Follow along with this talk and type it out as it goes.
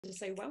to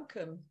say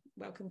welcome.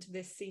 Welcome to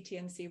this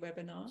CTNC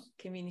webinar,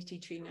 Community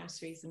Tree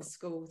Nurseries and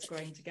Schools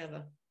Growing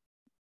Together.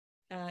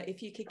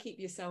 If you could keep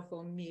yourself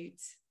on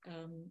mute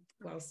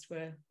whilst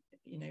we're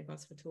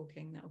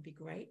talking, that would be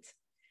great.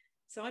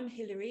 So I'm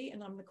Hilary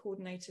and I'm the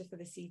coordinator for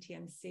the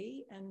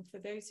CTNC. And for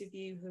those of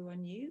you who are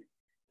new,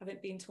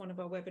 haven't been to one of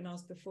our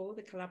webinars before,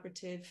 the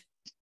Collaborative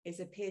is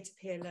a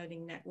peer-to-peer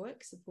learning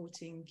network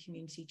supporting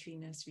community tree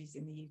nurseries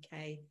in the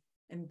UK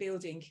and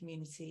building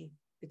community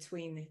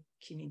between the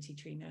community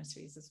tree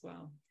nurseries as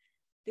well.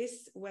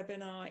 This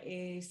webinar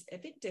is a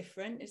bit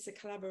different. It's a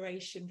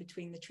collaboration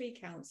between the Tree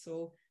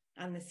Council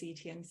and the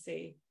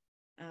CTNC.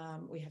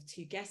 We have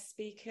two guest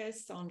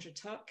speakers, Sandra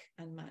Tuck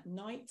and Matt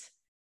Knight,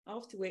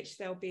 after which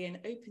there'll be an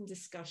open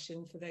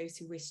discussion for those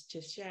who wish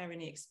to share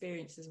any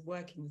experiences of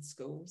working with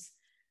schools.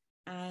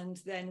 And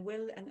then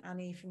Will and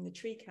Annie from the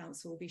Tree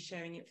Council will be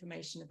sharing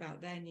information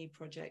about their new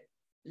project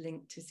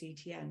linked to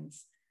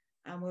CTNs.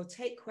 And we'll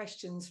take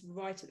questions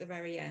right at the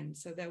very end.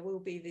 So there will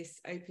be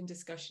this open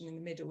discussion in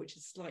the middle, which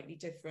is slightly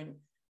different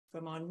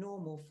from our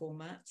normal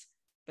format,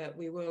 but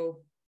we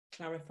will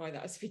clarify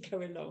that as we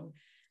go along.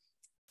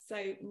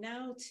 So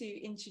now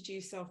to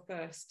introduce our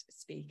first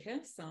speaker,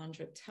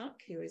 Sandra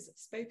Tuck, who has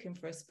spoken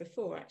for us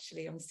before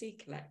actually on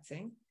seed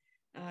collecting.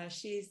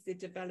 She is the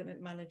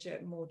development manager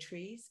at More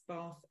Trees,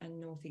 Bath and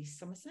North East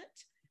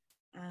Somerset.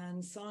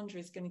 And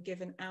Sandra is going to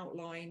give an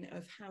outline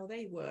of how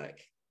they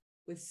work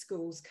with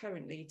schools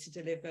currently to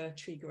deliver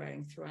tree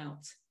growing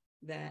throughout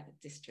their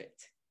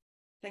district.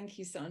 Thank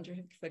you, Sandra,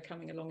 for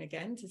coming along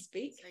again to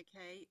speak.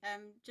 Okay,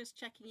 just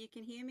checking you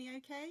can hear me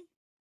okay?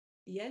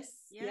 Yes.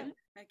 Yeah.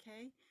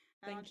 Okay.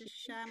 I'll just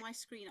share my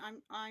screen.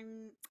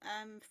 I'm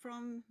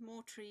from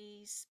More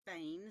Trees,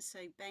 Baines. So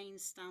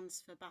Baines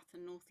stands for Bath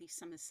and North East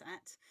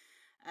Somerset.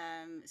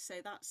 So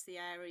that's the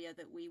area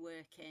that we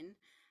work in.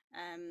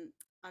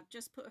 I've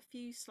just put a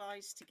few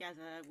slides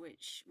together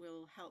which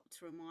will help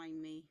to remind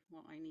me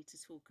what I need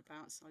to talk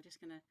about. So I'm just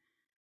going to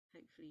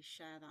hopefully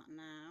share that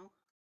now.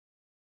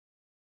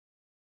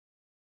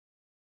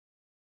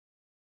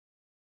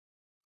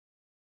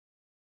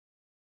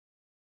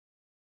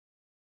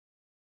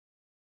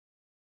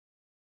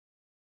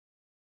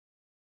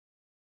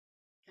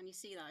 Can you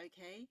see that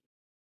okay?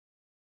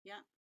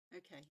 Yeah,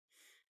 okay.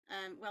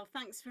 Well,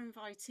 thanks for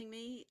inviting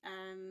me.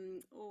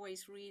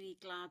 Always really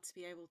glad to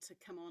be able to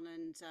come on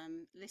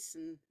and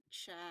listen,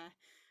 share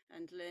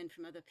and learn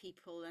from other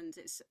people, and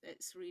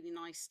it's really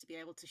nice to be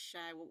able to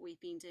share what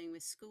we've been doing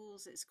with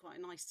schools. It's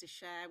quite nice to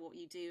share what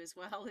you do as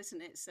well,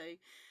 isn't it? So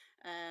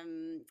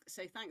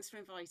so thanks for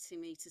inviting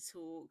me to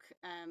talk.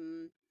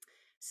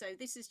 So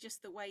this is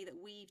just the way that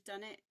we've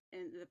done it,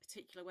 in the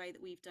particular way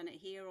that we've done it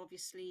here,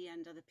 obviously,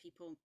 and other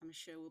people I'm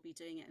sure will be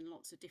doing it in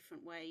lots of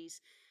different ways.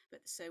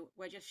 But so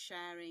we're just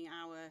sharing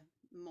our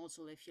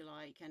model, if you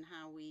like, and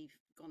how we've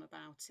gone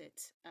about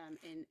it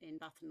in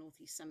Bath and North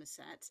East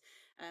Somerset.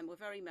 We're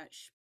very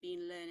much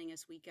been learning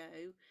as we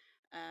go,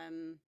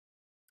 and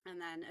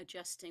then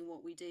adjusting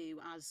what we do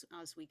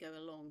as we go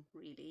along,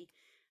 really.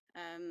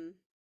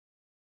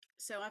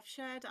 So I've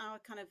shared our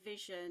kind of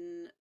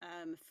vision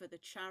for the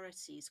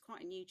charity. It's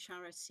quite a new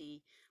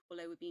charity,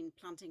 although we've been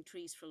planting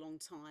trees for a long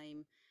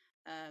time.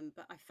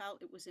 But I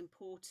felt it was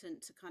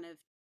important to kind of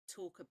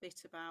talk a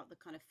bit about the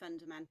kind of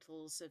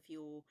fundamentals of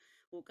your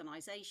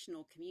organisation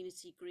or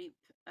community group,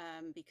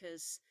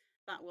 because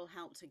that will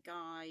help to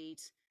guide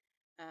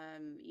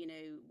you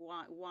know,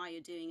 why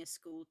you're doing a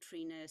school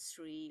tree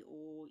nursery,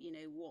 or you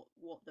know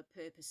what the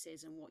purpose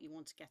is and what you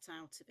want to get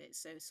out of it.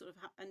 So sort of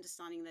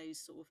understanding those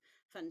sort of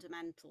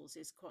fundamentals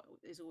is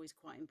always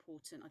quite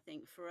important, I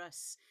think, for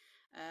us.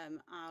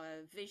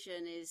 Our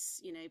vision is,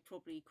 you know,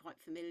 probably quite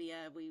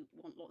familiar. We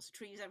want lots of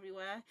trees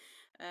everywhere,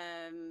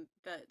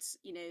 but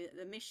you know,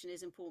 the mission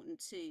is important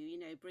too. You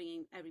know,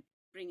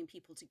 bringing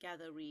people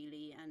together,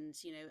 really, and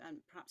you know, and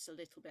perhaps a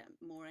little bit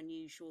more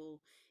unusual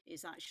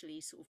is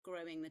actually sort of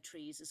growing the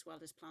trees as well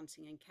as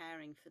planting and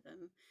caring for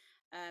them.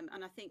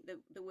 And I think that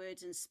the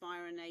words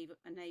inspire and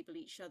enable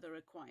each other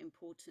are quite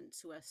important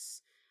to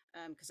us,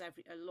 because a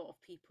lot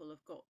of people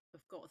have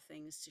got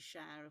things to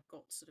share, have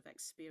got sort of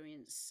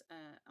experience,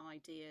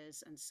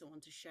 ideas and so on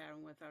to share,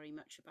 and we're very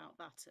much about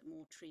that at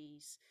More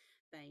Trees,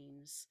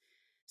 Baines.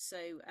 So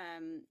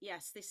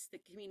yes, the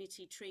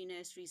community tree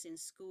nurseries in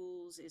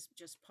schools is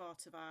just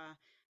part of our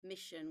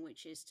mission,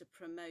 which is to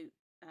promote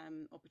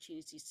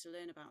opportunities to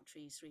learn about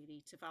trees,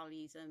 really, to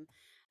value them.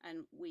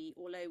 And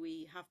although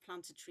we have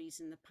planted trees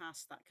in the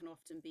past, that can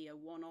often be a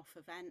one-off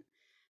event.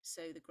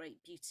 So the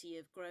great beauty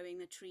of growing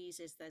the trees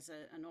is there's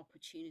an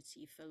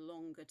opportunity for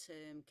longer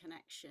term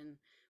connection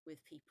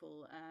with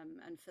people,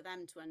 and for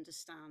them to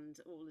understand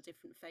all the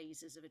different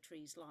phases of a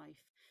tree's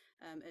life.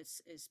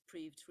 Has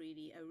proved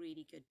really a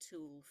really good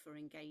tool for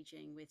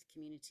engaging with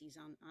communities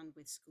and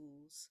with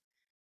schools.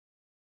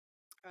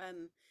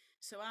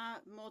 So our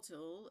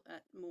model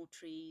at More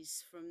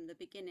Trees from the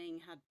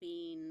beginning had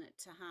been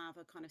to have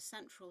a kind of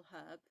central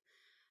hub.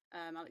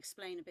 I'll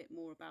explain a bit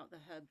more about the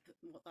hub,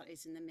 what that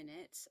is in a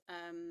minute.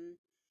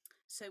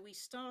 So we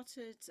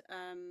started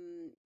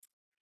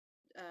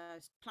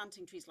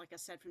planting trees, like I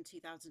said, from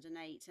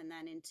 2008, and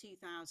then in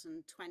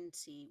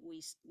 2020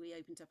 we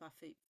opened up our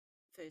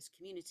first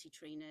community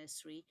tree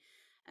nursery,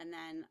 and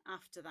then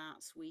after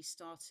that we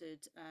started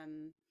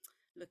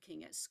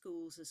looking at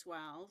schools as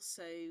well.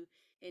 So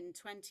in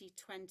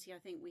 2020, I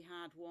think we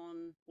had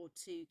 1 or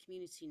 2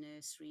 community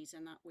nurseries,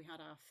 and that we had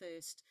our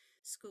first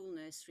school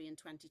nursery in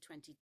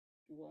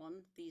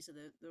 2021. These are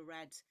the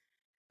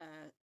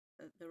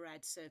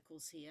red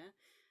circles here.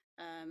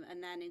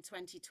 And then in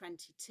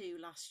 2022,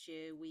 last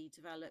year, we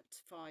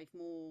developed 5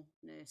 more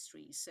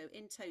nurseries. So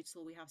in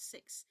total, we have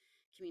 6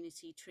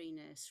 community tree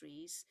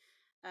nurseries.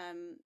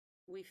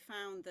 We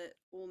found that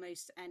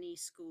almost any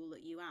school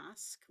that you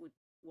ask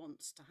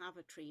wants to have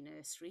a tree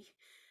nursery.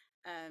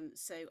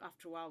 So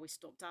after a while, we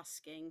stopped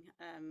asking.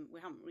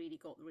 We haven't really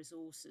got the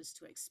resources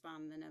to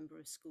expand the number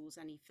of schools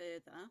any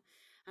further.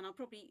 And I'll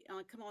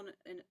come on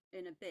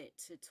in a bit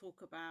to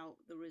talk about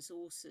the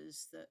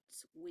resources that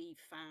we've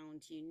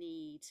found you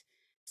need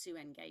to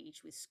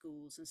engage with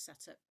schools and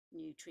set up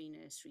new tree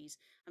nurseries.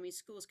 I mean,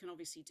 schools can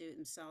obviously do it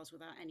themselves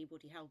without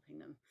anybody helping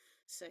them.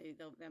 So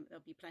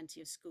there'll be plenty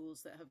of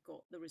schools that have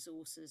got the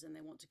resources and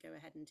they want to go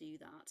ahead and do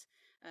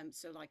that.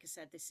 So like I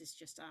said, this is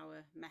just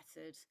our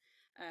method.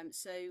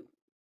 So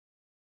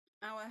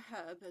our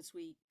hub, as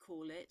we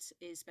call it,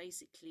 is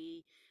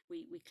basically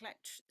we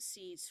collect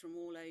seeds from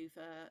all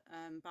over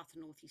Bath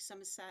and North East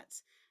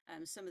Somerset.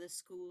 Some of the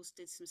schools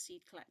did some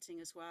seed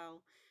collecting as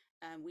well.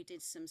 We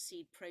did some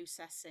seed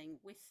processing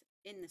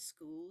in the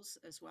schools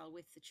as well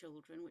with the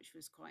children, which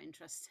was quite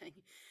interesting.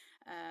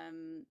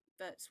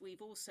 But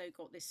we've also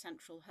got this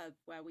central hub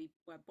where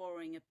we're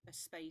borrowing a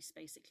space.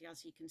 Basically,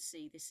 as you can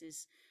see, this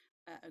is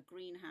a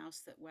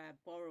greenhouse that we're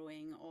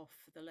borrowing off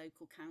the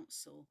local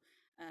council.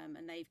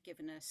 And they've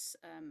given us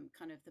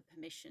kind of the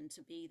permission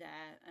to be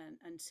there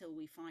until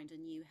we find a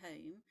new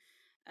home.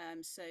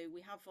 So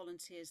we have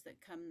volunteers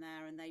that come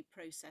there and they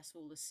process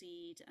all the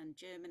seed and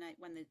germinate.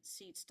 When the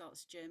seed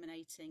starts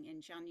germinating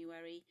in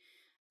January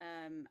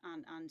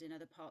and in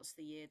other parts of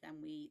the year,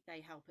 then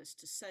they help us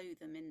to sow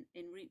them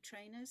in root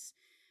trainers.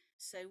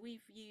 So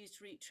we've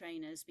used root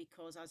trainers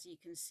because, as you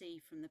can see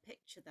from the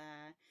picture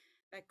there,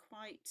 they're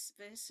quite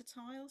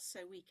versatile,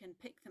 so we can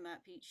pick them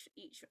up.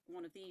 Each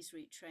one of these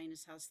root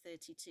trainers has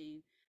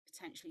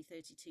potentially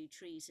 32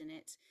 trees in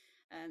it.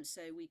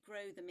 So we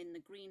grow them in the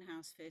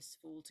greenhouse first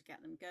of all to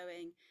get them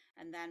going,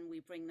 and then we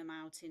bring them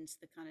out into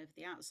the kind of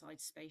the outside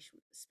space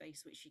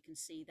which you can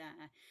see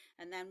there.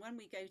 And then when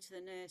we go to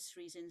the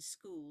nurseries in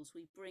schools,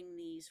 we bring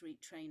these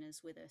root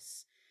trainers with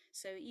us.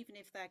 So even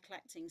if they're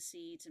collecting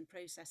seeds and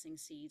processing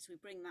seeds, we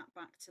bring that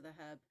back to the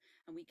hub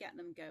and we get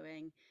them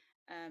going.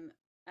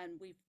 And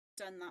we've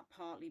done that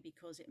partly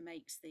because it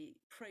makes the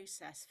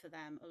process for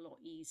them a lot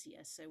easier.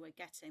 So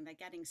they're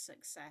getting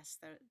success.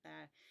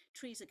 Their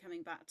trees are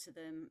coming back to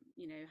them,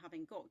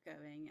 having got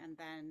going, and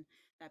then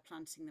they're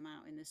planting them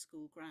out in the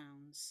school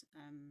grounds.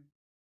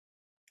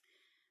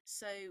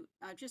 So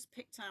I've just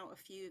picked out a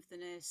few of the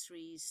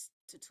nurseries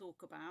to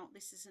talk about.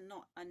 This is a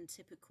not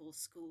untypical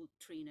school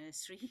tree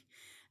nursery.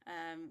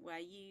 We're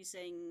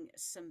using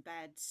some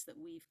beds that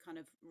we've kind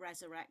of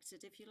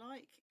resurrected, if you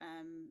like,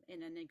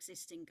 in an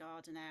existing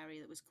garden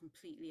area that was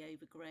completely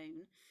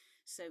overgrown.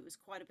 So it was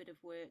quite a bit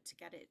of work to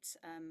get it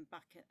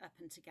back up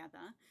and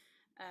together.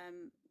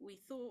 We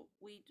thought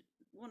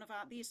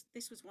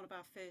this was one of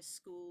our first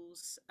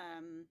schools.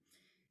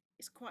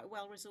 It's quite a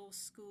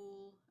well-resourced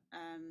school.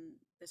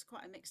 There's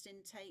quite a mixed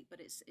intake, but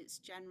it's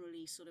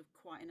generally sort of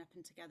quite an up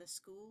and together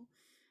school.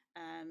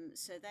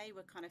 So they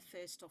were kind of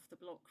first off the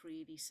block,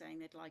 really saying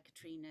they'd like a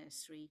tree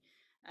nursery.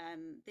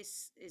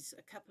 This is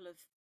a couple of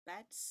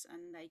beds,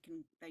 and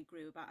they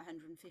grew about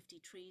 150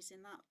 trees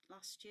in that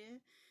last year.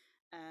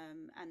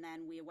 And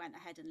then we went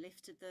ahead and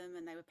lifted them,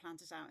 and they were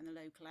planted out in the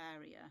local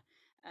area.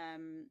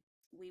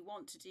 We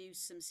want to do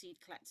some seed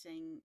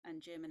collecting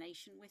and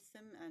germination with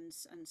them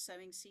and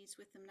sowing seeds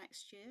with them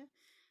next year.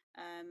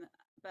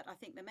 But I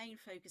think the main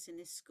focus in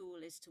this school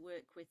is to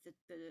work with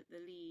the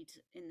lead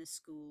in the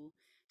school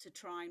to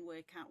try and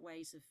work out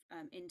ways of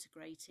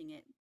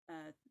integrating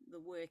the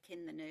work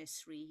in the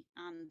nursery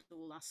and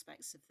all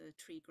aspects of the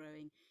tree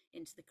growing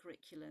into the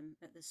curriculum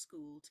at the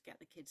school to get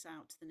the kids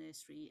out to the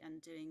nursery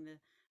and doing the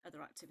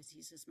other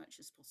activities as much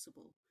as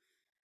possible.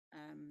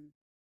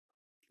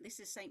 This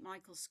is St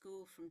Michael's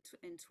School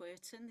in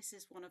Twerton. This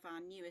is one of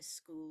our newest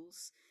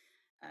schools.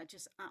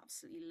 Just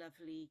absolutely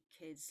lovely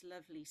kids,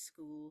 lovely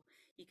school.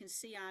 You can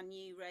see our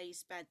new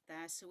raised bed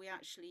there. So we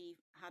actually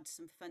had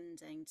some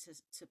funding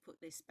to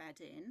put this bed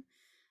in.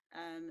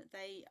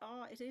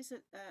 It is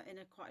in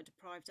a quite a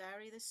deprived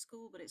area, this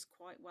school, but it's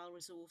quite well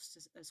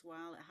resourced as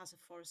well. It has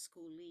a forest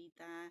school lead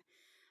there.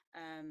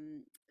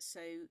 So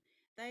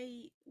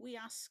we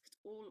ask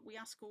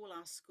all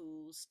our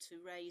schools to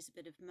raise a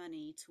bit of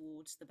money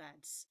towards the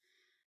beds,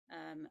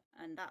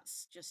 and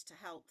that's just to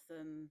help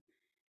them,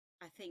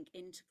 I think,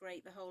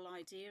 integrate the whole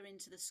idea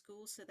into the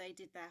school. So they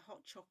did their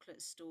hot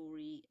chocolate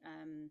story,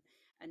 and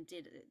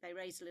they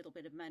raised a little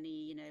bit of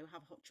money,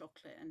 have hot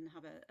chocolate and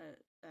have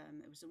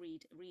it was a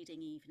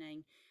reading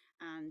evening,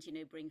 and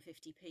bring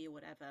 50p or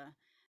whatever.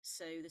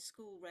 So the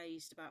school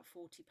raised about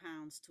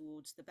 £40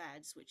 towards the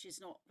beds, which is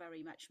not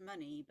very much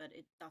money, but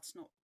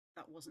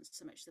that wasn't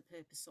so much the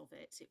purpose of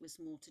it. It was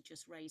more to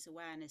just raise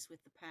awareness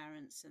with the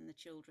parents and the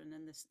children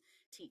and the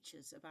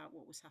teachers about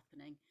what was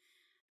happening.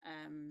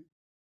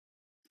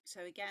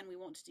 So again, we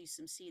want to do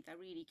some seed. They're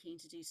really keen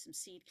to do some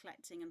seed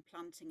collecting and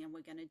planting, and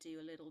we're going to do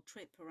a little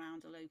trip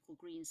around a local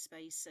green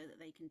space so that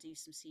they can do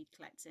some seed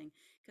collecting,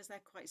 because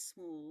they're quite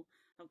small.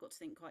 I've got to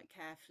think quite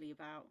carefully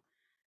about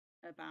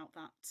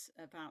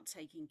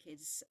taking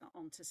kids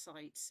onto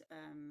site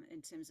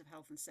in terms of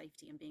health and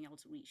safety and being able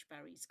to reach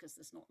berries, because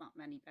there's not that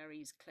many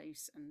berries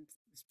close and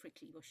there's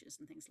prickly bushes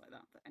and things like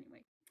that. But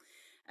anyway,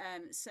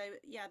 so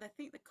yeah, I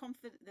think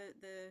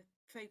the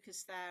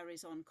focus there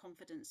is on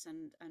confidence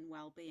and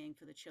well-being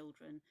for the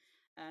children.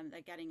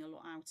 They're getting a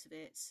lot out of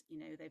it. You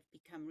know, they've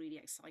become really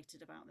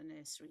excited about the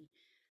nursery.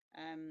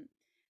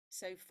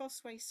 So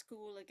Fossway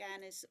School,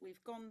 again, is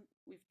we've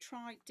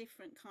tried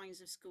different kinds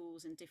of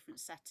schools in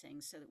different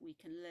settings so that we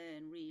can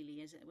learn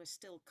really, as we're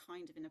still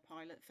kind of in a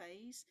pilot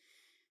phase.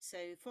 So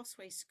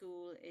Fossway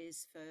School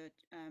is for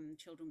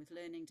children with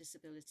learning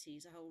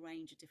disabilities, a whole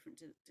range of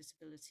different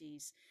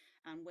disabilities,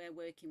 and we're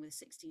working with a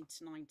 16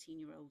 to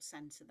 19-year-old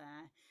centre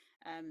there.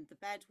 The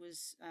bed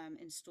was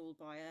installed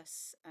by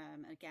us.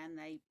 Again,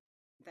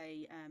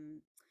 they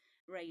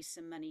raised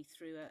some money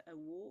through a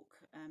walk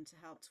to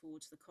help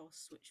towards the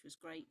costs, which was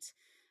great.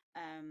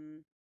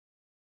 And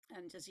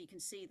as you can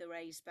see, the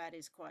raised bed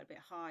is quite a bit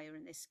higher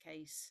in this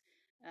case,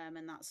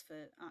 and that's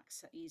for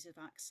ease of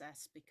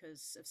access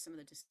because of some of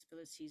the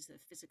disabilities, the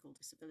physical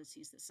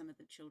disabilities that some of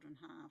the children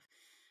have.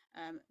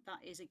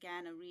 That is,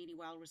 again, a really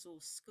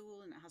well-resourced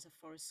school, and it has a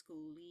forest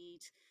school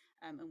lead.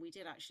 And we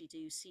did actually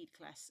do seed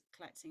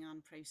collecting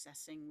and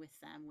processing with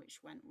them, which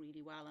went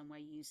really well. And we're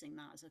using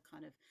that as a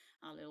kind of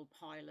our little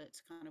pilot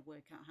to kind of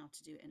work out how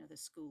to do it in other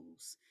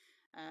schools.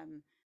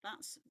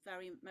 That's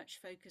very much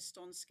focused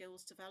on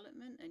skills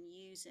development and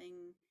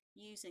using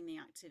the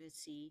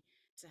activity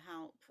to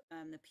help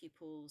the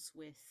pupils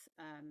with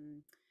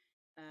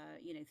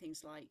you know,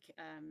 things like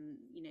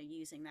you know,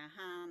 using their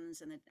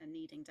hands and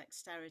needing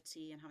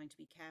dexterity and having to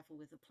be careful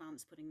with the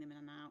plants, putting them in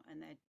and out.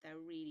 And they're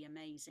really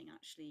amazing,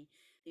 actually.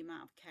 The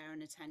amount of care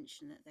and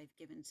attention that they've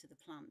given to the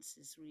plants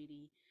is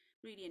really,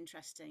 really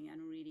interesting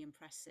and really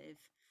impressive.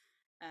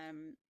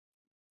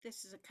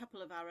 This is a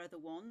couple of our other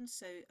ones.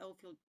 So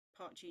Oldfield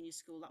Park Junior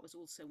School, that was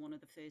also one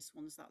of the first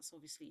ones. That's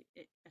obviously,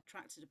 it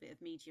attracted a bit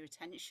of media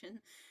attention.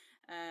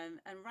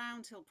 And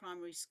Round Hill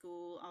Primary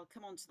School, I'll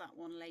come on to that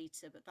one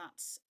later, but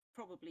that's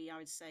probably, I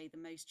would say, the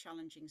most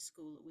challenging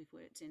school that we've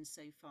worked in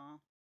so far.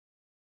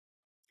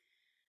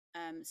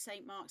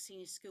 St Mark's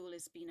Senior School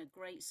has been a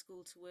great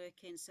school to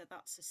work in. So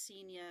that's a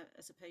senior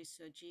as opposed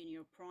to a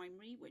junior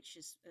primary, which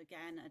is,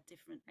 again, a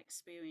different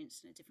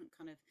experience and a different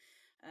kind of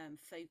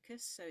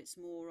focus. So it's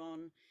more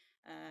on,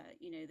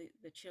 you know,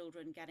 the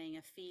children getting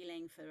a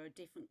feeling for a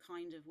different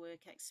kind of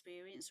work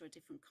experience or a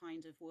different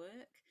kind of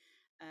work.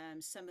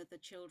 Some of the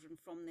children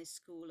from this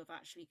school have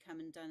actually come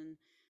and done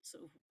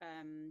sort of,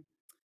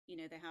 you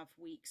know, they have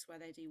weeks where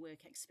they do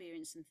work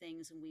experience and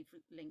things, and we've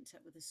linked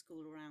up with the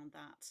school around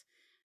that.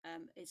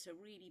 It's a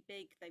really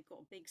big, they've got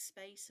a big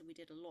space, and we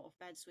did a lot of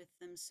beds with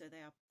them. So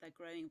they're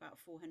growing about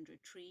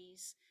 400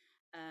 trees.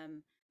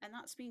 And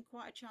that's been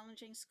quite a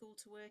challenging school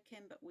to work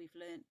in, but we've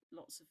learned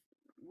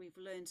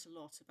a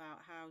lot about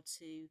how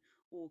to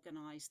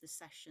organise the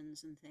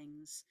sessions and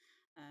things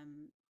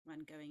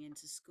when going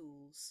into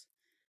schools.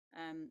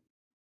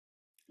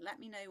 Let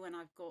me know when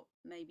I've got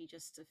maybe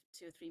just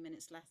 2 or 3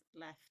 minutes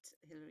left,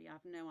 Hilary. I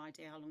have no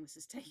idea how long this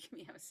has taken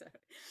me.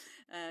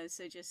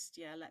 So just,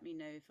 yeah, let me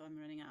know if I'm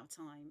running out of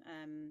time.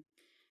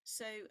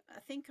 So I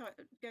think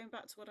going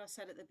back to what I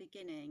said at the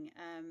beginning,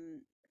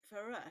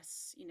 for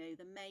us, you know,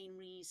 the main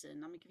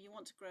reason, I mean, if you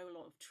want to grow a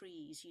lot of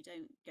trees, you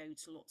don't go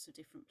to lots of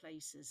different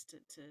places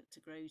to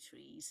grow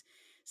trees.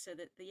 So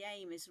that the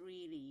aim is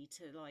really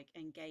to like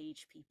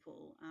engage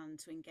people and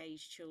to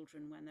engage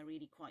children when they're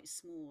really quite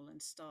small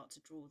and start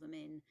to draw them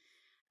in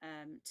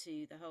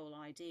to the whole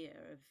idea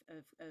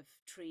of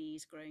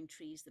trees, growing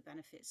trees, the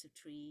benefits of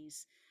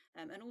trees,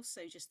 and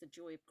also just the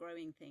joy of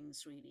growing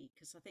things, really.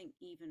 Because I think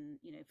even,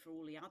 you know, for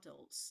all the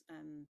adults,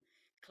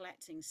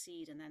 collecting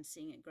seed and then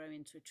seeing it grow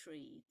into a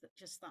tree, that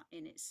just that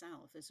in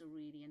itself is a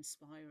really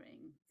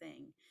inspiring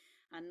thing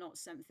and not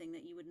something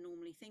that you would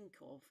normally think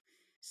of.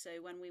 So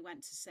when we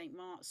went to St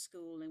Mark's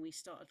School and we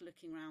started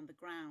looking around the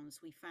grounds,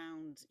 we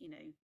found, you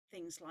know,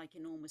 things like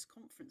enormous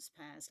conference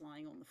pears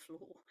lying on the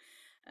floor.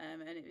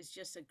 And it was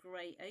just a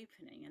great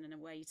opening and in a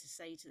way to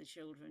say to the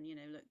children, you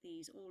know, look,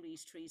 all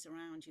these trees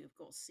around you have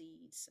got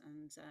seeds.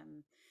 And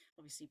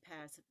obviously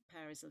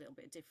pear is a little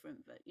bit different,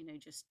 but, you know,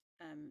 just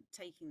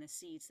taking the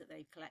seeds that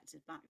they've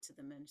collected back to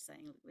them and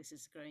saying, look, this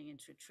is growing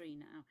into a tree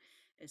now,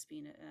 has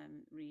been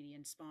really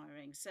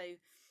inspiring. So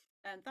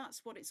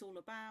that's what it's all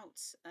about.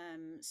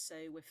 So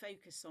we're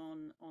focused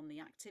on the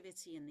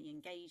activity and the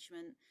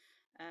engagement.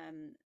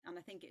 And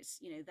I think it's,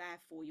 you know,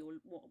 therefore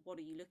what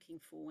are you looking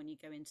for when you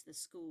go into the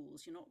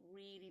schools? You're not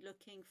really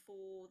looking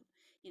for,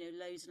 you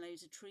know, loads and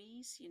loads of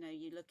trees. You know,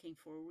 you're looking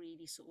for a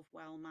really sort of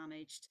well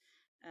managed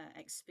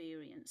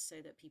experience so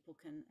that people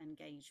can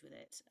engage with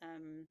it.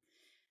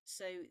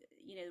 So,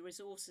 you know, the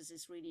resources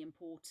is really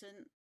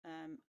important.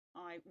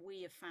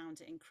 We have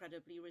found it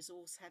incredibly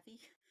resource heavy.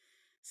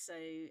 So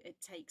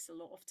it takes a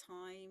lot of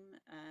time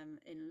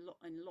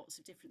in lots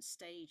of different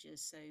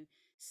stages. So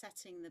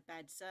setting the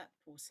beds up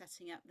or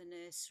setting up the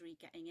nursery,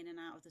 getting in and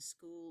out of the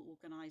school,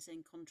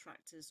 organising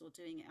contractors or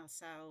doing it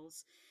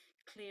ourselves,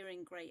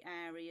 clearing great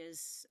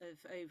areas of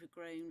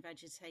overgrown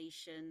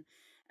vegetation.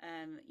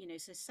 You know,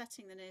 so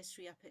setting the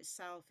nursery up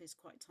itself is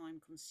quite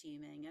time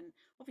consuming. And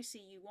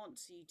obviously you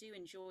do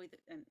enjoy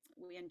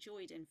we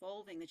enjoyed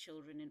involving the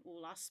children in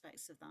all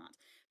aspects of that,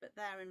 but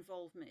their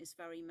involvement is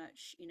very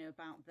much, you know,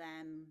 about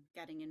them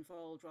getting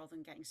involved rather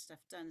than getting stuff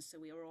done. So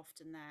we are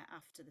often there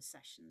after the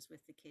sessions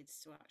with the kids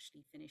to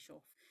actually finish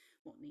off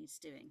what needs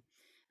doing.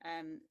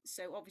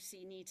 So obviously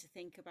you need to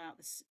think about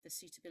the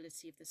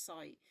suitability of the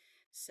site.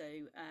 So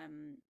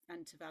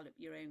and develop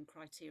your own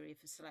criteria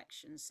for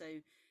selection. So,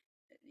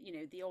 you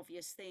know, the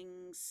obvious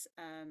things,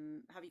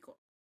 have you got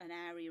an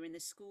area in the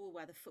school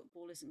where the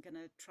football isn't going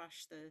to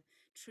trash the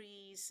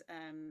trees?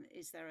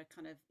 Is there a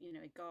kind of, you know,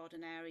 a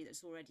garden area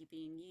that's already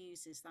being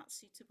used? Is that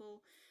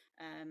suitable?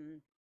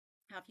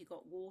 Have you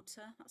got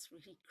water? That's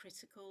really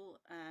critical,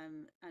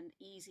 and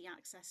easy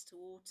access to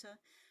water.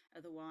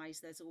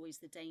 Otherwise, there's always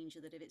the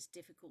danger that if it's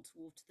difficult to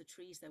water the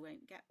trees, they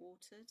won't get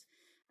watered.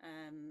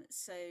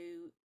 So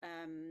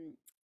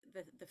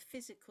the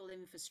physical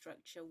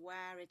infrastructure,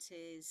 where it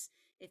is,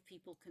 if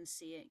people can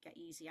see it, get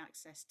easy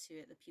access to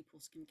it, the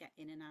pupils can get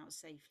in and out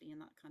safely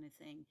and that kind of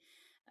thing.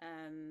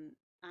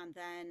 And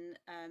then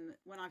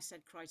when I've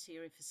said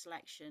criteria for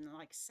selection,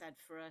 like I said,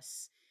 for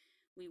us,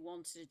 we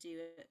wanted to do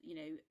you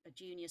know, a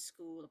junior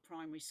school, a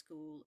primary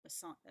school,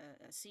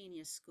 a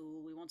senior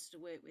school. We wanted to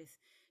work with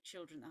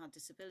children that had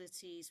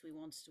disabilities. We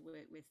wanted to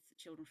work with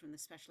children from the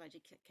special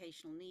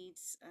educational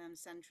needs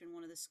centre in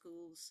one of the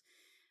schools.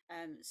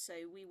 So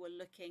we were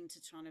looking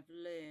to kind of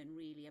learn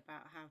really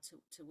about how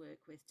to work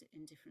with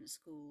in different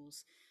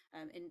schools,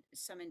 in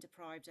some in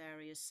deprived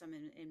areas, some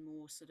in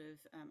more sort of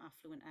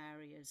affluent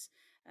areas,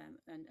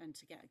 and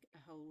to get a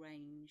whole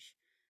range.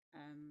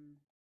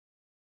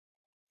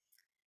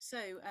 So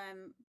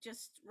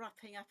just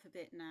wrapping up a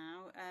bit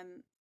now,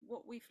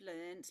 what we've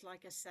learned,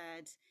 like I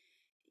said,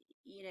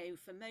 you know,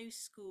 for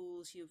most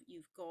schools,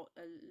 you've got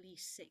at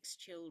least 6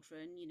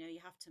 children. You know, you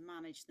have to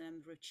manage the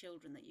number of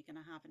children that you're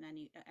going to have at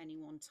any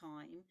one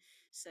time.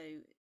 So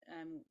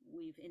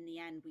in the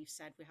end, we've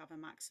said we have a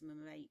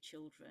maximum of 8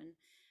 children.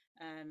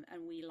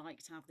 And we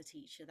like to have the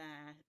teacher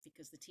there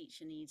because the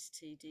teacher needs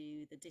to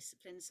do the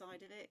discipline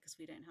side of it because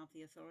we don't have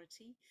the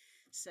authority.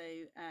 So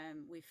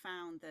we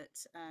found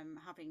that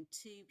having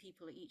 2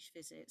 people at each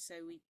visit, so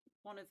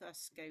one of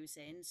us goes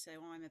in, so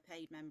I'm a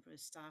paid member of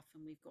staff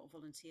and we've got a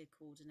volunteer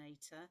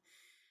coordinator.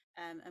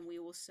 And we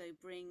also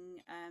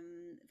bring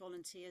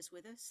volunteers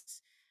with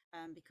us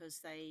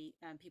because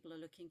people are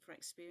looking for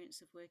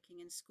experience of working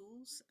in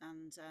schools,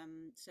 and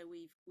so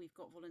we've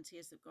got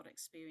volunteers that've got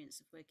experience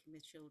of working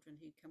with children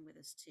who come with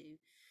us too.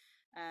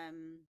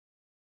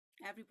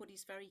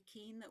 Everybody's very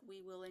keen that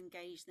we will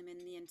engage them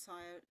in the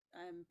entire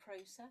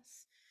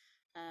process.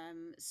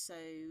 So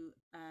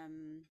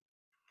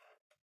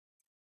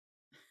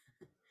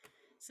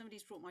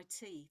somebody's brought my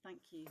tea. Thank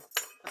you.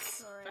 That's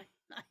Sorry. very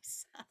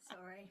nice.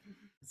 Sorry.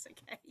 It's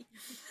okay.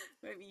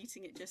 Won't be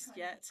eating it just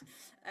yet.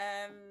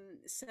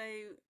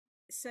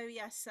 So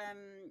yes,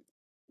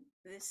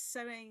 the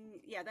sewing,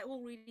 yeah, they're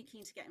all really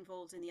keen to get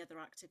involved in the other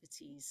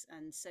activities,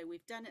 and so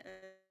we've done it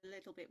a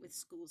little bit with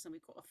schools, and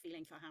we've got a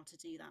feeling for how to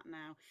do that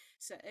now.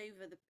 So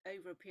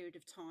over a period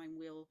of time,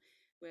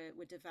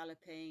 we're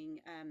developing,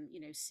 you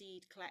know,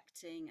 seed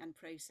collecting and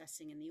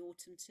processing in the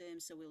autumn term.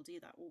 So we'll do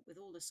that with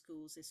all the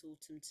schools this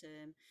autumn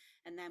term,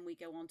 and then we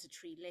go on to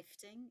tree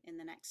lifting in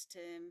the next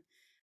term,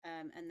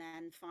 and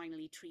then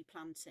finally tree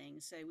planting.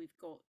 So we've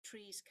got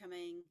trees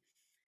coming.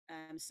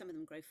 Some of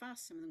them grow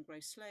fast, some of them grow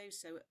slow.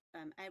 So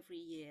every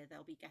year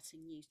they'll be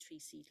getting new tree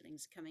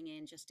seedlings coming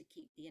in just to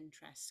keep the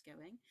interest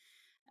going.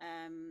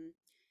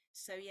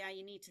 So yeah,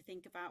 you need to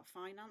think about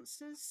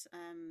finances.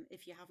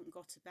 If you haven't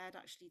got a bed,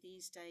 actually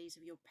these days,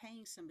 if you're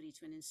paying somebody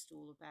to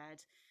install a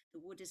bed, the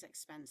wood is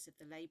expensive,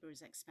 the labour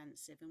is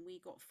expensive, and we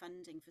got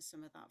funding for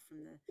some of that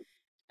from the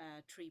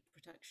tree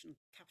production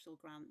capital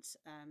grant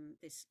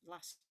this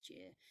last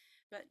year.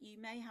 But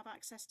you may have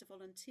access to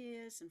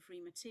volunteers and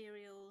free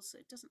materials.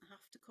 It doesn't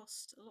have to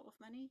cost a lot of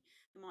money.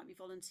 There might be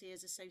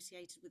volunteers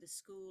associated with a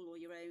school or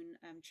your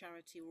own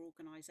charity or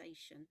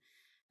organisation.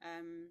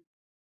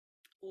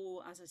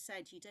 Or, as I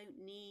said, you don't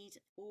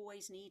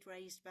always need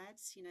raised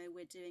beds. You know,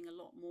 we're doing a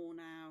lot more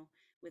now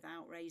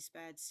without raised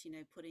beds, you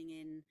know, putting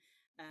in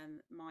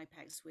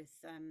MyPegs with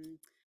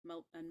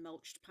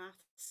mulched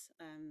paths.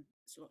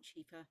 It's a lot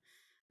cheaper.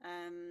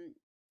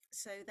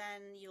 So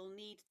then you'll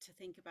need to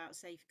think about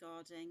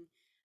safeguarding,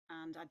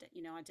 and I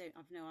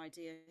have no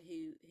idea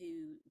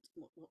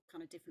what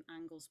kind of different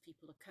angles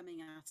people are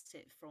coming at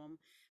it from.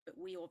 But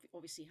we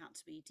obviously had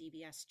to be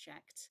DBS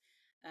checked,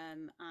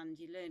 and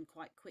you learn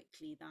quite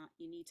quickly that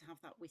you need to have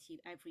that with you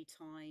every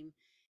time.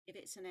 If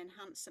it's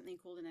something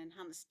called an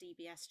enhanced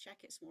DBS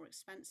check, it's more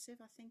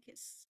expensive. I think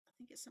it's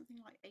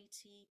something like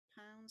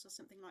 £80 or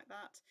something like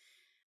that.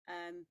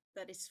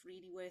 But it's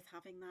really worth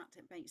having that.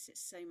 It makes it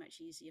so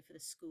much easier for the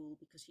school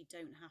because you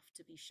don't have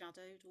to be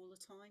shadowed all the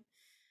time.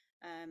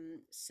 And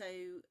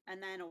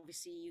then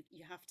obviously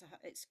you have to,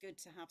 it's good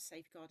to have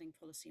safeguarding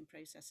policy and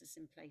processes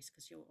in place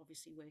because you're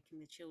obviously working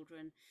with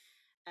children.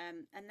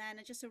 And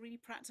then just a really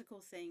practical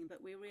thing,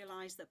 but we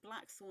realised that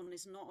blackthorn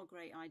is not a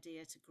great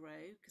idea to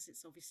grow because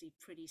it's obviously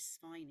pretty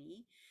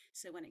spiny.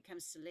 So when it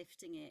comes to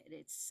lifting it,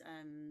 it's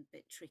a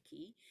bit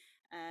tricky.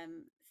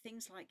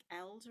 Things like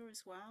elder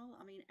as well.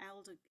 I mean,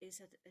 elder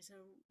is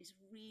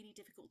really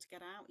difficult to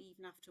get out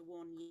even after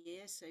 1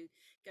 year. So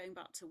going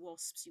back to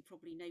wasps, you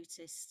probably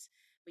noticed,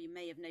 or you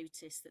may have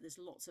noticed, that there's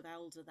lots of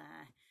elder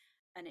there,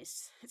 and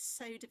it's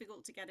so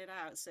difficult to get it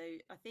out. So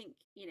I think,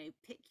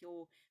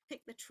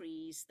 pick the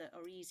trees that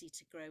are easy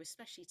to grow,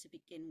 especially to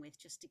begin with,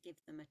 just to give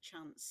them a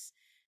chance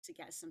to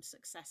get some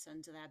success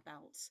under their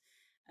belts.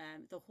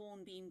 The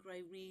hornbeam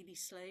grow really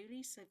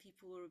slowly, so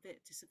people were a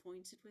bit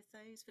disappointed with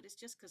those, but it's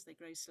just because they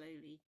grow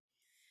slowly.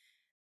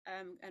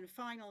 And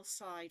final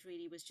slide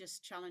really was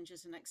just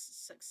challenges and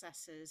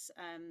successes.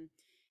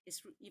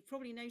 You've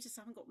probably noticed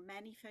I haven't got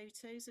many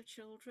photos of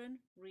children.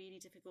 Really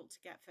difficult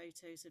to get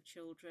photos of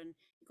children.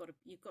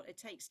 It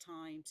takes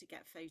time to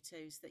get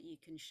photos that you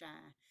can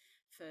share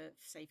for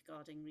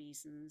safeguarding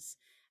reasons.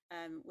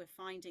 We're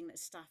finding that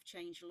staff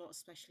change a lot,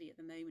 especially at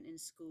the moment in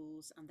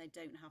schools, and they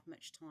don't have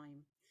much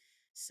time.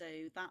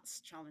 So that's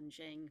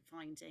challenging.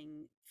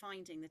 Finding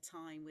the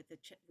time with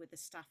the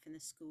staff in the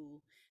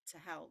school to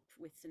help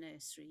with the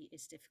nursery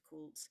is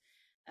difficult.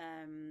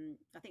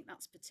 I think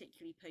that's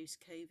particularly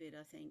post-COVID,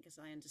 I think, as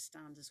I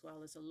understand, as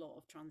well as a lot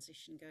of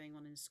transition going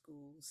on in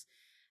schools.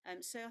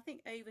 So I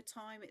think over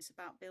time it's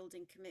about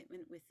building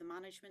commitment with the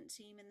management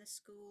team in the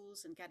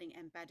schools, and getting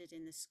embedded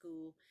in the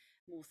school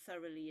more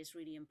thoroughly is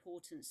really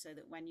important, so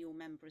that when your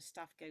member of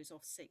staff goes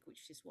off sick,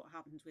 which is what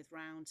happened with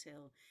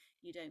Roundhill,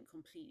 you don't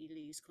completely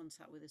lose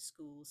contact with the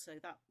school. So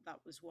that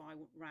was why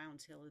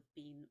Roundhill had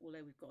been,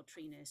 although we've got a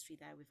tree nursery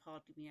there, we've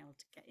hardly been able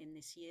to get in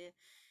this year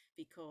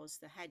because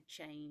the head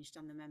changed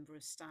and the member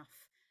of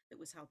staff that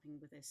was helping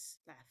with this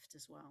left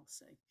as well.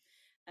 So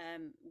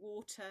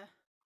water,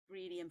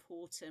 really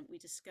important. We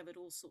discovered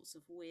all sorts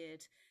of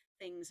weird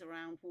things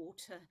around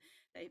water.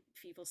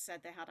 People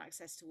said they had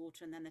access to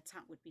water and then the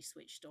tap would be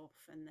switched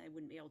off and they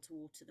wouldn't be able to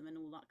water them and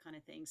all that kind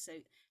of thing.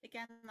 So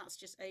again, that's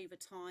just over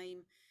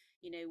time.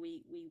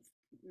 We've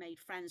made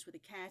friends with the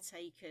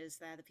caretakers.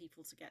 They're the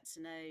people to get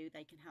to know.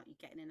 They can help you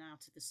get in and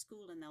out of the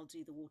school, and they'll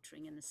do the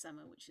watering in the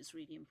summer, which is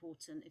really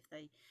important.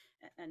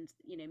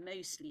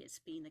 Mostly it's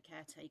been the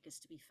caretakers,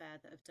 to be fair,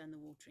 that have done the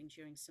watering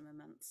during summer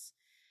months.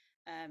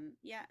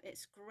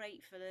 It's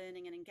great for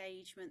learning and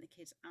engagement. The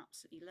kids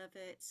absolutely love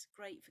it. It's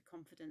great for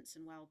confidence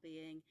and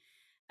well-being.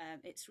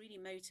 It's really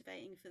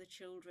motivating for the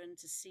children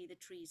to see the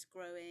trees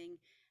growing.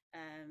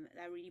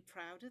 They're really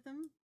proud of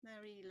them. They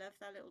really love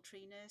their little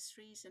tree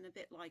nurseries, and a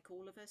bit like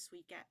all of us,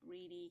 we get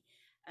really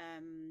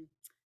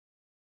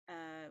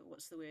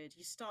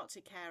you start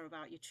to care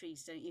about your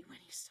trees, don't you, when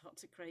you start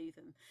to grow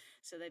them.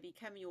 So they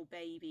become your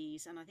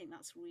babies, and I think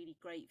that's really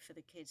great for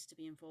the kids to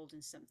be involved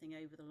in something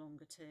over the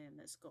longer term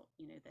that's got,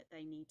 that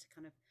they need to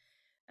kind of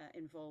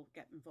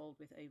get involved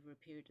with over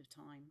a period of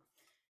time.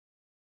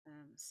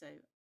 So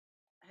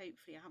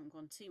hopefully I haven't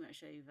gone too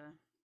much over,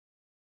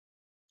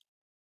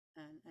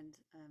 and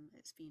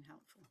it's been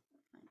helpful.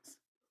 Thanks.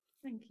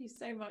 Thank you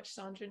so much,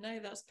 Sandra. No,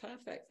 that's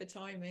perfect for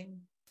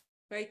timing.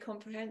 Very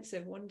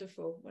comprehensive,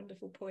 wonderful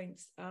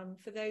points.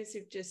 For those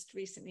who've just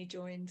recently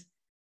joined,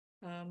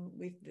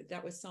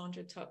 that was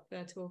Sandra Tuck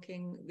there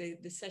talking.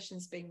 The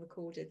session's being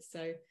recorded,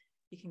 so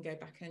you can go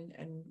back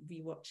and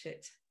rewatch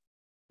it.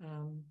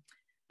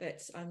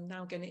 But I'm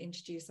now going to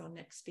introduce our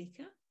next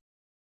speaker,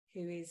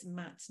 who is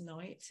Matt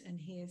Knight, and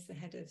he is the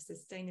Head of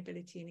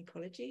Sustainability and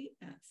Ecology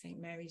at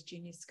St Mary's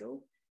Junior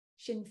School,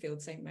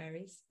 Shinfield St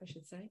Mary's, I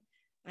should say,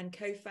 and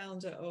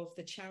co-founder of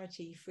the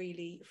charity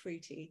Freely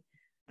Fruity.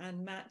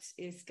 And Matt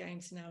is going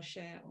to now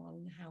share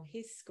on how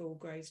his school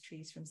grows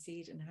trees from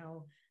seed and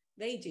how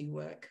they do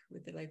work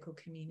with the local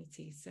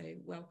community. So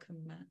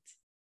welcome, Matt.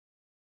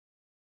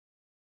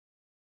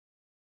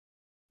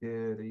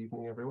 Good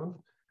evening, everyone.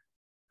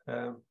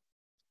 As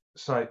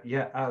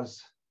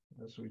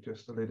we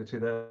just alluded to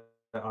there,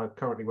 I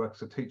currently work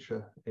as a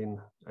teacher in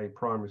a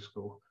primary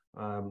school,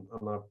 and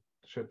I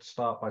should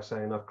start by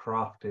saying I've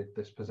crafted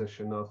this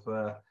position of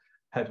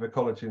Head of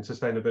Ecology and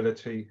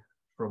Sustainability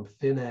from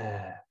thin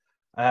air.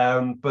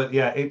 But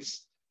yeah,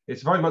 it's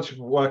very much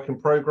a work in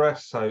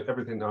progress. So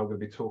everything that I'm going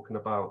to be talking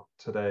about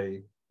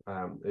today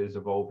is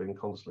evolving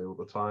constantly all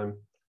the time.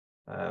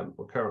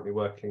 We're currently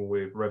working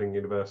with Reading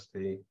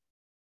University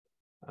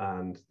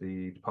and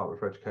the Department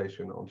for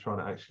Education on trying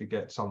to actually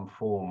get some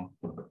form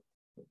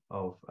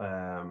of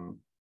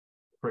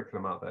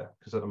curriculum out there,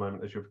 because at the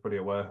moment, as you're pretty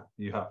aware,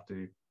 you have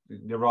to,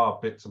 there are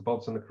bits and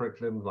bobs in the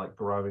curriculum like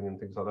growing and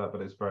things like that,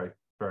 but it's very,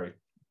 very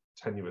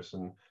tenuous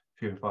and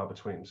few and far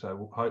between.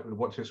 So hopefully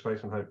watch your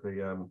space, and hopefully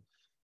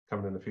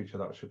coming in the future,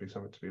 that should be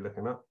something to be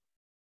looking at.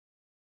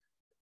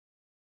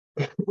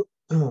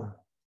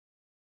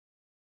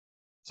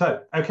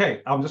 So,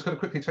 okay, I'm just going to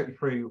quickly take you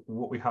through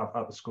what we have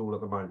at the school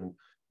at the moment.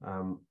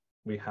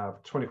 We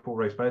have 24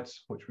 raised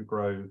beds, which we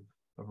grow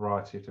a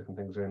variety of different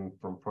things in,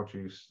 from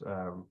produce,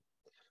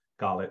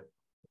 garlic,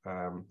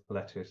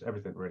 lettuce,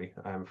 everything really,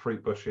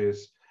 fruit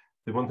bushes.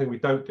 The one thing we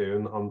don't do,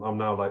 and I'm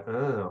now like,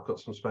 I've got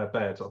some spare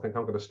beds, I think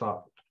I'm going to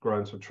start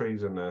growing some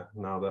trees in there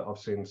now that I've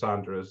seen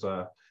Sandra's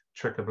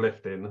trick of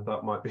lifting.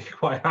 That might be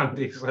quite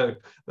handy. So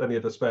any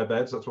of the spare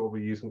beds, that's what we're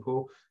using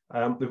for.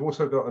 We've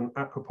also got an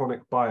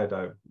aquaponic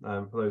biodome.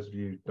 For those of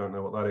you who don't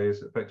know what that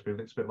is, it effectively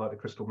looks a bit like the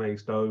Crystal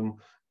Maze dome,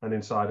 and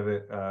inside of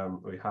it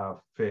we have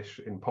fish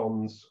in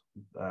ponds,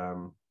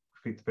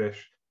 feed the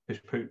fish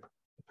poop.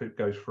 The poop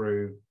goes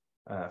through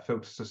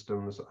filter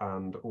systems,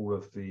 and all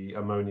of the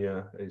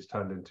ammonia is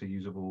turned into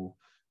usable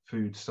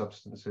food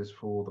substances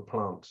for the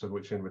plants, and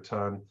which in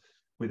return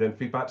we then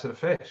feed back to the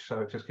fish.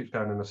 So it just keeps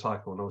going in a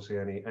cycle, and obviously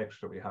any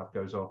extra we have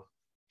goes off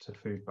to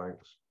food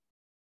banks.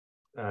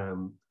 A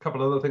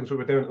couple of other things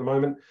we're doing at the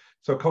moment.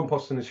 So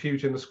composting is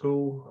huge in the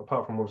school,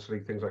 apart from obviously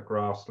things like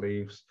grass,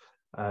 leaves,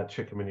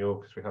 chicken manure,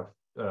 because we have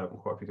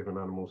quite a few different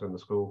animals in the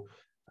school.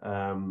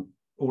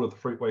 All of the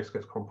fruit waste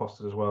gets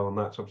composted as well, and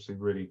that's obviously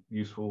really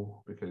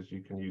useful because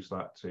you can use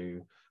that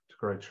to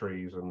grow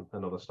trees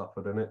and other stuff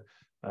within it.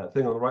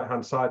 Thing on the right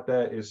hand side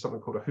there is something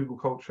called a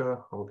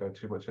hugelkultur. I won't go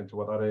too much into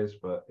what that is,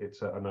 but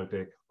it's a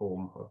no-dig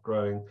form of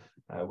growing,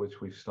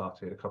 which we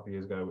started a couple of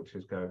years ago, which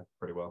is going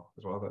pretty well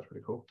as well. That's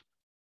really cool.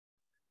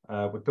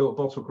 We built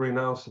a bottle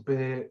greenhouse, a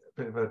bit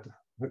of a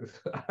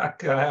I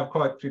have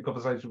quite a few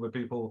conversations with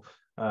people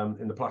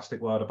in the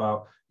plastic world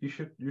about you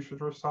should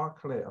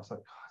recycle it. I was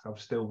like, I'm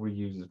still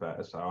reuse is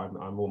better. So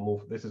I'm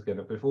more this is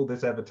gonna, before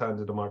this ever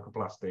turns into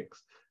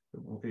microplastics,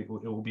 it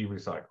will be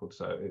recycled,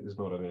 so it is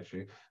not an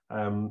issue.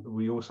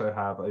 We also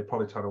have a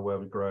polytunnel where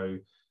we grow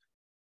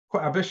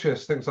quite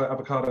ambitious things like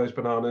avocados,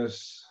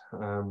 bananas,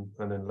 and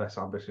then less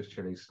ambitious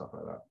chilies, stuff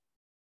like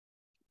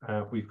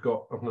that. We've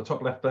got, on the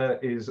top left there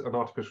is an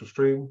artificial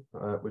stream,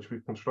 which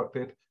we've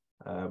constructed,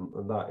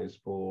 and that is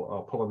for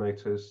our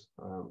pollinators,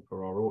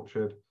 for our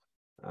orchard,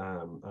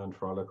 and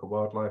for our local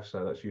wildlife.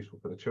 So that's useful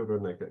for the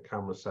children. They get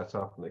cameras set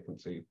up and they can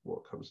see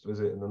what comes to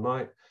visit in the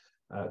night.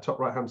 Top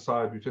right hand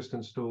side, we've just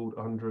installed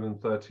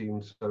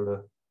 113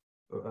 solar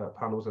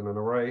panels in an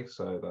array,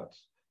 so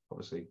that's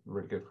obviously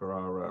really good for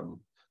our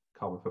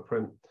carbon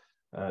footprint.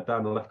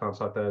 Down the left hand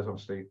side there is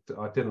obviously,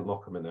 I didn't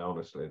lock them in there,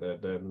 honestly,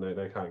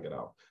 they can't get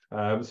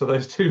out. So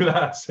those two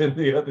lads in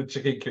the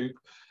chicken coop,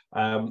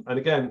 and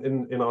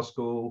again in our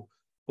school,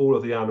 all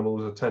of the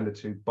animals are tended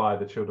to by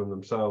the children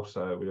themselves,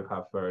 so we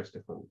have various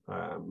different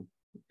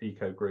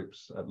eco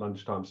groups at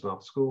lunchtimes and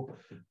after school.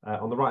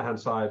 On the right hand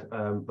side,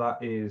 that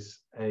is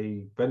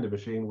a vending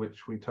machine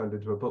which we turned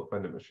into a book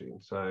vending machine.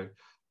 So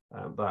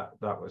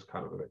that was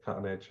kind of a bit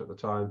cutting edge at the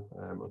time.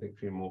 I think a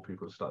few more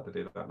people have started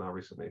to do that now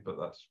recently, but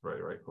that's very,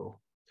 very cool.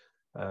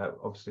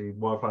 Obviously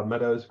wildflower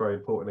meadows, very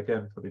important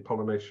again for the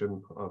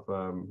pollination of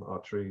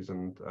our trees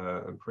and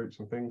fruits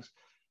and things.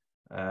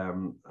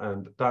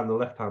 And down the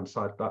left hand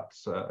side,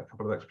 that's a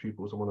couple of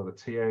ex-pupils and one of the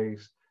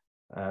TAs.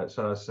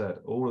 So as I said,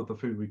 all of the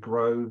food we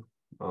grow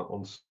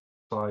on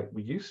site,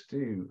 we used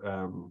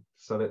to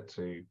sell it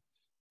to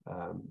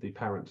the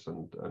parents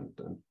and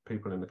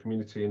people in the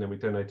community, and then we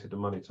donated the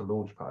money to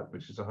Launchpad,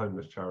 which is a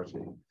homeless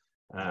charity.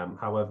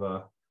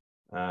 However,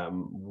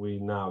 we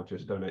now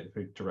just donate the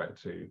food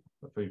direct to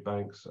the food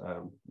banks,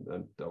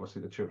 and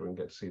obviously the children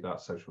get to see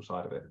that social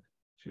side of it,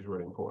 which is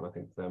really important, I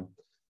think, for them.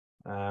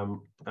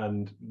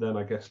 And then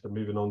I guess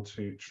moving on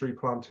to tree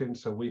planting.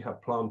 So we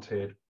have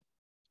planted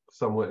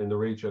somewhere in the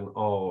region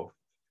of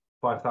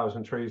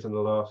 5,000 trees in the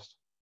last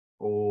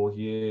 4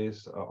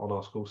 years on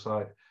our school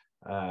site.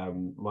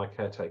 My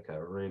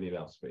caretaker really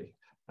loves me.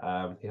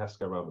 He has to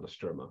go around with a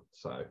strimmer,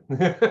 so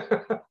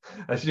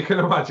as you can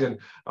imagine,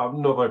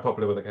 I'm not very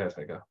popular with a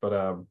caretaker, but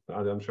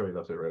I'm sure he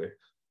loves it really.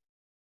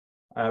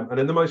 And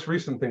then the most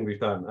recent thing we've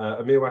done,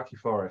 a Miyawaki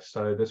forest.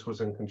 So this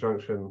was in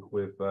conjunction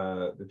with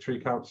the Tree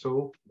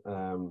Council.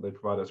 They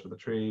provide us with the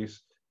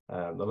trees.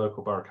 The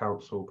local borough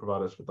council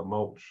provide us with the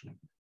mulch,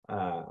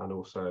 and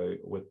also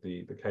with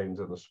the canes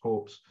and the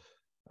supports,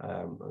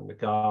 and the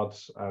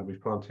guards. And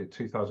we've planted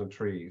 2,000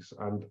 trees.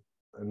 And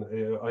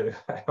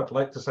I'd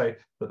like to say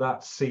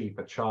that's C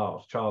for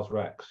Charles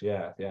Rex.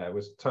 Yeah, it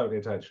was totally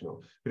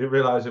intentional. We didn't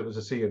realize it was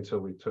a C until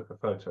we took a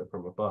photo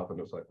from above, and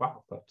it was like,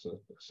 wow, that's a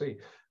C.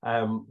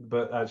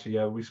 But actually,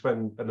 yeah, we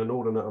spend an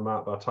inordinate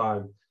amount of our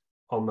time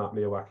on that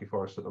Miyawaki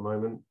forest at the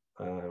moment.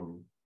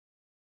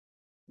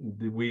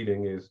 The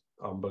weeding is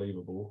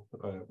unbelievable.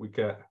 We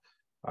get,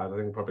 I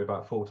think, probably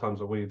about 4 tons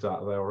of weeds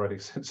out of there already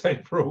since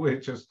April. They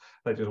just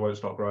won't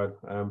stop growing.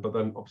 But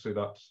then obviously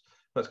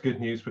that's good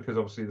news, because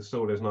obviously the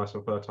soil is nice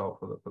and fertile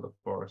for the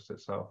forest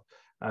itself.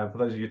 For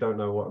those of you who don't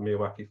know what a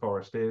Miyawaki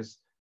forest is,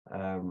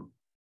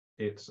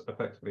 it's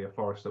effectively a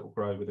forest that will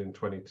grow within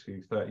 20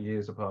 to 30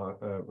 years apart,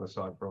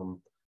 aside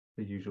from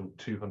the usual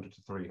 200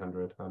 to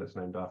 300, and it's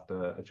named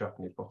after a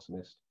Japanese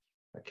botanist,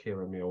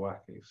 Akira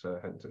Miyawaki, so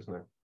hence its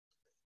name.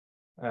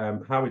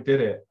 How we did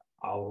it,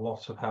 a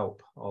lot of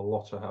help.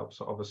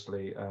 So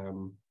obviously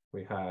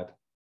we had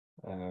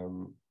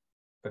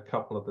a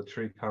couple of the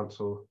tree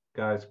council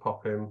guys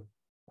pop in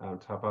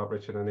to help out.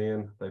 Richard and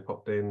Ian, they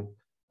popped in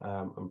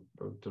and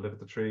delivered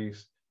the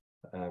trees.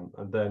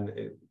 And then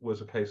it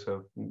was a case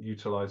of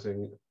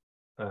utilising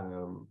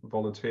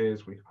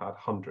volunteers. We've had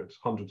hundreds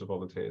of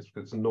volunteers,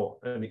 because it's not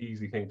an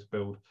easy thing to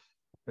build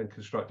and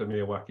construct a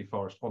Miyawaki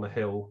forest on a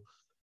hill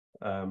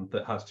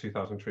that has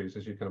 2,000 trees,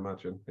 as you can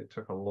imagine. It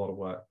took a lot of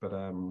work, but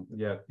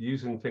yeah,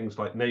 using things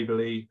like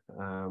Neighbourly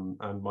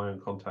and my own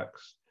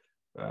contacts,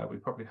 we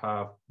probably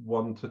have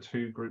 1 to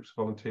 2 groups of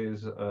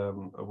volunteers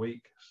a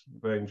week,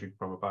 ranging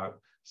from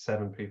about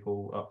 7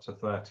 people up to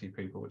 30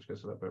 people, which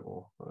gets a little bit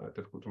more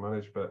difficult to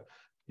manage. But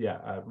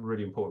yeah,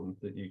 really important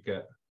that you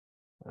get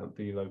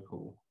the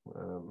local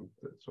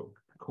sort of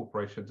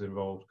corporations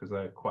involved, because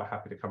they're quite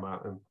happy to come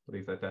out and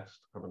leave their desks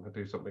to come and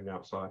do something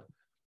outside.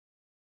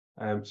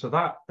 So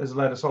that has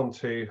led us on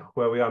to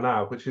where we are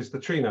now, which is the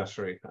tree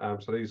nursery.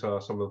 So these are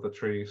some of the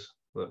trees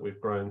that we've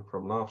grown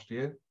from last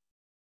year.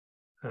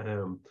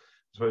 I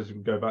suppose you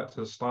can go back to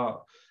the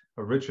start.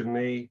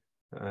 Originally,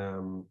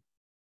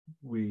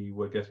 we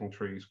were getting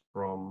trees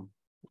from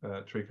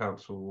Tree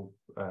Council,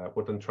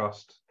 Woodland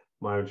Trust,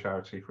 my own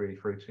charity, Free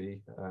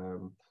Fruity,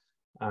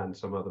 and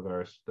some other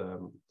various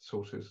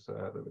sources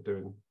that were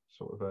doing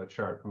sort of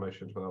charity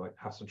promotions where they're like,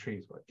 have some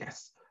trees. We're like,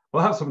 yes,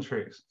 we'll have some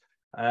trees.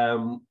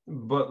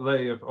 But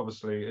they have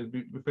obviously,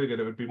 we figured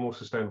it would be more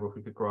sustainable if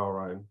we could grow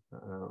our own.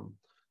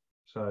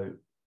 So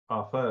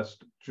our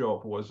first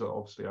job was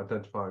obviously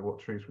identifying what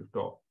trees we've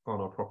got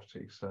on our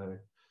property. So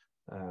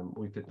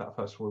we did that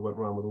first. We went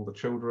around with all the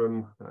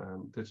children,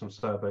 did some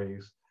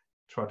surveys,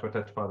 tried to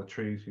identify the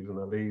trees using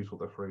their leaves or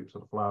their fruits or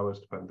the flowers,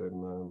 depending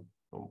on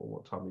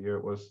what time of year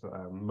it was.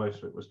 Most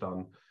of it was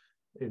done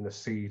in the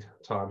seed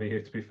time of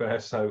year, to be fair,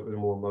 so it was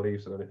more on the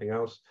leaves than anything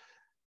else.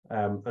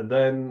 And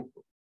then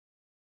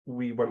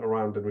we went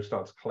around and we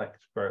started to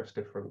collect various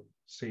different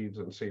seeds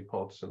and seed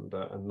pods and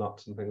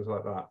nuts and things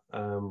like that.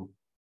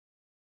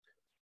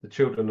 The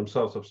children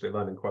themselves obviously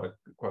learning quite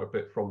a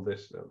bit from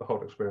this. The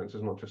whole experience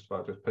is not just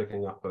about just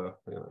picking up a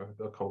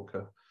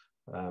conker.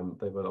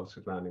 They were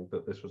obviously learning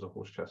that this was a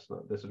horse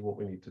chestnut. This is what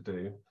we need to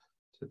do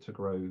to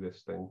grow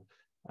this thing.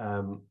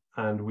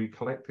 And we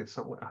collected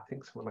somewhere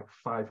like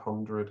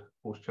 500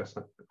 horse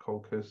chestnut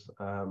conkers,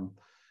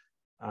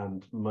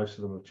 and most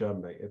of them have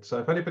germinated. So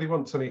if anybody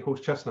wants any horse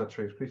chestnut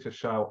trees, please just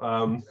shout.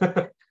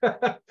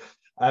 They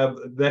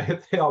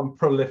are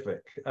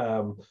prolific.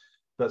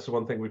 That's the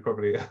one thing we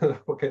probably,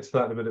 we'll get to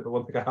that in a minute, but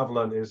one thing I have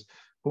learned is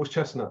horse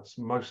chestnuts,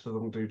 most of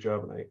them do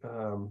germinate.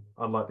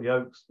 Unlike the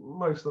oaks,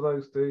 most of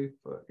those do,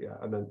 but yeah,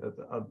 and then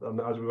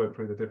as we went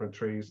through the different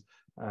trees,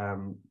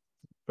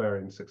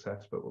 varying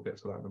success, but we'll get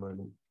to that in a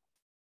moment.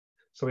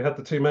 So we had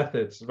the 2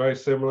 methods, very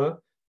similar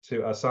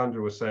to as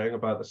Sandra was saying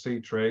about the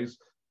seed trays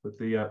with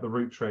the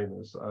root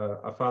trainers.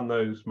 I found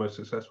those most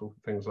successful for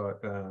things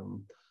like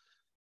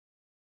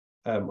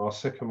our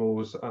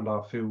sycamores and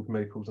our field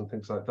maples and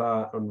things like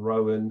that, and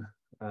rowan.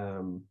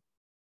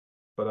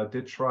 But I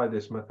did try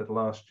this method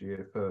last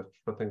year for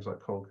things like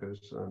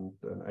conkers and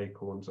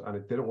acorns, and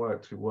it didn't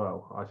work too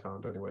well, I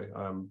found anyway.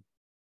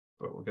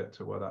 But we'll get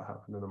to where that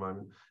happened in a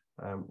moment.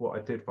 What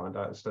I did find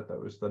out instead, that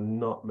was the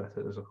nut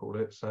method, as I called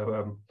it.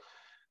 So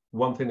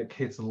one thing that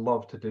kids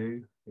love to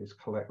do is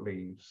collect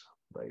leaves.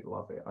 They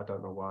love it. I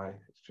don't know why.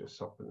 It's just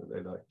something that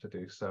they like to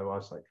do. So I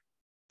was like,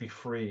 be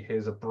free.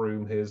 Here's a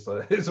broom. Here's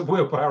a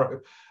wheelbarrow.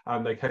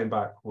 And they came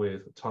back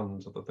with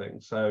tons of the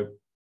things. So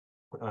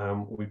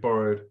we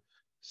borrowed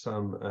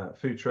some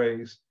food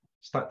trays,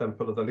 stacked them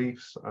full of the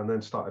leaves, and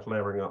then started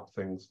layering up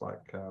things like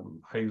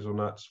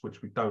hazelnuts,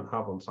 which we don't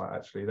have on site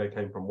actually. They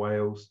came from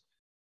Wales.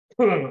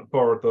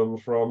 Borrowed them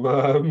from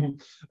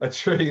a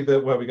tree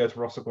where we go to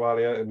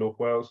Rosagwalia in North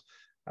Wales,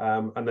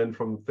 and then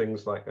from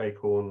things like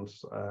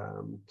acorns,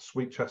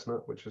 sweet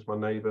chestnut, which is my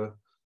neighbour.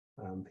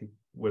 He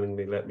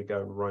willingly let me go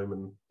and roam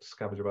and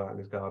scavenge about in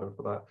his garden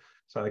for that.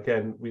 So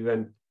again, we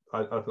then,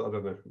 I don't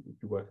know if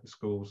you work in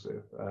schools,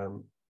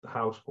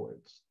 house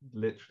points,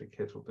 literally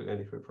kids will do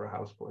anything for a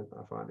house point.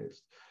 I find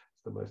it's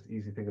the most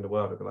easy thing in the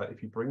world. I'd be like,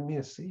 if you bring me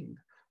a seed,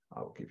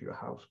 I'll give you a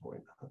house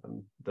point.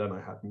 And then I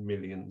had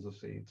millions of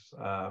seeds.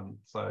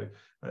 So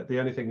the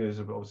only thing is,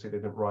 obviously they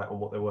didn't write on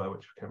what they were,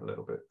 which became a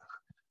little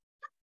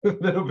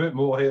bit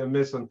more hit and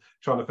miss and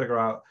trying to figure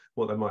out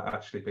what they might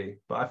actually be.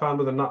 But I found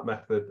with the nut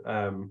method,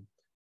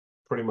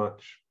 pretty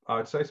much,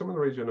 I'd say somewhere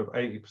in the region of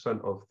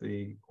 80% of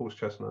the horse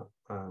chestnut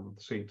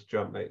seeds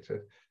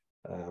germinated.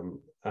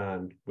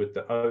 And with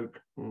the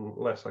oak,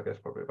 less, I guess,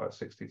 probably about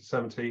 60 to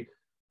 70.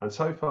 And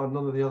so far,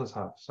 none of the others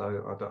have.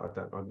 So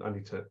I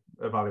need to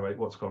evaluate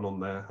what's gone on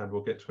there, and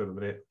we'll get to in a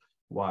minute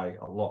why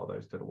a lot of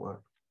those didn't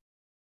work.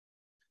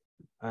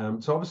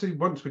 So obviously,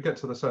 once we get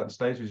to the certain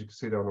stage, as you can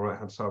see there on the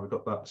right-hand side, we've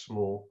got that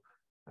small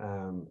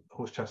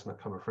horse chestnut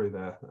coming through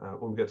there.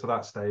 When we get to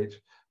that stage,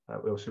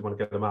 we obviously want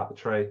to get them out the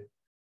tray,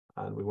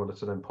 and we wanted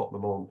to then pop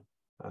them on.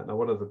 Now,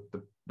 one of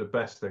the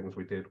best things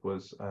we did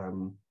was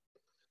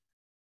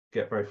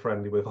get very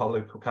friendly with our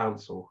local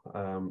council.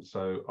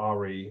 So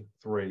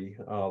RE3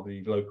 are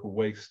the local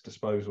waste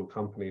disposal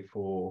company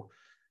for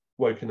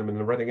Wokingham in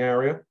the Reading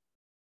area.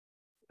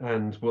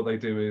 And what they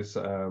do is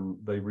they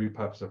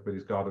repurpose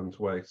everybody's garden's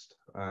waste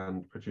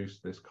and produce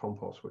this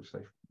compost, which they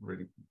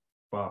really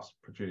fast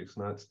produce.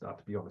 Now, it's, to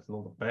be honest,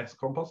 not the best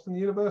compost in the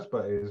universe,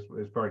 but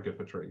it's very good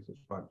for trees.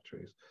 It's fine for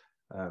trees.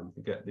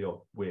 You get the odd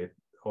weird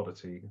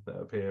oddity that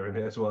appear in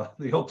it as well,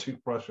 the odd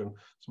toothbrush and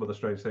some other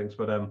strange things.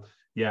 But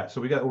yeah,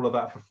 so we get all of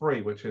that for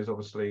free, which is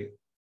obviously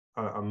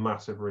a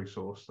massive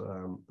resource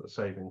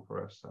saving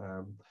for us.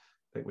 I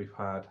think we've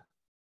had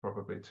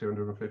probably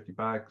 250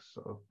 bags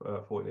of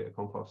 40-litre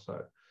compost,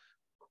 so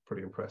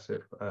pretty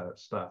impressive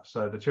stuff.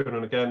 So the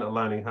children again are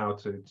learning how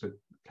to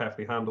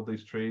carefully handle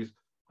these trees,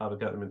 how to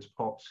get them into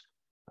pots,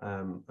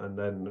 and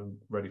then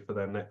ready for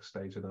their next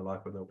stage in their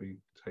life when they'll be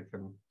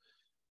taken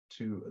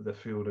to the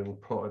field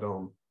and plotted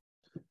on.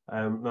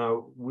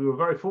 Now, we were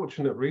very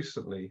fortunate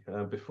recently,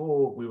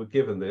 before we were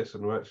given this,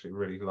 and we're actually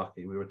really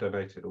lucky, we were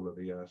donated all of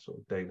the sort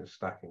of Danish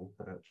stacking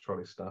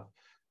trolley stuff.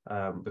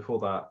 Before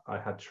that, I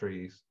had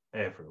trees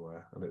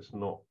everywhere, and it's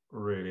not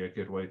really a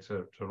good way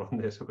to run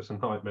this. It was a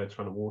nightmare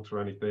trying to water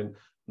anything,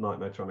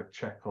 nightmare trying to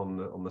check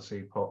on the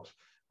seed pots,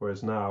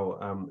 whereas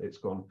now it's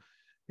gone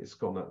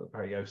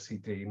very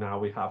OCD. Now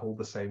we have all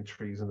the same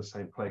trees in the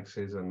same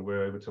places, and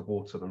we're able to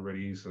water them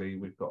really easily.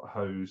 We've got a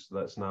hose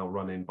that's now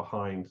running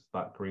behind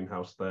that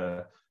greenhouse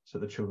there, so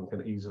the children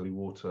can easily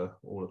water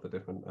all of the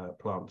different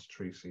plants,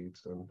 tree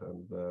seeds,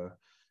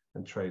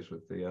 and trays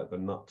with the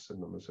nuts in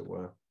them, as it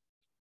were.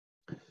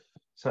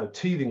 So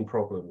teething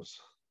problems,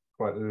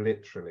 quite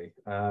literally.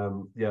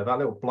 Yeah, that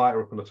little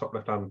blighter up in the top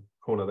left-hand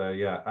corner there.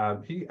 Yeah,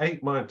 he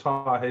ate my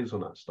entire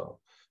hazelnut stock.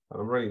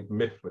 I'm really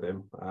miffed with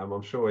him.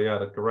 I'm sure he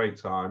had a great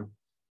time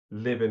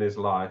living his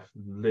life.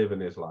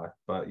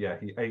 But yeah,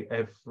 he ate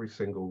every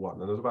single one,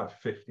 and there's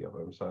about 50 of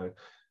them. So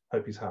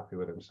hope he's happy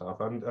with himself.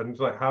 And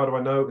like, how do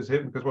I know it was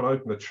him? Because when I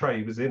opened the tray,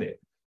 he was in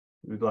it.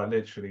 He was like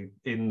literally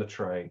in the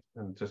tray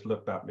and just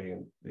looked at me,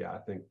 and yeah, I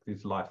think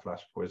his life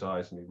flashed before his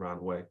eyes and he ran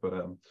away.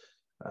 But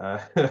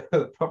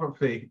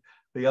probably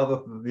the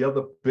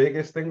other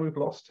biggest thing we've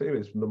lost too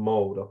is the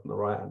mold up on the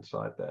right hand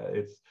side there.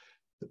 It's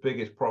the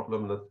biggest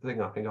problem. The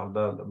thing I think I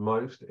learned the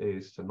most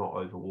is to not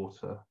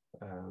overwater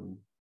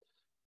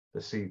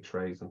the seed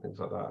trays and things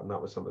like that. And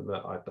that was something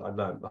that I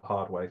learned the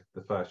hard way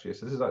the first year.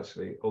 So this is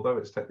actually, although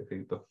it's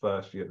technically the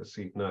first year of the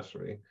seed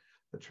nursery,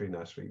 the tree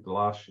nursery,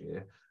 last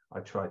year, I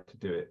tried to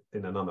do it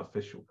in an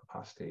unofficial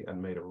capacity and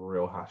made a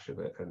real hash of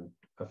it and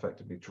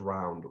effectively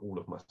drowned all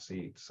of my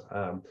seeds.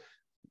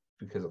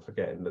 Because of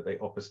forgetting that they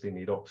obviously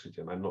need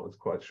oxygen. I'm not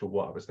quite sure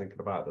what I was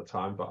thinking about at the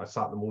time, but I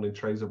sat them all in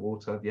trays of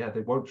water. Yeah,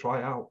 they won't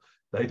dry out.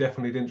 They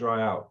definitely didn't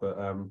dry out, but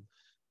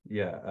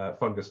yeah,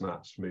 fungus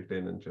gnats moved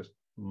in and just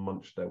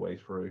munched their way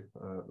through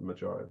the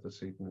majority of the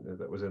seed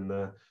that was in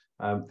there.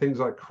 Things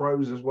like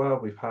crows as well.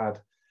 We've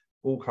had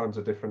all kinds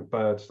of different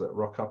birds that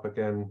rock up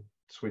again.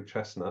 Sweet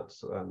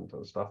chestnuts and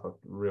stuff are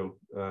real,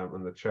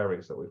 and the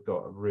cherries that we've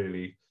got are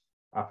really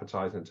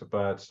appetizing to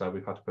birds. So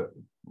we've had to put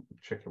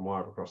chicken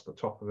wire across the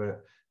top of it.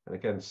 And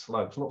again,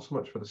 slugs, not so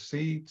much for the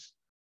seeds,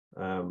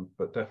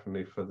 but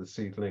definitely for the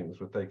seedlings.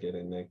 When they get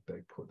in,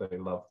 they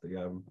love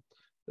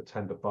the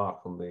tender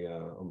bark on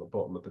the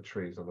bottom of the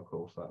trees, and of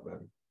course that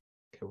then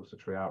kills the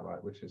tree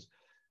outright, which is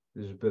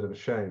a bit of a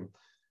shame.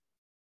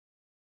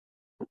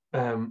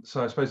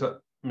 So I suppose that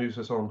moves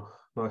us on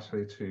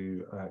nicely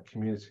to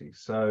community.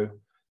 So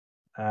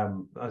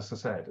as I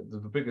said, the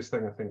biggest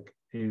thing I think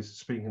is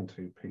speaking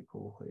to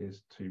people,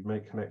 is to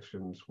make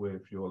connections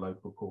with your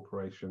local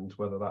corporations,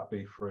 whether that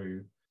be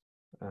through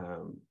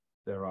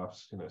there are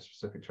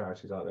specific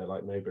charities out there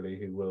like Neighbourly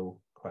who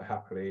will quite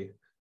happily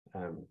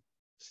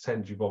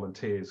send you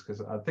volunteers,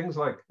 because things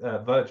like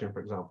Virgin, for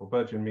example,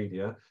 Virgin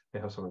Media, they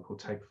have something called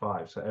Take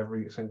 5. So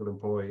every single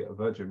employee at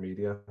Virgin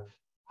Media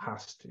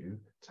has to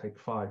take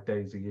 5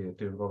 days a year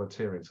doing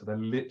volunteering. So they're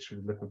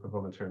literally looking for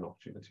volunteering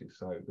opportunities.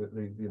 So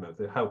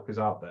the help is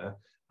out there.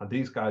 And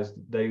these guys,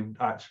 they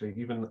actually,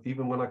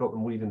 even when I got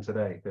them weeding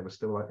today, they were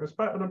still like, it's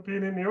better than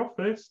being in the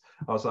office.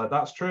 I was like,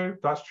 that's true.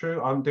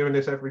 I'm doing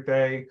this every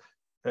day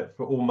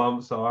for all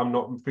months, so I'm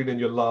not feeling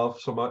your love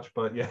so much.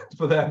 But yeah,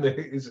 for them,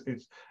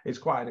 it's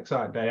quite an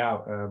exciting day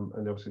out.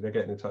 And obviously they're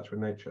getting in touch with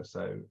nature.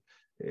 So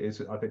it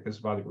is, I think, as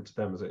valuable to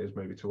them as it is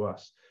maybe to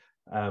us.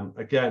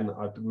 Again,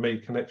 I've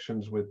made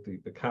connections with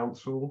the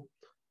council,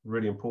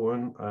 really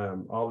important.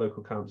 Our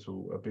local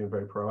council are being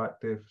very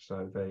proactive.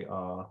 So they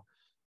are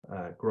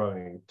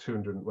growing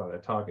 200, well, their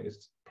target is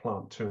to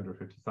plant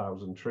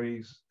 250,000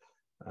 trees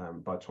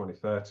by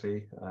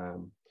 2030.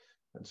 And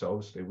so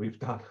obviously we've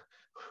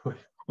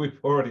we've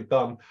already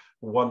done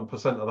 1%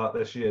 of that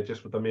this year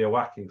just with the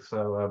Miyawaki.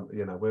 So,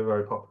 you know, we're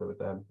very popular with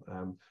them.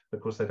 Of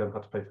course, they don't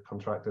have to pay for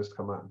contractors to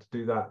come out and to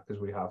do that,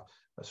 because we have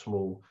a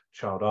small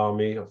child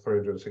army of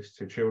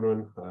 362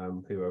 children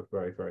who are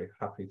very, very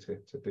happy to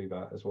do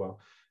that as well.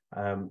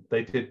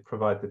 They did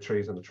provide the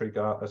trees and the tree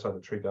guards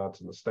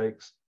and the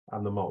stakes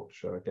and the mulch.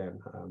 So again,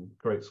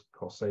 great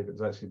cost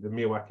savings. Actually, the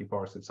Miyawaki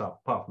forest itself,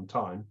 apart from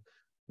time,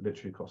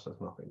 literally costs us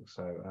nothing.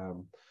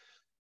 So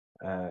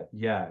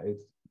yeah,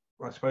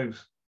 I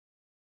suppose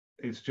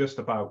it's just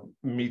about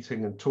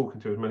meeting and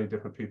talking to as many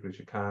different people as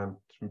you can,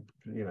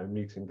 you know,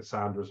 meeting the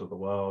Sandras of the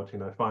world, you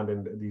know,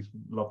 finding these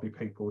lovely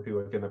people who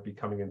are going to be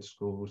coming into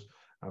schools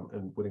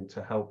and willing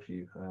to help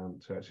you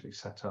to actually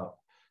set up,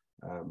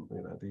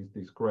 you know,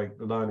 these great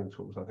learning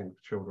tools, I think,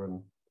 for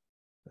children,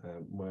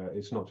 where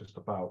it's not just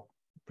about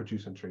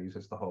producing trees,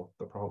 it's the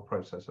whole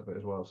process of it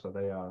as well. So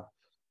they are,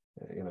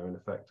 you know, in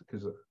effect,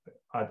 because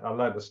I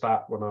learned the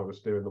stat when I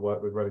was doing the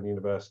work with Reading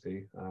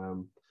University,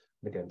 and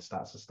again,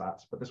 stats are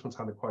stats, but this one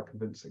sounded quite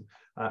convincing,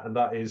 and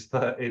that is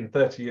that in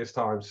 30 years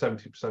time,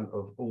 70%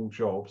 of all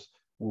jobs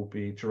will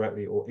be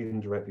directly or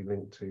indirectly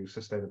linked to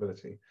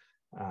sustainability,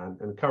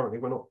 and currently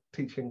we're not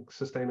teaching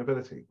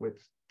sustainability, which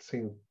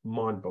seems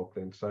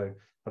mind-boggling. So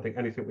I think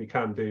anything we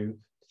can do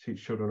to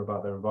teach children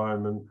about their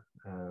environment,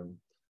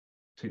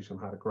 teach them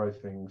how to grow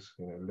things,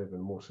 you know, live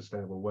in a more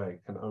sustainable way,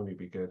 can only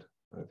be good,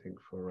 I think,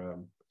 for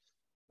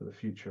the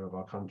future of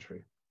our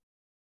country.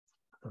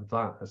 And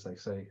that, as they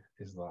say,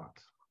 is that.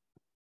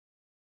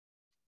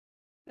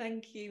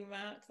 Thank you,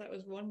 Matt. That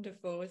was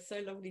wonderful. It's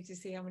so lovely to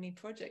see how many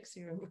projects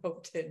you're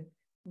involved in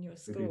your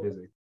school.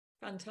 Busy.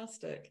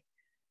 Fantastic.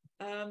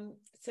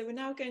 So we're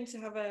now going to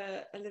have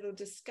a little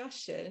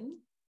discussion,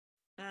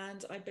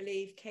 and I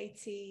believe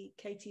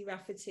Katie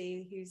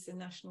Rafferty, who's the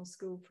National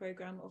School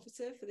Programme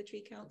Officer for the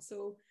Tree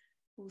Council,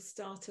 will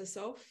start us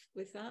off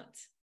with that.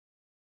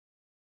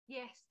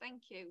 Yes,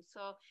 thank you.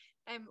 So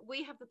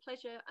we have the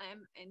pleasure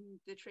in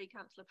the Tree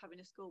Council of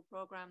having a school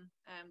programme.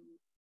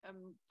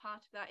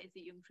 Part of that is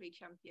the Young Tree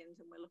Champions,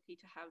 and we're lucky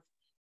to have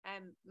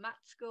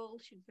Matt's school,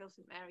 Shinfield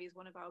St Mary, is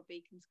one of our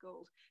beacon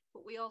schools,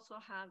 but we also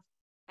have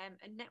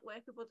a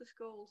network of other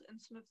schools, and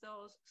some of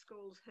those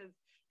schools have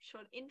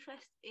shown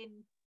interest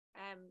in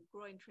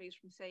growing trees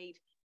from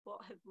seed, but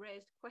have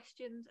raised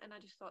questions, and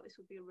I just thought this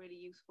would be a really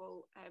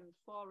useful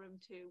forum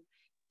to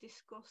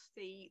discuss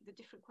the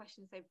different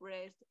questions they've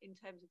raised in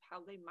terms of how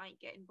they might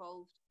get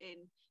involved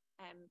in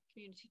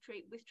community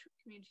tree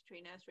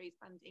nurseries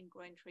and in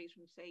growing trees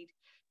from seed.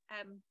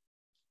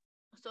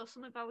 So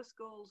some of our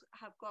schools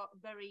have got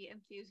very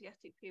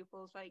enthusiastic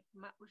pupils, like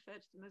Matt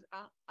referred to them as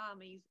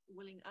armies,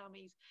 willing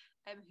armies,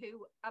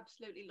 who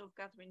absolutely love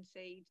gathering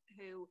seed,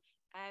 who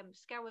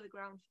scour the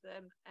ground for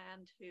them,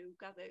 and who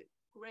gather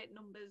great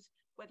numbers,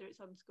 whether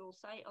it's on school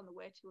site, on the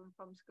way to and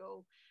from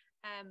school,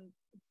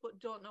 but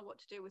don't know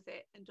what to do with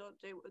it and don't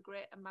do a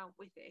great amount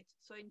with it.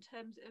 So in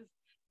terms of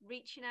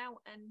reaching out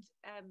and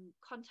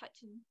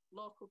contacting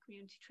local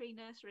community tree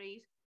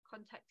nurseries,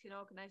 contacting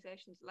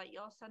organisations like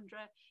yours,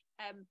 Sandra,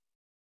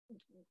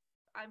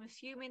 I'm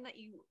assuming that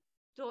you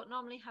don't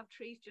normally have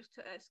trees just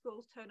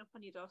schools turn up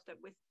on your doorstep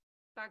with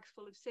bags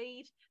full of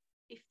seed.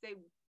 If they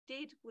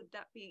did, would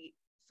that be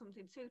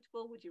something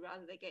suitable? Would you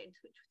rather they get in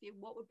touch with you?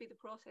 What would be the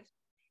process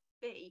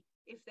be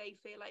if they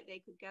feel like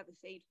they could gather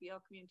seed for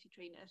your community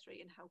tree nursery,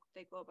 and how could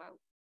they go about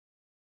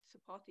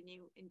supporting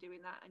you in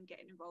doing that and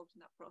getting involved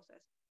in that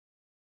process?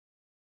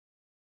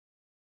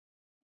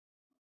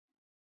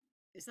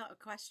 Is that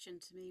a question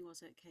to me,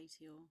 was it,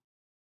 Katie? Or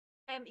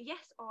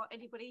yes, or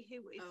anybody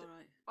who is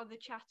on the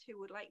chat who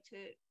would like to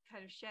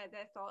kind of share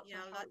their thoughts.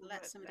 Yeah,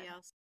 let somebody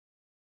else.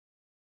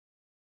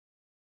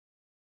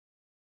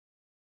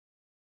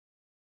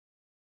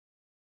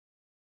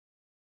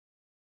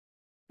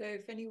 So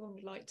if anyone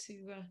would like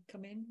to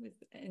come in with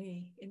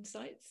any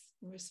insights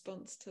in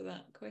response to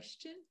that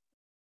question,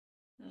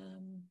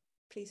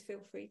 please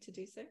feel free to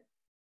do so.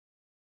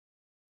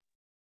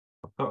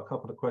 I've got a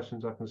couple of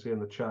questions I can see in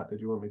the chat.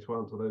 Did you want me to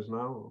answer those now?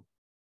 Or?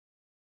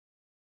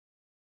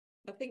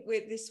 I think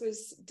this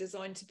was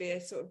designed to be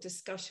a sort of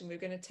discussion. We're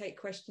going to take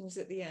questions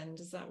at the end.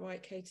 Is that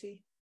right,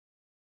 Katie?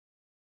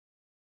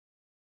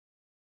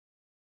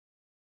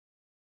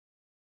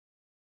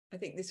 I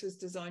think this was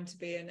designed to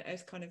be a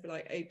kind of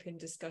like open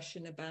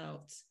discussion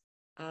about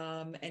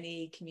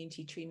any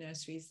community tree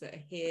nurseries that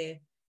are here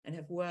and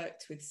have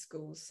worked with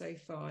schools so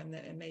far, and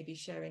that are maybe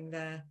sharing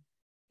their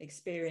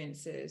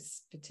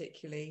experiences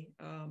particularly.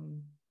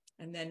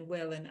 And then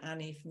Will and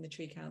Annie from the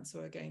Tree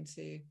Council are going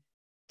to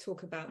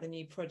talk about the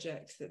new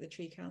project that the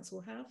Tree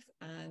Council have,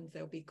 and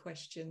there'll be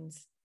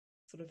questions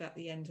sort of at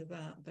the end of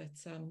that, but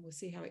we'll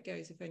see how it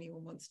goes. If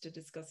anyone wants to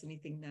discuss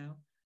anything now,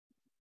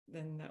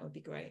 then that would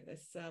be great.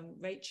 There's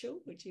Rachel,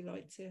 would you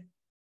like to?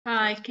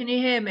 Hi, can you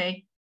hear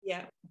me?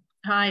 Yeah.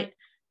 Hi.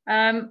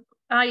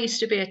 I used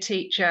to be a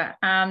teacher,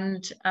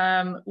 and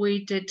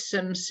we did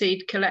some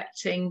seed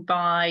collecting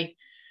by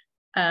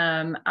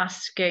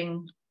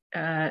asking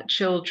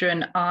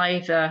children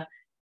either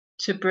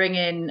to bring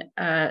in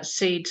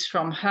seeds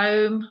from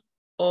home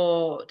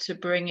or to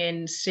bring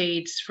in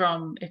seeds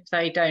from, if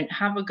they don't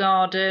have a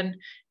garden,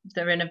 if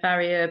they're in a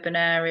very urban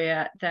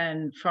area,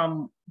 then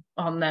from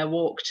on their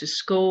walk to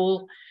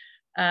school.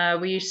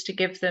 We used to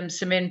give them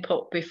some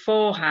input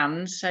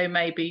beforehand, so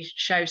maybe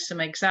show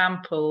some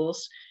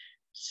examples.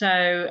 So,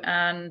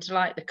 and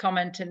like the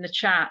comment in the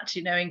chat,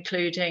 you know,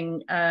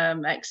 including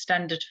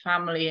extended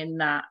family in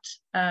that.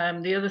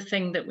 The other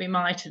thing that we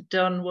might have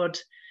done would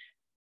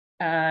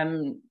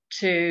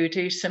to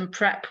do some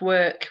prep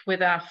work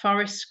with our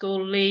forest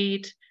school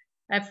lead.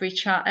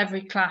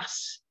 Every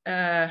class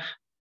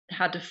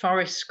had a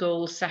forest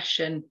school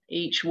session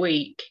each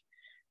week.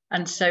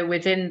 And so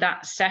within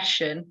that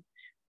session,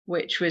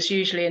 which was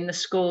usually in the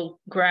school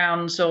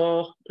grounds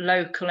or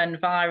local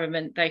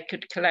environment, they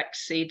could collect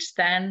seeds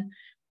then.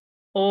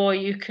 Or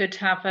you could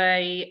have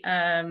a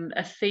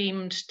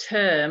themed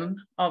term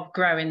of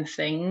growing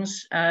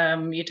things.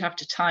 You'd have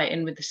to tie it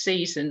in with the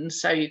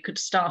seasons, so you could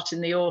start in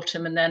the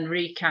autumn and then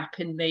recap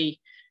in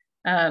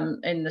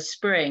the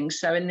spring.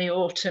 So in the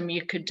autumn,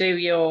 you could do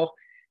your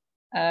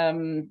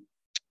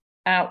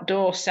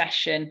outdoor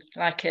session,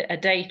 like a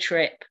day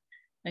trip,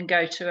 and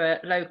go to a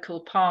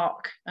local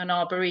park, an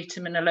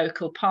arboretum in a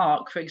local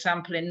park. For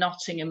example, in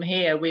Nottingham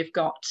here, we've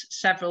got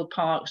several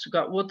parks. We've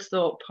got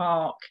Woodthorpe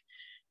Park,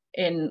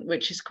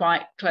 which is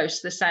quite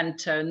close to the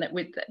centre, and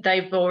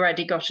they've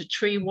already got a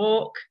tree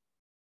walk,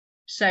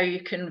 so you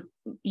can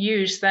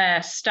use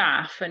their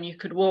staff and you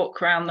could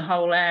walk around the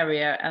whole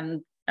area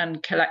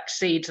and collect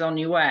seeds on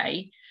your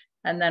way.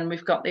 And then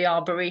we've got the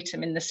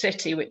arboretum in the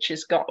city, which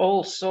has got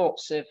all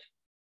sorts of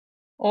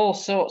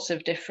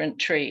different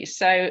trees.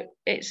 So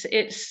it's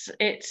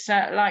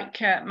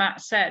like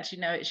Matt said, you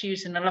know, it's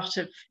using a lot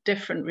of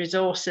different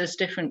resources,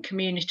 different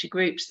community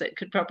groups that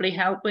could probably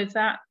help with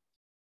that.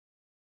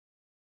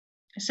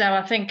 So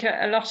I think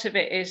a lot of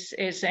it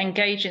is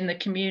engaging the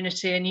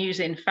community and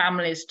using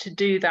families to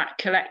do that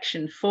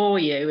collection for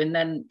you, and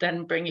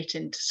then bring it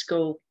into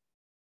school.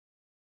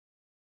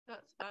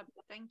 That's fab,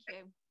 thank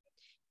you.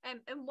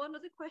 And one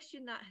other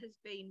question that has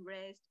been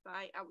raised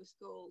by our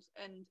schools,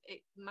 and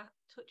Matt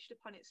touched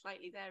upon it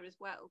slightly there as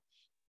well,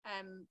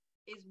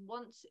 is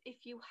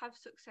if you have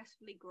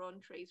successfully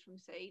grown trees from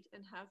seed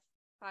and have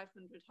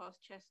 500 horse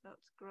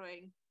chestnuts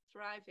growing,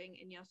 thriving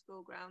in your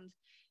school grounds,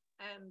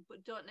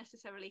 but don't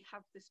necessarily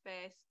have the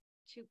space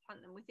to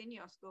plant them within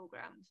your school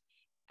grounds,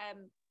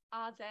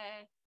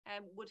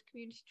 would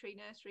community tree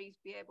nurseries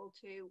be able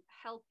to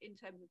help in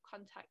terms of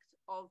contacts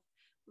of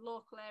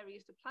local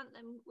areas to plant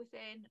them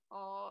within,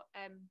 or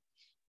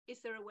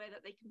is there a way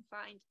that they can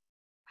find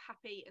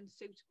happy and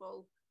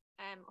suitable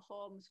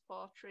homes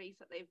for trees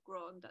that they've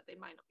grown that they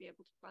might not be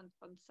able to plant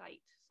on site?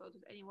 So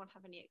does anyone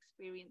have any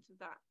experience of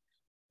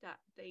that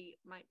they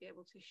might be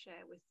able to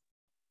share with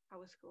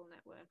our school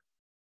network?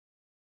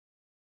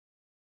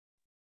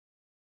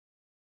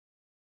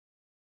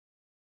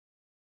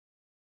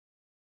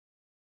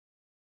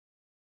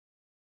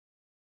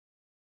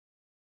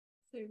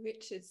 So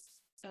Richard's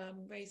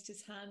raised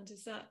his hand.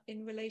 Is that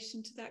in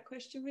relation to that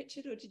question,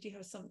 Richard, or did you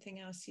have something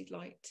else you'd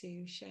like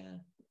to share?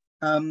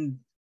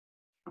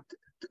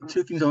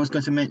 Two things I was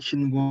going to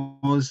mention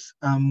was,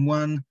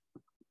 one,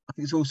 I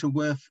think it's also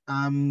worth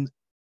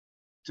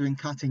doing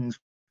cuttings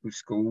with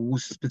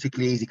schools,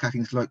 particularly easy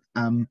cuttings like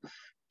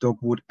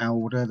dogwood,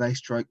 alder. They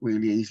strike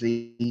really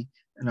easily,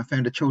 and I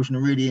found the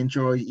children really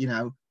enjoy, you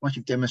know, once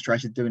you've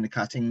demonstrated doing the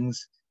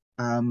cuttings,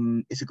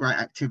 it's a great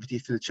activity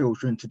for the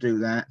children to do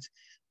that.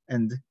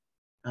 And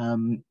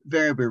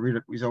variable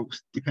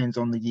results depends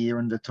on the year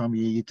and the time of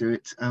year you do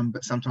it,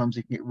 but sometimes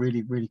you can get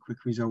really, really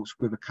quick results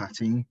with a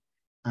cutting,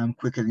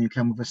 quicker than you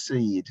can with a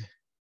seed.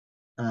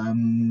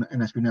 And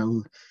as we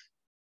know,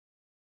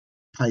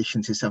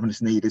 patience is something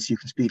that's needed, so you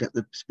can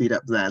speed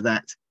up there.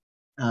 That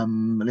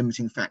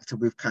limiting factor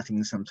with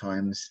cutting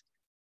sometimes.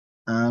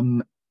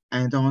 And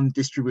on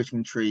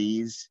distributing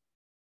trees,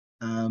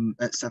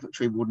 at Suffolk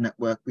Tree Ward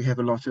Network, we have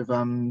a lot of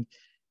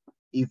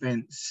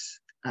events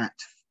at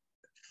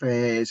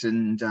fairs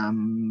and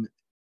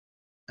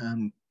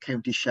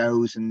county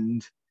shows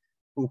and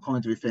all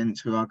kinds of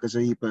events with our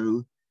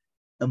gazebo,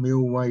 and we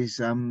always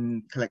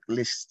collect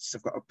lists.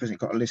 I've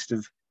got a list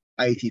of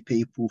 80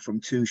 people from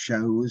 2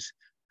 shows.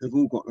 They've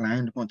all got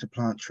land, want to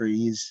plant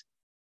trees.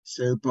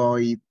 So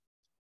by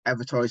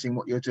advertising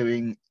what you're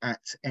doing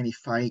at any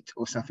fete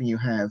or something you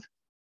have,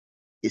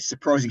 it's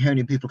surprising how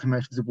many people come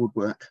out of the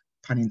woodwork,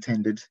 pun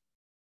intended,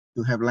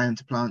 who have land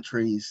to plant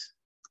trees.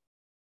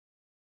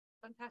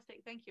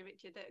 Fantastic, thank you,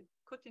 Richard.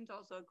 Cutting's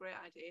also a great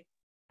idea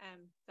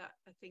that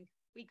I think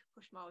we could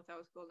push more with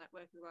our school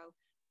network as well.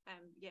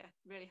 Yeah,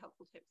 really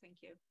helpful tip, thank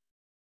you.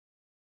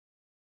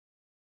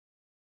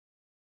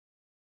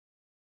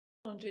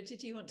 Sandra,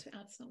 did you want to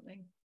add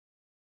something?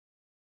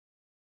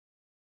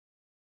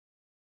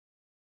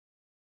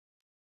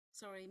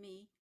 Sorry,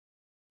 me?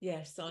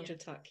 Yes, Sandra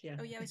Tuck, yeah.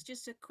 Oh yeah, it's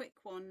just a quick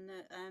one.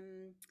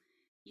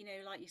 You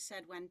know, like you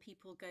said, when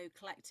people go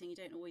collecting, you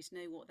don't always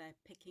know what they're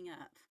picking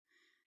up.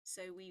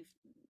 So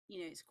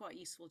it's quite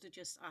useful to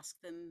just ask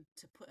them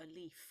to put a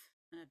leaf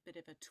a bit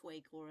of a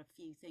twig or a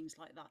few things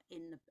like that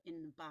in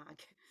the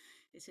bag.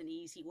 It's an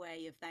easy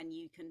way of then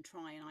you can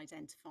try and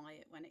identify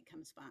it when it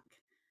comes back.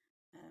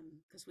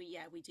 Because we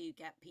do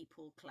get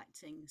people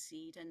collecting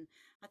seed, and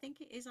I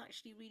think it is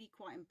actually really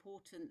quite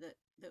important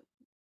that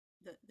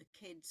the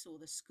kids or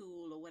the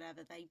school or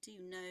whatever, they do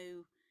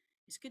know.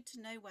 It's good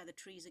to know where the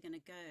trees are going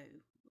to go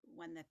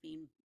when they've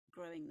been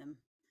growing them,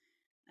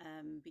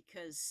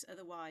 because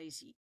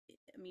otherwise,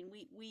 I mean,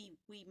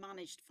 we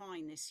managed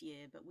fine this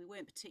year, but we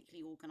weren't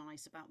particularly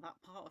organised about that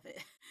part of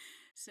it.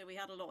 So we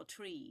had a lot of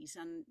trees,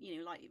 and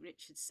like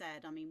Richard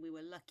said, I mean, we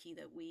were lucky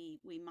that we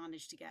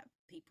managed to get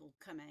people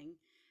coming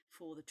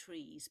for the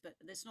trees, but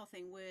there's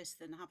nothing worse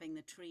than having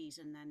the trees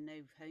and then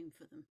no home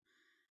for them.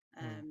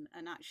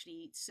 And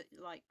actually,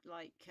 like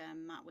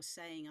Matt was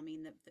saying, I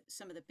mean,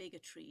 some of the bigger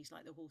trees,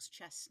 like the horse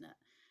chestnut,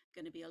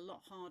 going to be a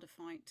lot harder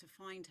to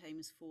find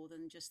homes for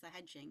than just the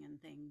hedging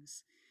and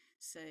things.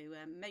 So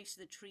most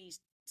of the trees,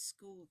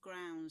 school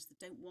grounds, they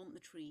don't want the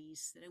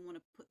trees. They don't want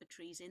to put the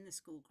trees in the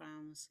school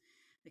grounds.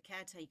 The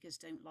caretakers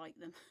don't like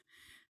them,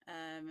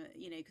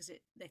 because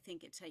they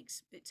think it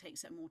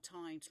takes up more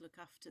time to look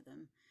after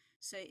them.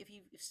 So if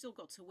you've still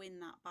got to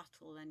win that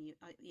battle, then you've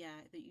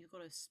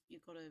got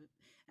to,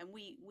 and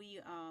we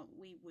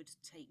would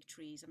take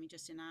trees. I mean,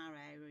 just in our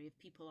area, if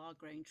people are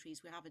growing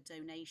trees, we have a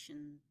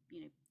donation.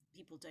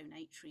 People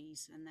donate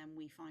trees, and then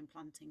we find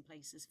planting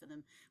places for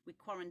them. We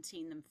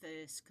quarantine them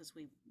first because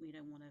we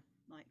don't want to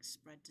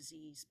spread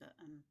disease. But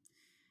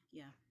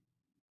yeah,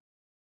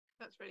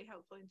 that's really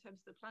helpful in terms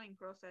of the planning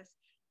process,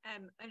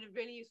 and a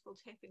really useful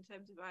tip in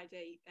terms of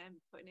ID,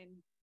 putting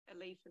in a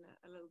leaf and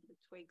a little bit of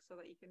twig so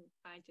that you can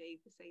ID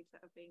the seeds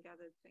that have been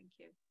gathered. Thank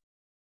you.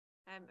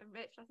 And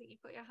Rich, I think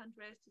you've got your hand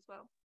raised as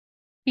well.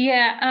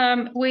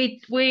 Yeah,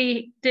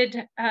 we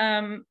did.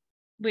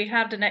 We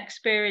had an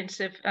experience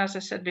of, as I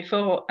said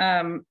before,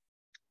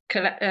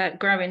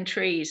 growing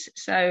trees.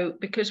 So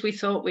because we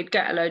thought we'd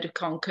get a load of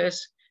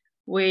conkers,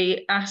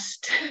 we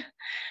asked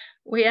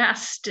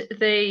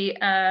the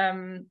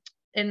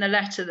in the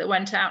letter that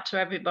went out to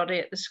everybody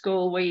at the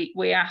school,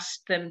 we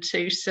asked them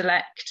to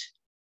select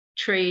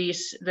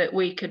trees that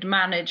we could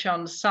manage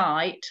on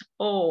site,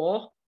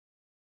 or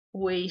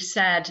we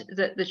said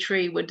that the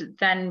tree would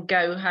then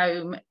go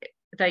home,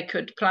 they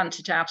could plant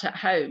it out at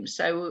home.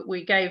 So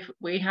we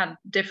had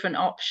different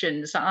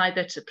options,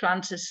 either to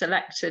plant a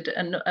selected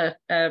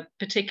a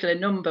particular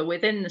number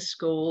within the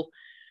school,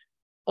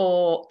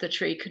 or the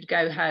tree could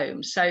go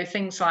home. So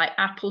things like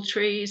apple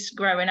trees,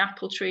 growing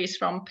apple trees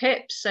from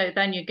pips, so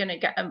then you're going to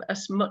get a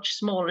much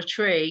smaller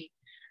tree.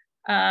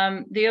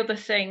 The other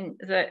thing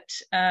that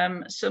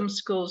some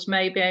schools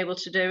may be able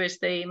to do is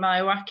the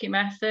Miyawaki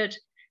method,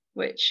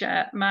 which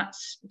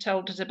Matt's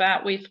told us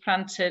about. We've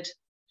planted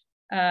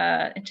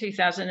in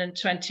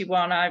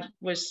 2021, I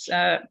was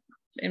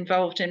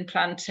involved in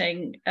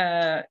planting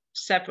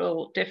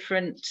several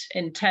different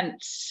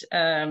intense,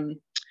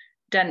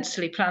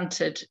 densely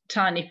planted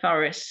tiny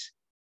forests,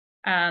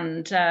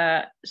 and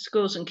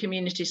schools and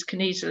communities can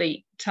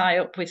easily tie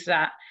up with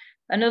that.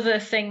 Another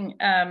thing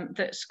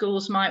that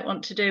schools might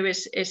want to do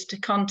is to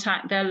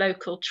contact their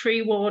local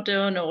tree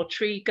warden or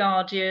tree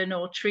guardian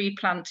or tree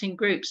planting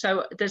group.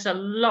 So there's a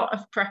lot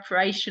of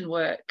preparation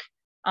work,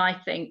 I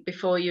think,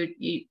 before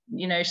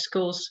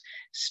schools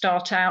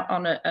start out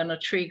on a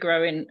tree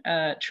growing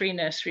tree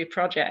nursery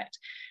project,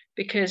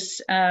 because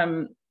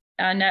I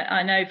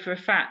know for a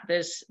fact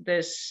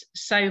there's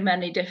so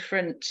many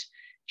different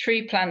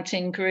tree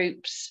planting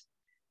groups,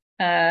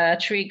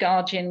 tree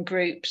guardian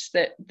groups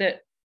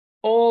that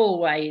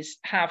always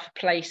have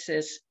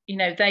places.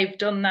 They've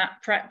done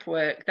that prep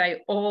work. They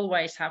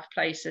always have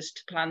places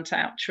to plant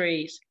out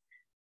trees.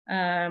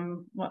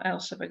 What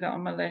else have I got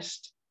on my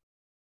list?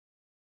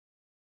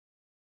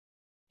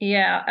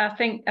 Yeah, I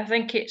think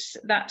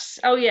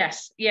oh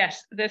yes.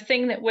 The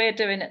thing that we're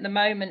doing at the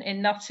moment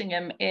in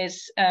Nottingham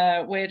is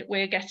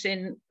we're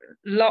getting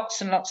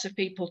lots and lots of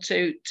people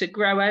to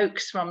grow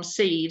oaks from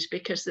seed,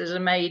 because there's a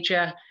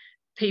major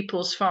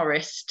people's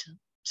forest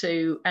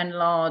to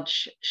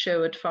enlarge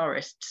Sherwood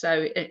Forest.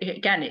 So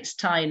again, it's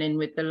tying in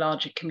with the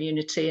larger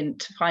community and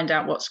to find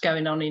out what's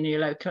going on in your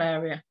local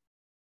area.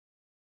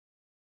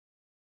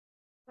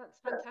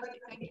 That's fantastic,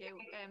 thank you.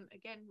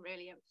 Again,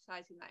 really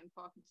emphasising that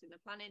importance in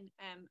the planning,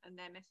 and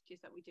their messages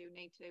that we do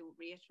need to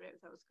reiterate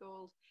with our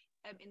schools.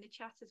 In the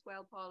chat as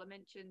well, Paula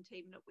mentioned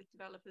teaming up with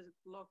developers of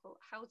local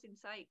housing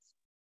sites,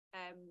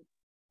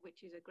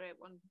 which is a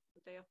great one.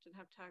 They often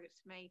have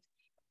targets to meet.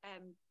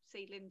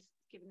 Seedlings,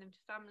 giving them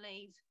to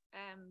families,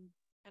 and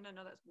I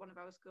know that's one of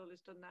our schools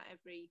has done that.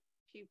 Every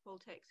pupil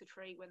takes a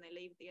tree when they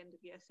leave at the end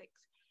of year 6.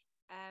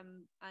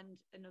 And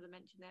another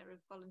mention there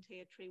of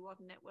volunteer tree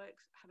warden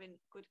networks, having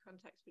good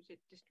contacts with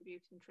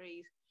distributing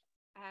trees.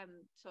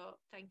 So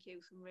thank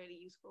you, some really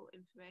useful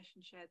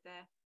information shared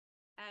there.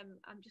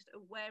 I'm just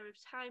aware of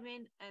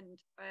timing, and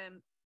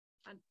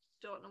I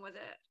don't know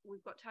whether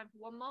we've got time for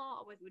one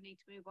more or whether we need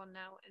to move on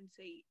now and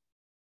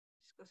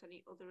discuss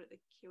any other at the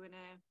Q&A.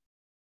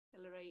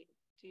 Hilary,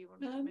 do you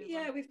want to move on?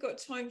 Yeah, we've got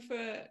time for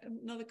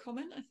another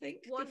comment, I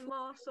think. One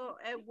more. So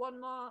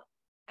one more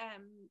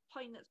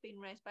point that's been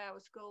raised by our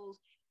schools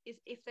is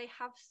if they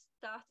have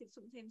started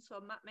something. So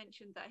Matt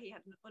mentioned that he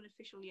had an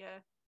unofficial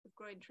year of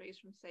growing trees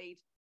from seed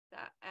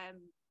that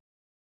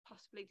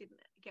possibly didn't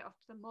get off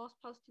to the most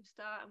positive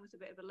start and was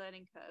a bit of a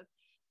learning curve.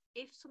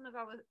 If some of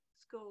our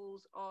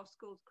schools or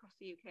schools across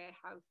the UK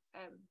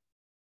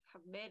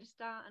have made a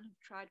start and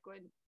have tried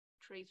growing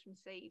trees from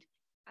seed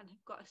and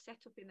have got a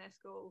setup in their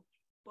school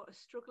but are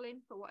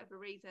struggling for whatever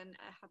reason,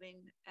 are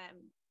having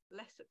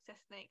less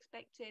success than they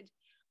expected,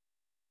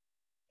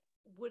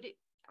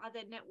 are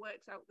there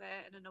networks out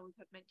there? And I know we've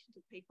had mentions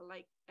of people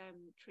like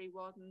tree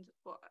wardens,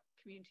 but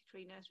community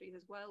tree nurseries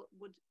as well.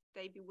 Would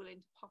they be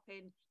willing to pop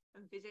in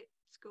and visit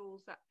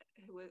schools that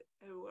who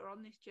are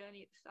on this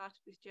journey at the start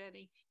of this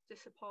journey to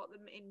support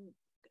them in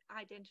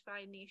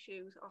identifying the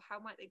issues, or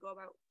how might they go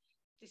about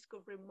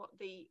discovering what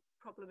the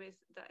problem is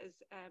that is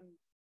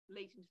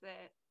leading to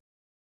their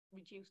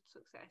reduced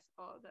success,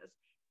 or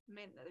that's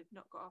meant that they've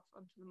not got off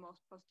onto the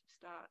most positive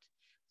start?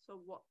 So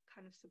what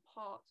kind of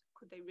support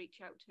could they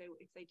reach out to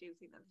if they do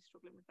think that they're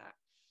struggling with that?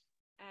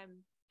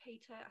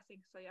 Peter, I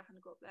think I saw your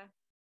hand go up there.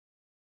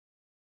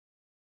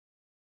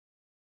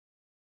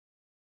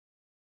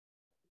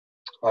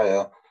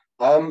 Hiya.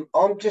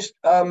 I'm just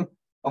I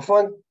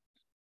find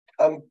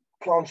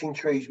planting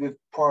trees with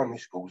primary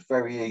schools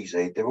very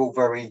easy. They're all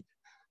very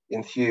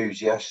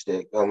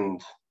enthusiastic and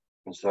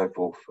so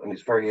forth, and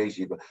it's very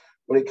easy. But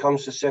when it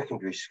comes to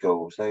secondary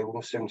schools, they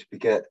all seem to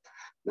get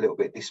a little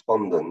bit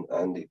despondent,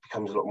 and it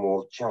becomes a lot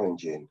more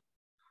challenging.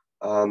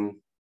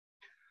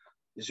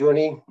 Is there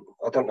any?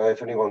 I don't know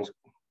if anyone's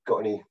got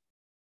any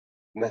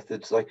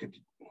methods they could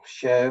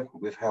share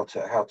with how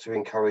to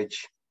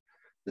encourage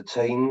the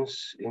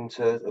teens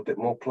into a bit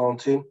more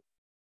planting.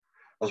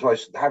 I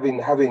suppose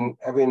having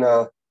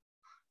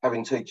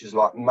teachers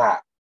like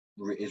Matt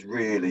is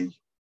really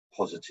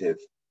positive.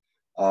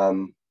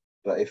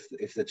 But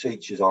if the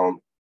teachers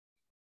aren't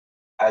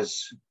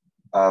as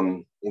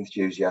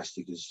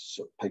enthusiastic as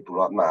people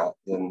like Matt,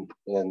 then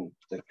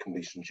there can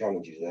be some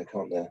challenges there,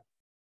 can't there?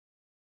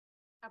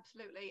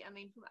 Absolutely. I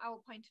mean, from our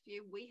point of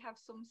view, we have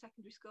some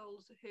secondary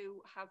schools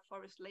who have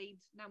forest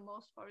leads. Now,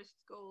 most forest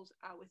schools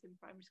are within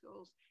primary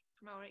schools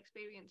from our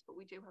experience, but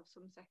we do have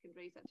some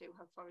secondaries that do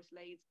have forest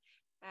leads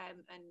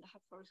and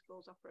have forest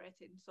schools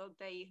operating. So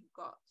they have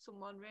got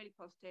someone really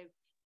positive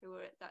who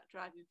are at that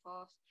driving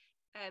force.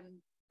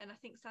 And I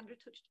think Sandra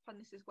touched upon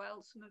this as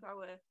well. Some of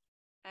our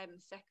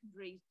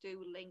secondaries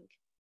do link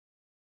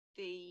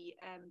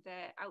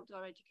their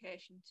outdoor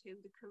education to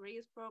the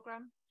careers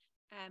programme.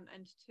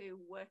 And to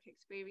work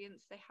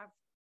experience. They have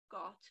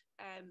got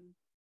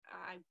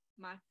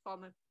my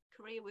former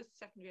career was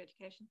secondary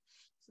education,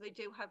 so they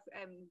do have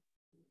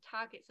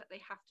targets that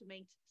they have to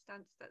meet,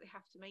 standards that they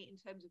have to meet in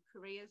terms of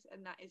careers,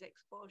 and that is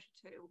exposure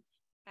to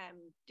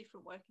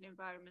different working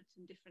environments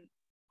and different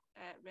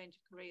range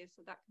of careers.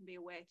 So that can be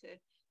a way to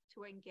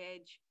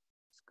engage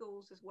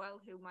schools as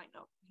well who might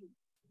not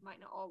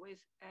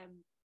always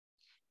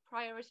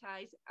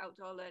prioritize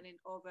outdoor learning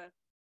over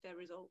their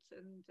results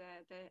and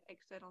their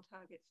external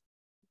targets.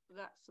 So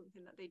that's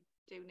something that they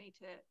do need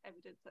to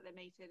evidence that they're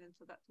meeting, and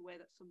so that's a way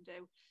that some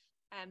do.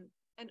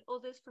 And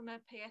others from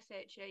a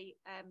PSHE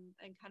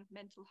and kind of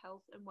mental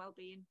health and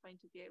well-being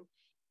point of view,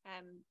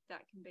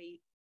 that can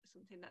be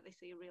something that they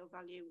see a real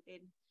value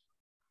in.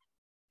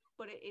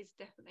 But it is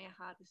definitely a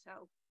harder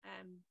sell.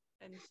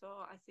 And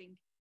so I think,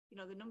 you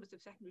know, the numbers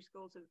of secondary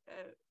schools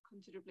are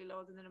considerably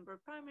lower than the number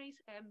of primaries.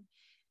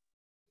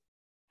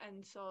 And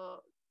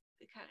so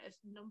the kind of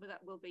number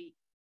that will be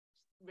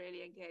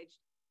really engaged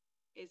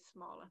is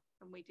smaller,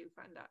 and we do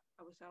find that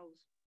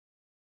ourselves.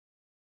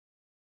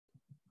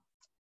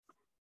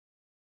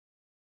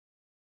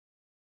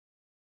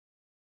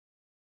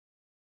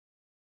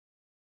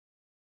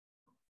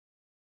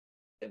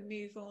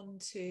 Move on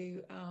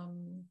to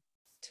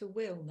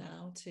Will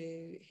now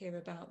to hear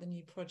about the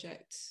new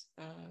project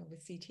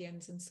with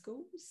CTNs and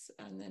schools,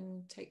 and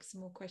then take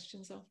some more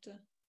questions after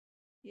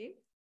you.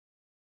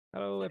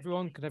 Hello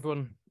everyone, can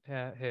everyone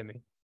hear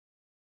me?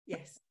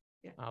 Yes.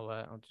 Yeah.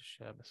 I'll just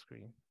share my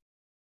screen.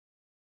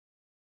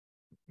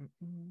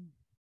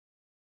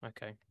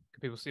 Okay, can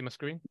people see my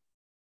screen?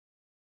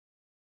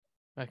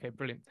 Okay,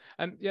 brilliant.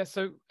 Yeah,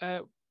 so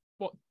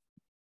what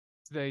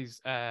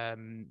today's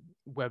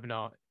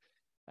webinar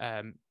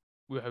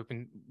we're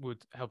hoping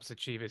would help us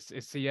achieve is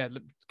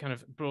to kind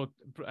of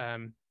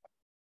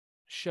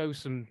show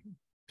some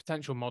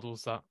potential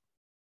models that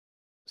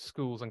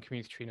schools and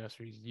community tree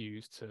nurseries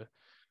use to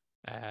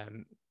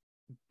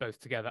both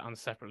together and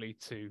separately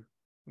to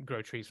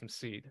grow trees from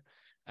seed,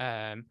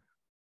 and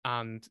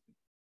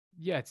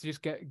yeah, to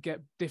just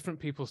get different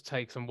people's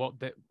takes on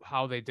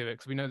how they do it,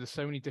 because we know there's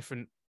so many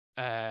different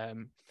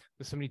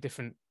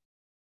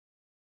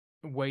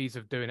ways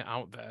of doing it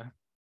out there,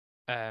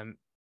 and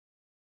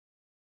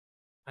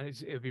it'd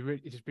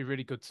just be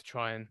really good to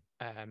try and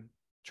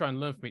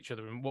learn from each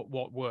other and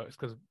what works,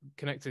 because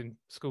connecting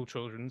school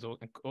children's or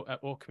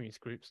community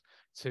groups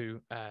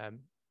to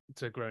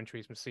growing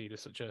trees from seed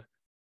is such a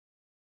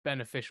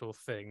beneficial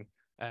thing.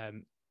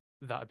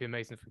 that'd be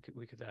amazing if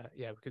we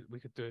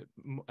could do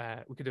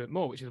it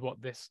more, which is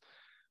what this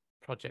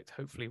project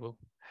hopefully will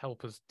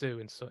help us do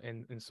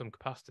in some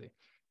capacity.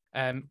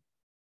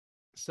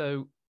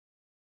 So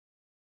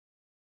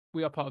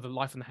we are part of the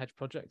Life on the Hedge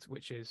project,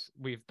 which is,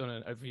 we've done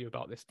an overview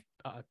about this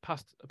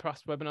past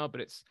webinar,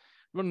 but it's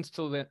runs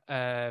till the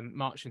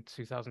March in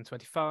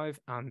 2025,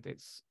 and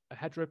it's a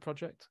hedgerow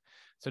project,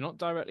 so not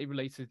directly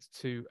related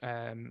to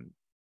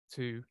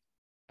community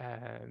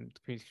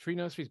tree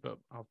nurseries, but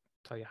I'll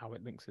tell you how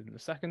it links in a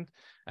second.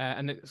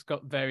 And it's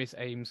got various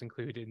aims,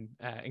 including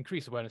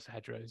increased awareness of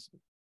hedgerows,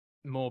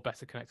 more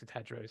better connected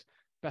hedgerows,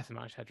 better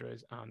managed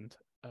hedgerows, and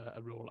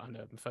a rural and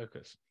urban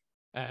focus.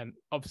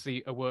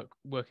 Obviously,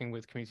 working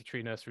with community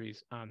tree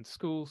nurseries and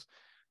schools,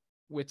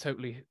 we're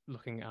totally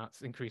looking at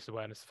increased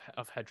awareness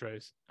of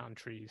hedgerows and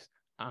trees,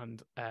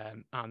 and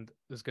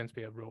there's going to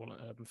be a rural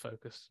and urban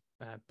focus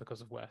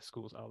because of where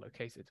schools are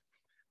located.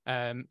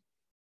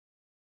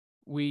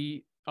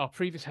 Our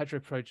previous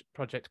hedgerow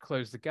project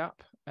closed the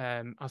gap.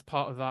 As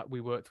part of that,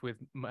 we worked with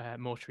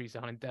More Trees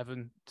down in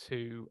Devon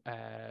to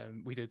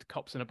we did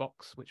Cops in a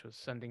Box, which was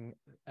sending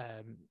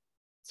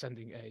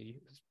a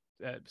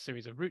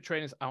series of root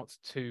trainers out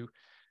to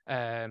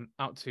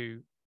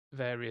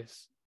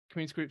various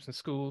community groups and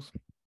schools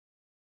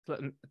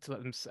to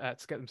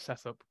get them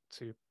set up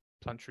to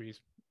plant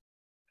trees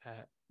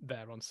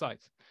there on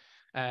site.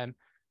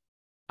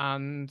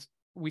 And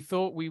we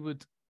thought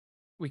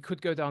we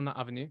could go down that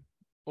avenue,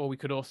 or we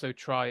could also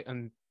try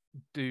and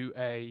do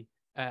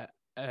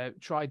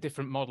try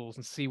different models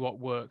and see what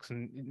works,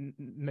 and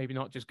maybe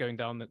not just going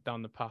down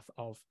the path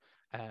of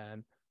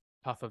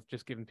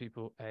just giving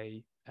people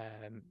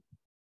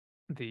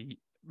the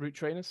root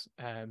trainers,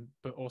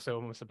 but also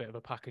almost a bit of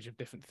a package of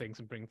different things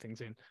and bring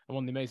things in. And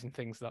one of the amazing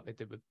things that they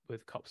did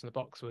with Cops in the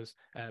Box was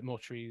More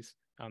Trees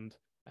and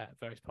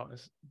various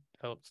partners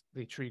developed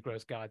the Tree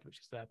Growers Guide, which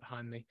is there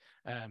behind me,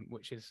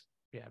 which is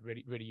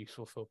really, really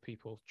useful for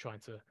people trying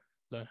to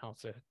learn how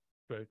to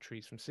grow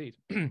trees from seed.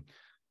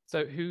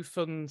 So who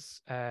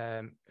funds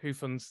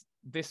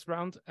this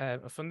round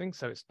of funding?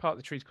 So it's part of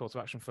the Trees Call to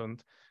Action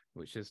Fund,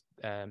 which is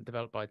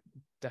developed by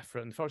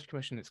DEFRA and the Forestry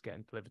Commission. It's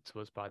getting delivered to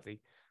us by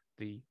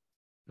the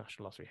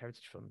National Osprey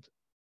Heritage Fund.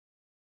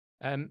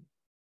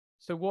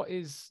 So what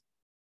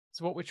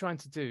we're trying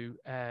to do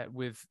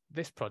with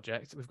this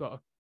project, we've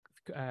got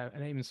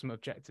an aim and some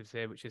objectives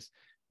here, which is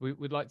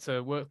we'd like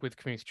to work with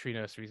community tree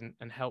nurseries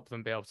and help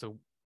them be able to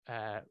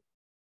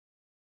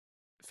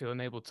feel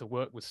enabled to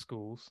work with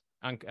schools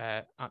and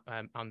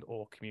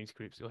or community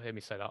groups. You'll hear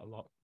me say that a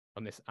lot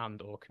on this, and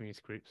or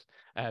community groups,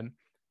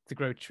 to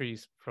grow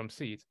trees from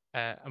seed.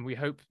 And we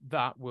hope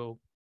that will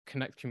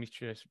connect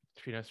community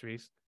tree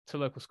nurseries to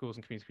local schools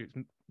and community groups,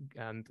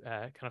 and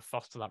kind of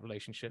foster that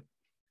relationship.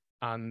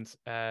 And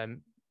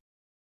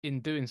in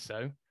doing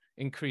so,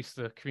 increase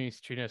the community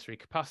tree nursery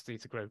capacity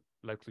to grow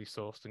locally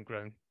sourced and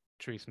grown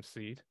trees from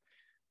seed.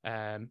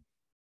 And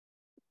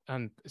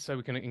so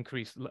we can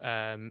increase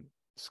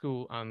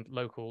school and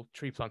local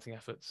tree planting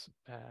efforts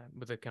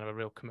with a kind of a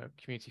real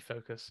community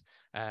focus,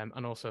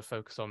 and also a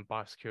focus on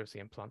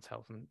biosecurity and plant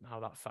health and how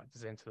that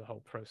factors into the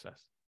whole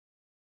process.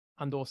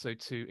 And also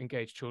to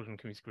engage children and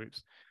community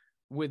groups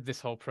with this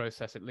whole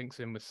process. It links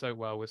in with so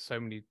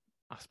many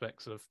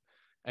aspects of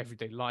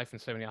everyday life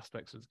and so many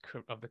aspects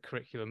of the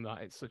curriculum,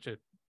 that it's such an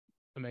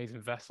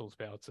amazing vessel to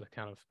be able to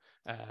kind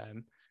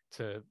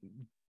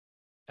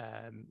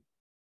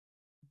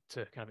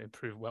of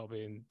improve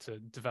well-being, to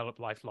develop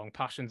lifelong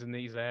passions in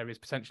these areas,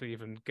 potentially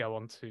even go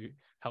on to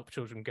help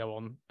children go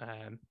on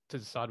to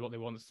decide what they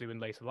want to do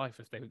in later life,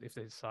 if they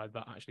decide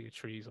that actually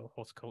trees or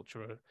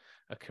horticulture or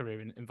a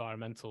career in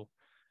environmental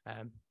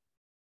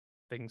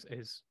things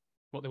is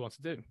what they want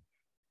to do.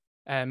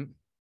 And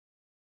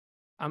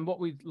what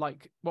we'd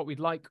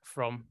like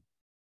from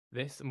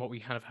this, and what we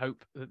kind of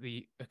hope that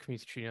a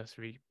community tree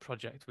nursery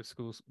project with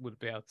schools would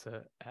be able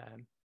to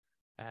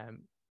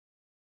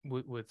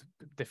with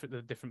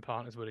the different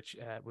partners would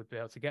be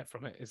able to get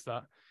from it, is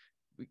that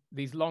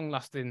these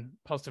long-lasting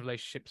positive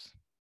relationships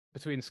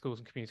between schools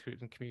and community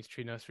groups and community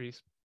tree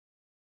nurseries.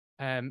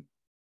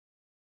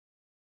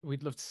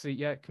 We'd love to see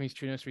community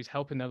tree nurseries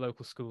helping their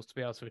local schools to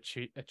be able to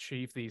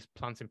achieve these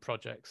planting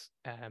projects,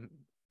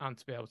 and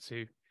to be able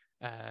to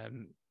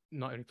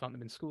not only plant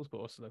them in schools but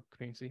also the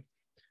community,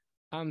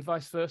 and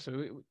vice versa.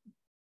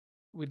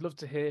 We'd love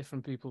to hear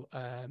from people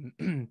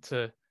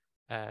to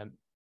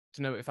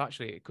know if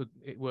actually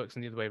it works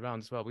in the other way around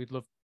as well. We'd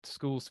love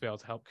schools to be able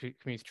to help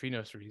community tree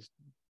nurseries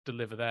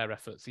deliver their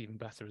efforts even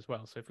better as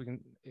well. So if we can,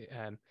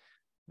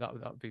 that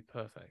would be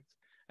perfect.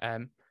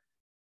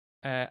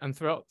 And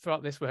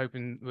throughout this, we're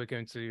hoping we're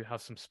going to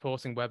have some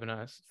supporting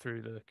webinars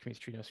through the Community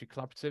Tree Nursery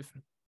Collaborative,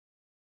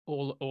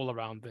 all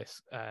around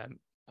this,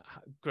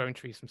 growing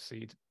trees from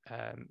seed,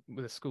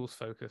 with a schools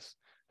focus,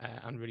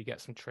 and really get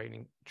some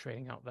training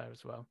out there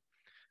as well.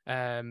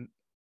 And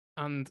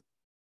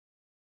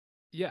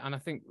I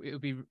think it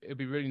would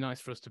be really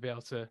nice for us to be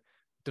able to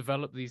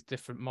develop these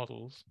different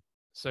models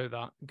so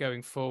that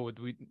going forward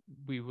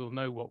we will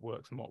know what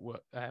works and or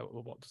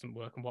what doesn't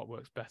work and what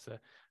works better,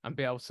 and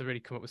be able to really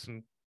come up with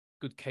some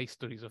good case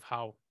studies of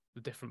how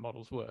the different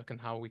models work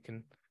and how we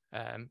can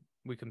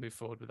move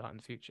forward with that in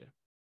the future.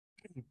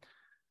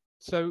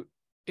 So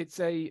it's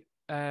a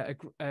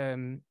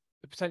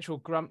potential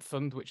grant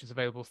fund which is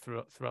available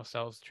through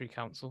ourselves, Tree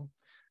Council,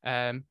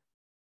 and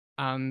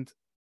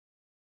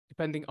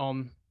depending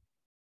on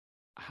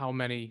how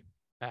many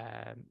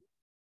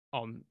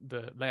on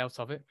the layout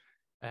of it,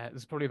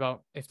 there's probably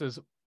about, if there's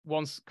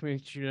one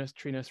community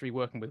tree nursery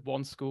working with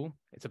one school,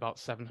 it's about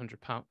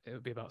 £700. It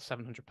would be about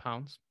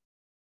 £700,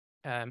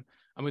 and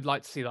we'd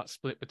like to see that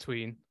split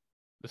between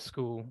the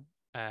school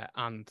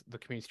and the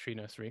community tree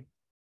nursery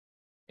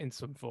in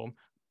some form.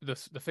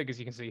 The figures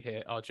you can see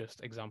here are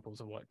just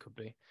examples of what it could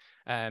be,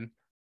 and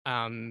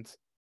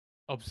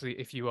obviously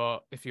if you're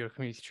a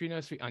community tree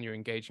nursery and you're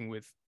engaging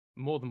with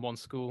more than one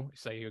school,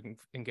 say you're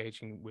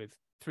engaging with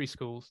 3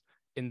 schools,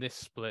 in this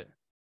split,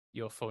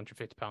 your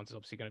 £450 is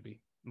obviously going to be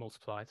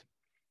multiplied.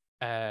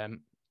 And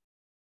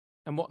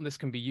what this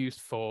can be used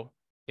for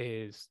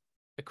is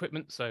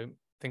equipment, so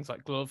things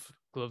like gloves,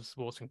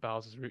 watering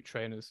bowsers, root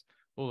trainers,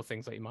 all the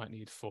things that you might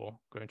need for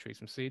growing trees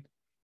from seed.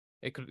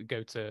 It could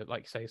go to,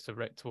 like you say,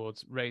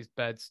 towards raised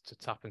beds, to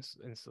tap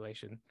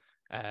installation,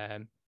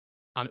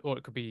 or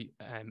it could be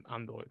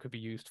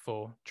used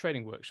for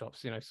training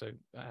workshops. So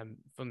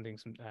funding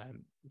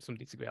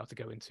somebody to be able to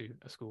go into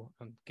a school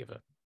and give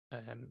a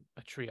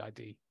tree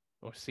ID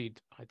or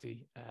seed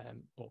ID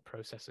or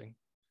processing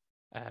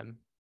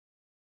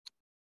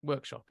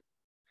workshop.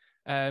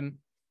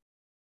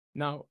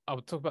 Now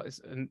I'll talk about this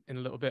in a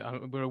little bit.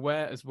 We're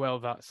aware as well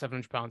that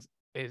 £700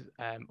 is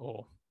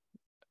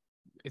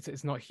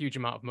it's not a huge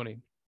amount of money.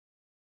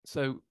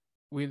 So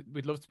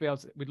we'd love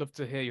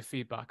to hear your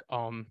feedback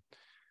on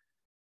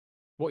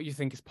what you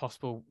think is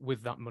possible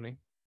with that money,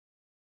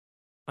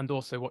 and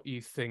also what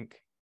you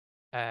think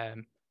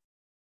and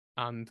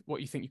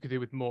what you think you could do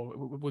with more.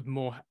 Would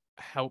more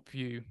help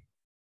you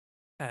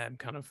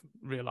kind of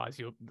realize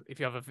if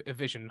you have a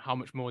vision, how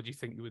much more do you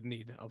think you would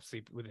need,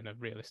 obviously within a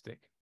realistic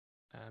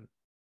kind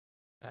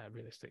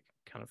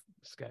of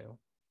scale.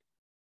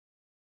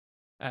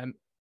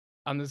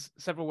 And there's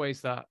several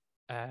ways that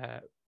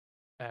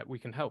we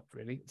can help,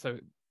 really. So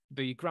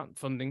the grant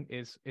funding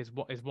is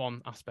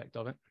one aspect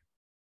of it,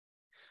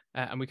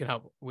 and we can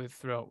help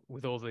with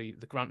all the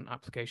grant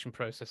application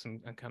process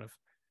and kind of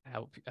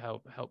help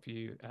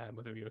you,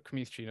 whether you're a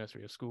community tree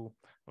nursery, a school,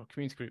 or a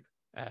community group,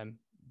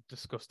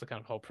 discuss the kind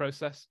of whole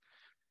process,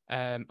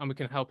 and we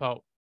can help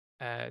out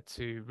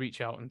to reach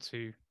out and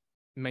to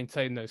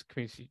maintain those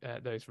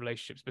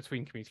relationships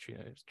between community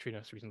tree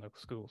nurseries and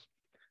local schools.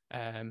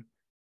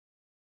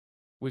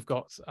 We've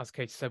got, as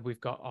Katie said, we've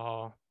got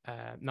our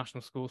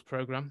National Schools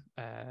Programme,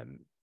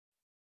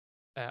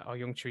 our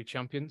Young Tree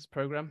Champions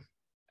Programme.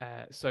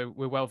 So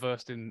we're well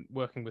versed in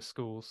working with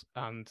schools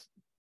and,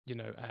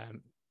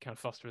 kind of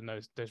fostering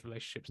those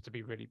relationships to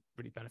be really,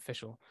 really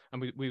beneficial.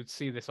 And we would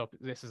see this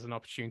as an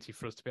opportunity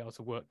for us to be able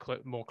to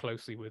work more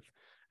closely with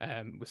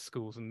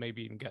schools, and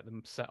maybe even get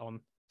them set on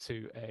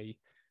a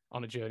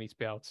journey to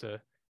be able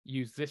to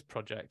use this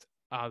project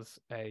as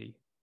a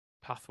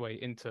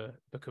pathway into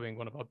becoming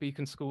one of our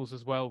beacon schools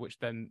as well, which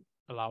then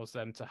allows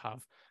them to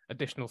have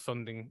additional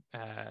funding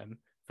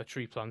for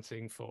tree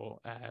planting, for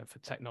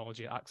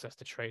technology, access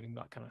to training,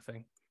 that kind of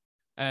thing.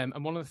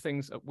 And one of the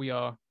things that we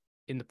are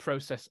in the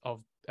process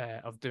of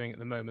doing at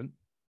the moment,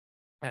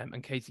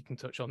 and Katie can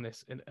touch on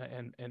this in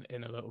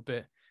a little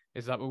bit,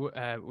 is that we're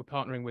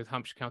partnering with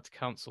Hampshire County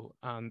Council,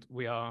 and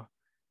we are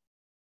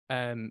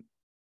in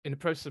the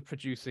process of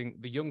producing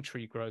the Young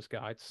Tree Growers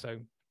Guide. So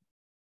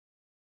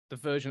the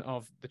version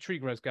of the Tree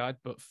Growers Guide,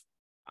 but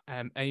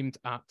aimed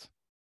at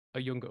a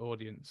younger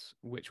audience,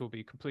 which will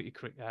be completely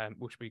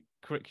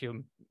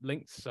curriculum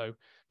linked. So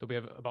there'll be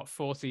about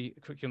 40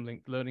 curriculum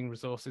linked learning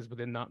resources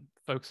within that,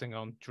 focusing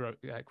on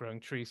growing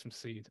trees from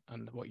seed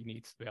and what you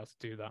need to be able to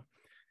do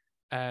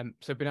that.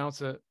 So being able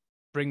to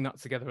bring that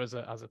together as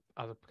a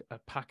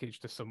package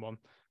to someone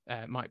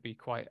might be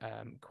quite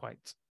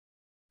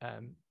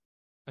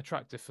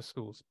attractive for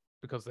schools,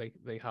 because they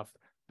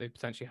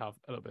potentially have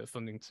a little bit of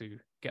funding to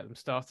get them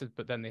started,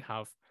 but then they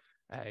have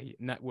a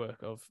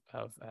network of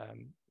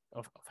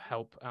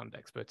help and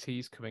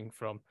expertise coming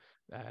from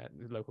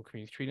the local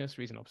community tree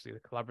nurseries, and obviously the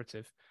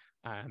collaborative,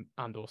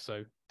 and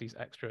also these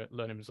extra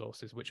learning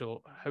resources, which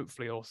will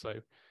hopefully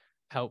also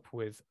help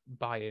with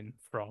buy-in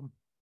from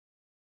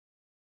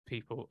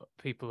people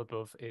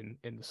above in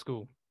the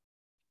school,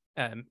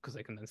 because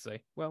they can then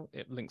say, well,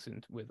 it links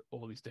in with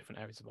all these different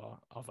areas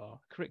of our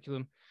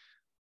curriculum,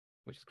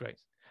 which is great.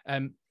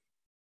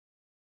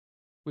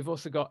 We've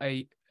also got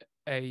a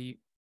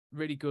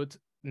really good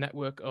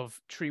network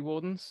of tree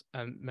wardens,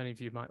 and many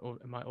of you might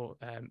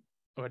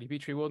already be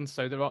tree wardens.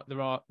 So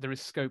there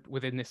is scope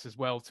within this as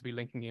well to be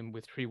linking in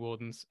with tree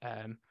wardens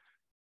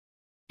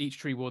each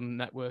tree warden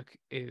network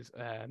is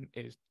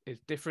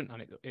different,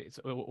 and it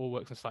all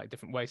works in a slightly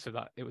different way, so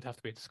that it would have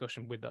to be a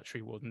discussion with that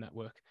tree warden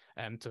network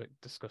to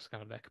discuss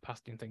kind of their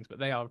capacity and things. But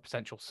they are a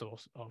potential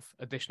source of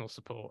additional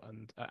support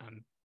and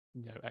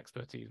you know,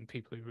 expertise, and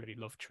people who really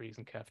love trees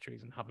and care for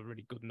trees and have a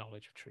really good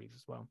knowledge of trees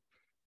as well.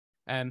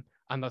 And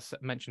as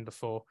mentioned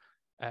before,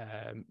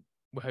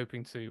 we're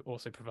hoping to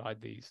also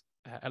provide these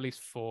at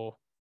least 4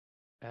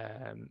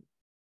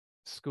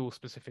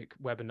 school-specific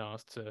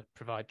webinars to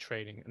provide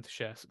training and to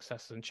share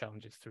successes and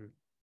challenges through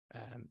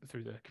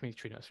the Community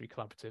Tree Nursery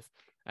Collaborative.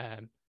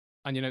 And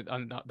you know,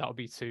 and that'll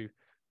be to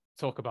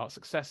talk about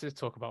successes,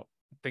 talk about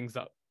things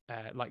that,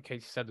 like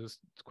Katie said, there's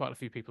quite a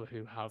few people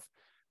who have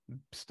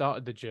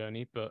started the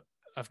journey but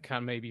have kind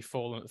of maybe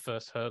fallen at the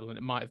first hurdle, and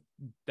it might have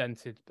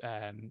dented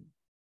their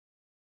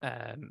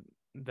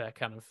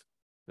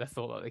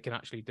thought that they can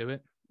actually do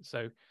it.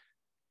 So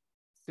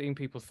seeing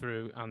people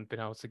through and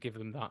being able to give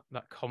them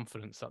that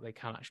confidence that they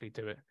can actually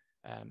do it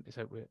is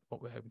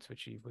what we're hoping to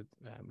achieve with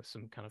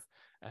some kind of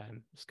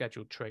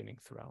scheduled training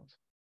throughout.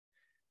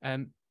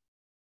 And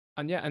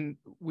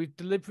we've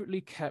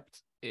deliberately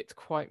kept it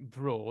quite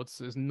broad,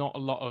 so there's not a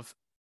lot of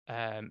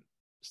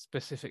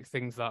specific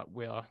things that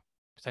we are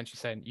potentially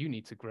saying you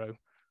need to grow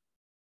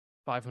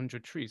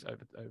 500 trees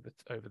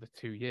over the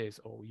 2 years,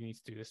 or you need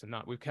to do this and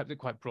that. We've kept it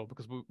quite broad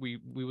because we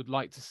would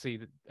like to see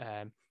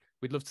that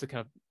we'd love to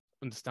kind of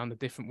understand the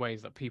different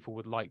ways that people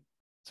would like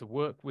to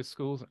work with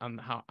schools and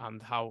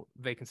how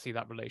they can see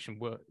that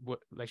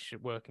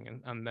relationship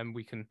working, and then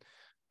we can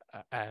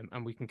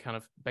kind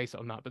of base it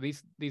on that. But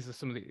these are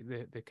some of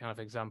the kind of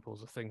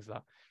examples of things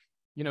that,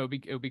 you know,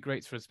 it would be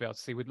great for us to be able to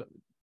see.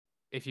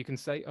 If you can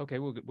say, okay,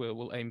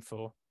 we'll aim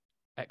for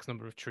X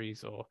number of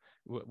trees, or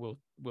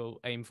we'll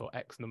aim for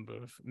X number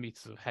of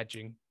meters of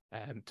hedging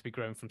to be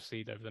grown from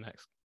seed over the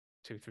next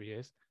 2-3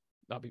 years,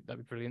 that'd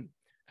be brilliant.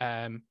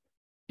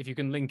 If you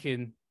can link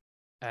in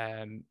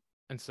and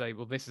say,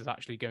 well, this is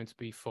actually going to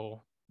be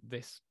for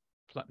this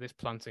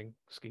planting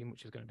scheme,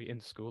 which is going to be in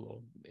the school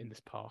or in this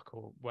park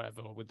or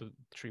wherever, or with the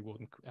tree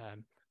warden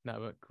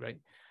network, great.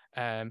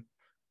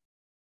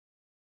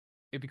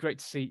 It'd be great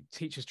to see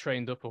teachers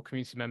trained up or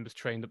community members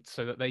trained up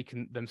so that they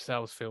can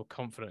themselves feel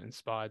confident and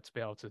inspired to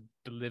be able to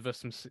deliver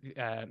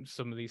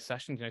some of these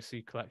sessions, you know,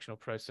 seed collection or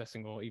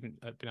processing, or even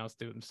being able to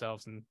do it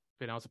themselves and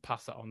being able to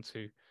pass that on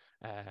to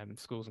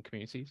schools and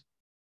communities.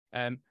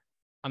 And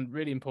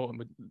really important,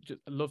 we'd just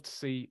love to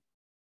see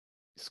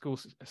school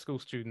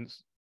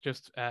students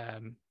just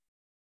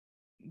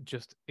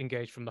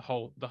engage from the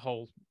whole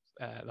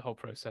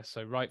process.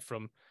 So right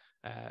from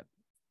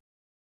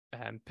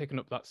picking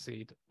up that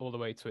seed all the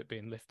way to it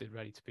being lifted,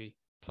 ready to be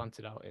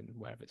planted out in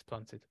wherever it's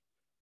planted.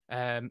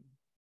 And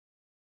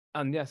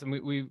yes, and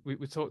we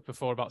talked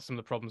before about some of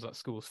the problems that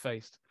schools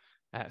faced,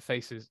 such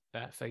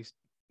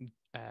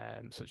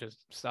as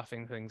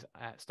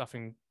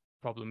staffing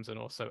problems, and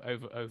also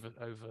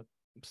over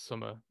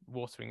summer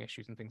watering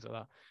issues and things like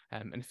that.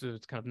 And if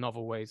there's kind of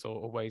novel ways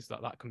or ways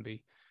that can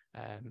be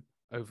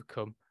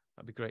overcome,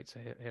 that'd be great to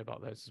hear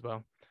about those as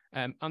well.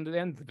 And at the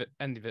end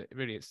of it,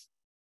 really,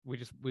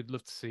 we'd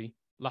love to see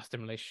lasting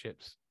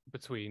relationships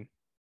between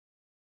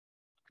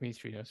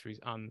community tree nurseries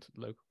and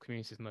local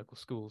communities and local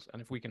schools.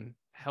 And if we can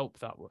help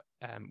that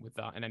with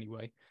that in any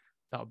way,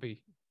 that'll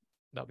be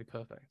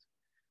perfect.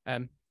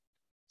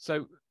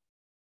 So,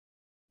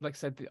 like I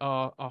said,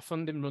 our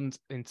funding runs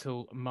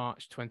until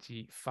March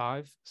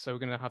 25. So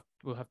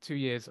we'll have 2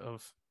 years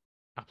of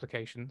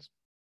applications.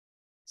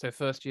 So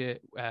first year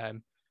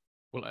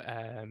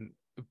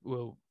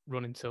will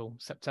run until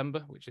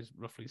September, which is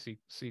roughly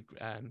seed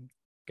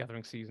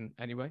gathering season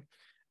anyway.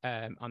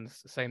 And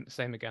the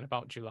same again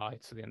about July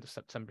to the end of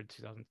September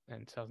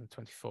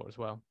 2024 as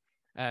well.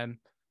 And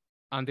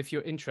if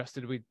you're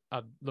interested,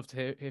 I'd love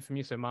to hear from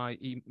you. So my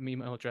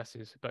email address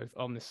is both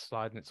on this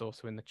slide and it's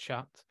also in the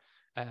chat.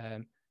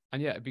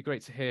 And yeah, it'd be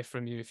great to hear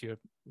from you if you're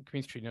a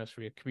community tree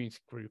nursery, a community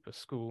group, a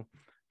school,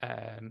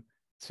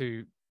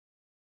 to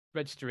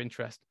register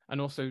interest.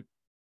 And also,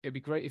 it'd be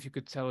great if you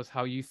could tell us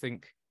how you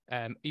think,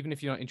 even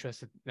if you're not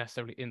interested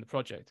necessarily in the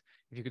project,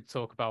 if you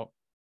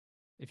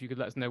could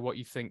let us know what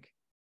you think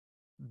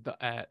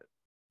that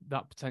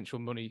potential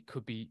money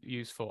could be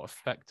used for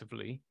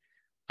effectively,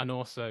 and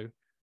also,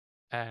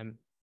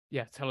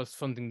 tell us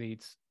funding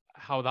needs,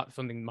 how that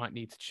funding might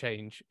need to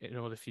change in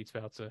order for you to be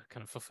able to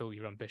kind of fulfill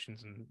your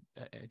ambitions and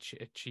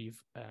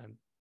achieve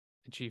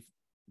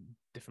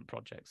different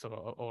projects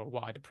or a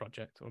wider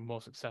project or a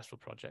more successful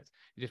project.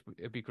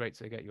 It'd be great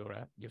to get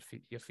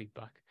your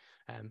feedback,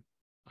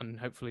 and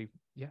hopefully,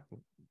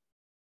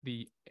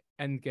 the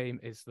end game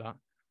is that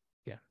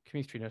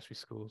community tree nursery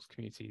schools,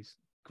 communities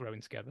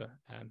growing together,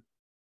 and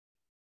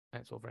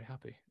it's all very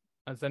happy.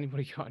 Has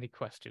anybody got any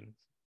questions?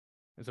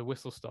 There's a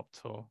whistle stop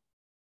tour.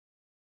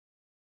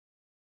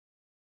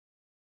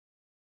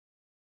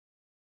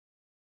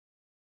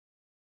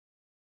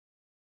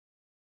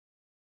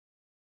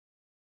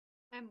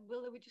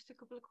 Will, there were just a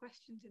couple of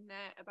questions in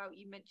there about,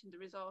 you mentioned the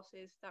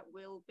resources that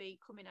will be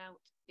coming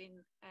out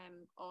in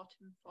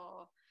autumn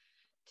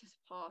to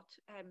support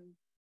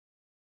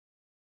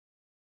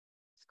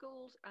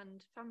schools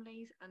and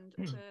families and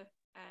other,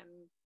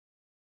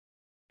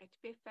 to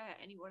be fair,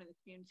 anyone in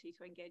the community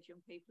to engage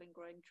young people in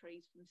growing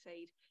trees from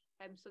seed.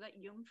 So that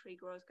Young Tree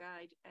Growers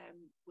Guide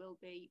will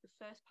be, the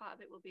first part of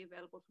it will be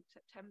available from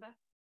September.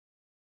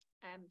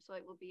 So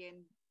it will be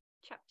in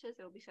chapters.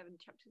 There will be 7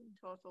 chapters in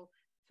total.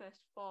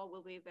 First 4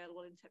 will be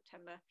available in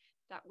September.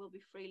 That will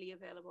be freely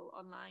available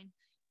online.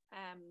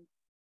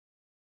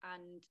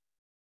 And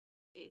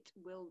it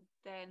will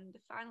then, the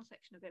final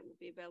section of it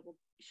will be available,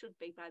 should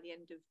be by the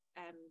end of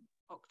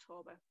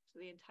October. So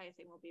the entire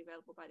thing will be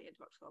available by the end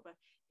of October.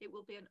 It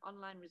will be an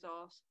online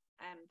resource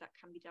that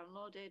can be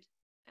downloaded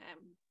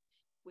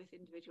with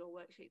individual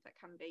worksheets that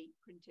can be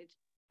printed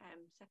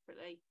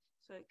separately.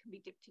 So it can be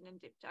dipped in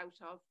and dipped out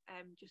of.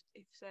 Just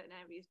if certain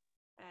areas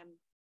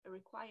are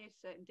required,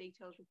 certain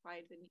details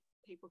required, then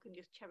people can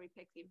just cherry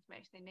pick the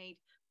information they need,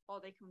 or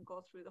they can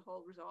go through the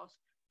whole resource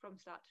from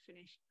start to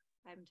finish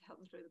to help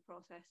them through the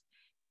process.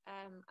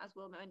 As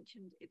Will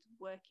mentioned, it's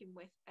working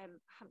with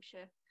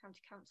Hampshire County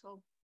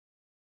Council,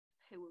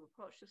 who have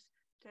approached us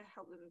to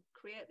help them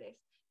create this,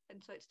 and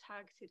so it's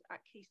targeted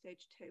at Key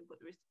Stage 2, but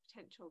there is the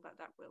potential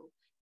that that will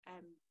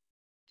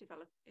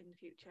develop in the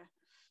future.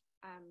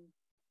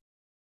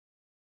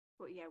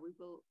 But yeah, we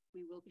will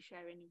be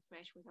sharing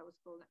information with our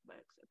school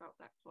networks about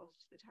that close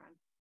to the time.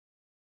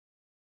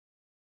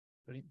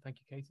 Brilliant, thank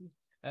you, Katie.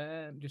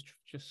 Just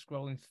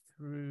scrolling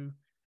through.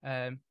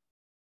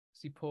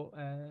 See,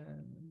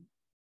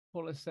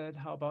 Paula said,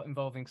 how about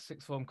involving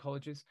sixth form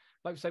colleges?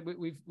 Like we said,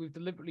 we've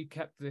deliberately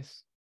kept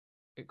it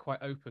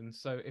quite open.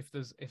 So if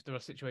there are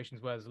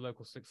situations where there's a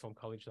local sixth form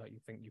college that you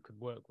think you could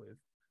work with,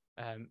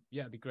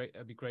 yeah, it'd be great.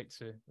 It'd be great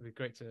to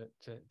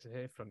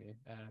hear from you.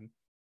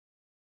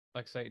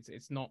 Like I say,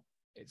 it's not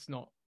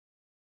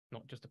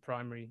just a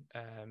primary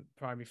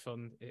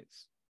fund.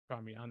 It's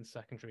primary and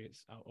secondary.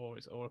 It's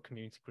a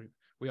community group.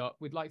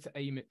 We'd like to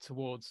aim it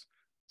towards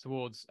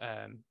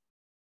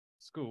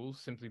schools,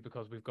 simply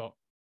because we've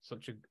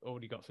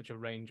already got such a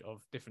range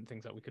of different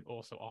things that we could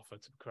also offer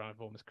to kind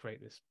of almost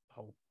create this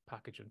whole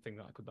package and thing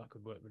that could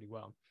work really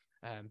well.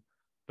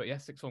 But yeah,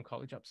 sixth form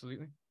college,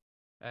 absolutely.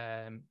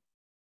 I'm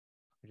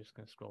just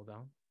going to scroll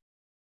down,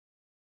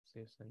 see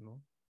if there's any more.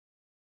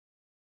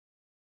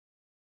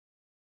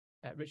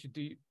 Richard,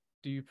 do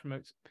you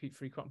promote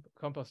peat-free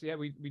compost? Yeah,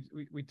 we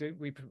do.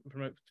 We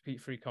promote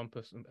peat-free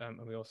compost,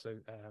 and we also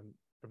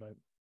promote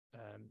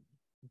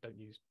don't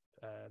use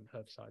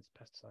herbicides,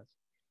 pesticides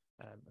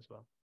as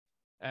well.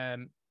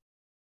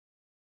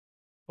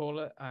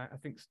 Paula, I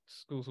think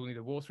schools will need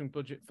a watering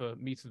budget for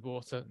metered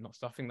water, not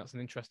staffing. That's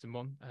an interesting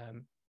one.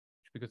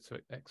 Should be good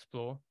to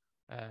explore.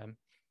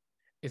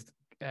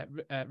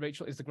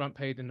 Rachel, is the grant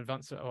paid in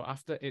advance or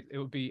after? It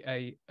would be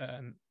a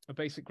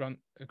basic grant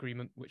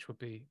agreement, which would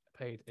be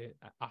paid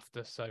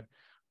after. So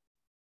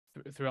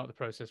throughout the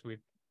process,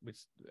 we'd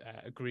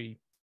agree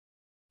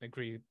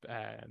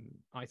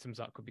items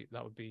that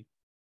would be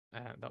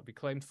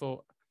claimed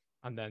for,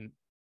 and then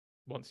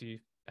once you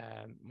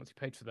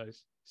paid for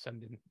those,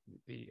 send in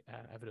the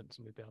evidence,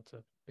 and we'd be able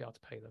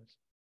to pay those.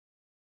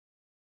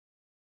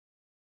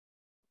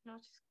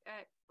 Notice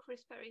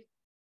Chris Perry's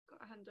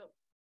got a hand up.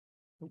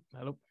 Oh,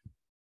 hello.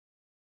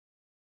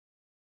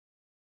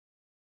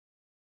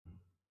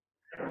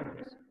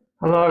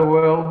 Hello,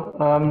 Will.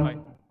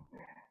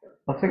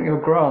 I think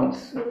your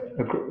grant's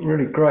a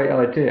really great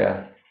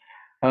idea.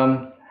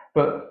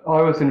 But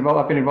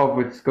I've been involved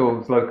with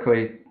schools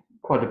locally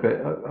quite a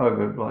bit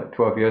over like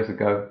 12 years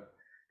ago,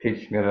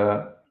 teaching at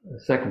a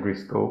secondary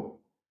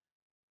school.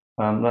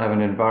 They have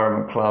an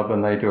environment club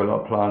and they do a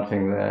lot of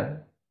planting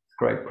there. It's a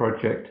great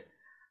project.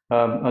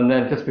 And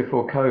then just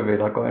before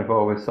COVID, I got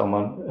involved with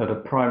someone at a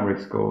primary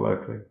school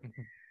locally,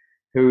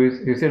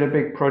 who's in a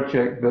big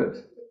project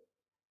that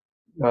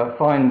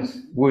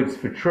finds woods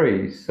for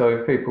trees. So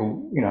if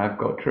people, have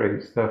got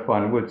trees, they'll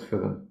find woods for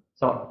them.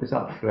 It's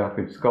actually up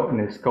in Scotland,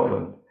 near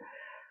Scotland.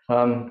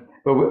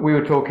 But we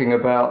were talking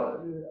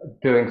about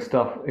doing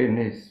stuff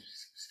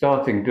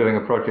starting doing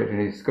a project in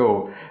his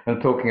school,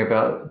 and talking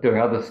about doing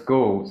other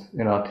schools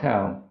in our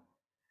town.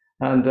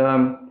 And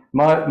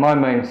my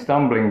main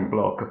stumbling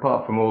block,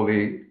 apart from all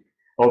the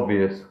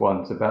obvious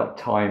ones about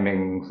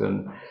timings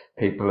and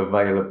people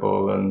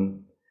available,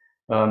 and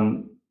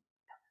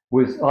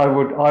was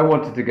I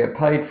wanted to get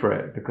paid for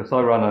it, because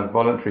I run a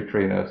voluntary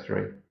tree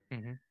nursery,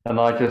 and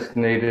I just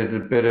needed a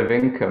bit of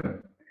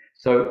income.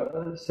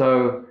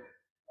 So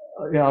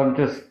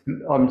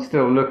I'm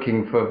still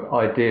looking for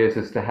ideas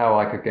as to how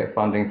I could get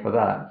funding for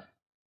that,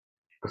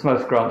 because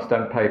most grants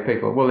don't pay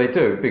people. Well, they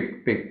do.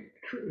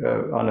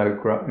 I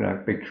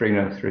know big tree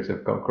nurseries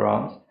have got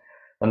grants,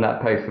 and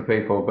that pays for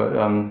people. But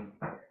I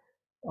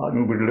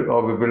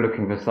would be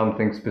looking for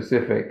something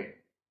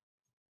specific,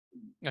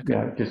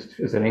 just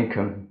as an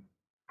income.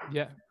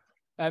 Yeah,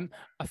 I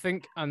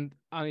think, and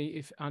Annie,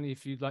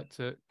 if you'd like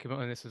to come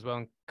on this as well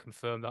and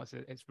confirm that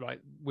it's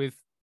right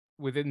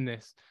within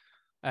this.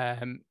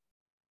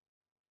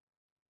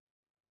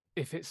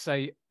 If it's,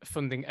 say,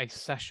 funding a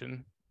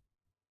session,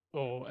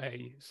 or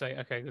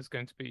okay, there's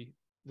going to be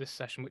this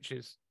session which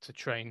is to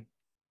train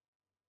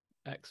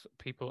X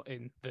people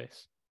in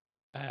this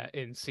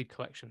in seed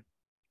collection,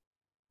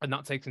 and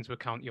that takes into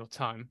account your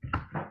time,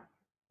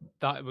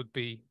 that would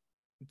be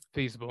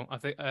feasible. I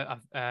think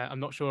I'm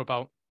not sure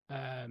about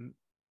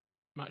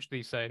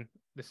actually saying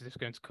this is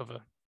going to cover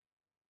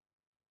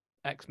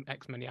X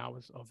many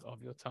hours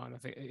of your time. I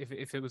think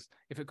if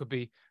it could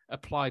be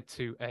applied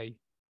to a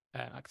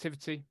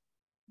activity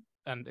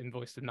and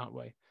invoiced in that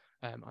way,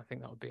 I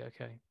think that would be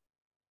okay.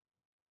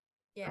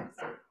 Yes,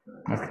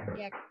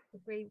 yeah,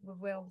 agree with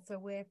Will. So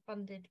we're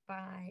funded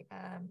by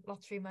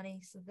lottery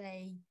money, so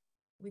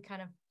we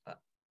kind of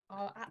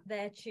are at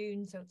their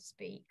tune, so to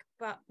speak.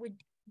 But we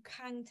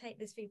can take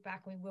this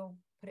feedback and we will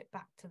put it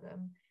back to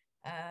them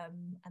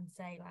and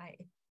say, like,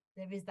 if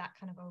there is that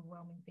kind of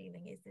overwhelming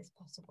feeling, is this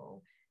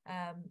possible?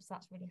 So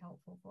that's really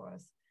helpful for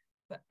us.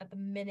 But at the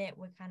minute,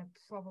 we're kind of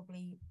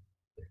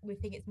we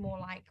think it's more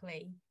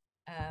likely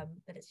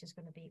that it's just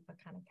going to be for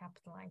kind of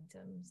capital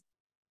items,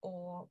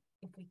 or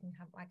if we can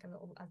have like a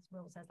little, as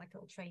Will says, like a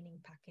little training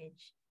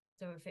package.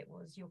 So if it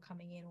was, you're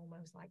coming in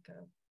almost like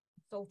a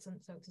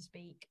consultant, so to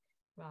speak,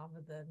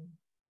 rather than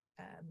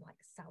like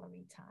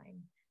salary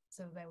time.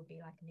 So there would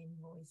be like an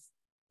invoice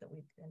that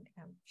would then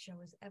show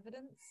as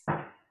evidence,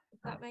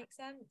 if that makes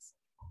sense.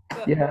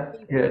 But yeah,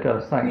 it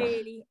does. Thanks.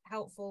 Really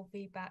helpful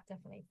feedback,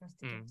 definitely, for us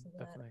to give to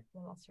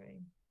the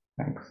lottery.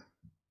 Thanks.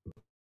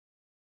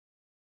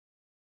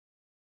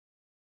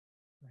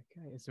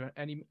 Okay, is there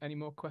any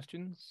more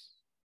questions?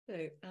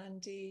 So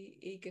Andy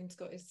Egan's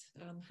got his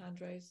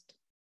hand raised.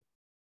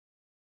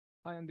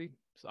 Hi, Andy.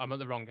 So I'm at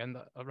the wrong end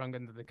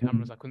of the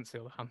cameras. I couldn't see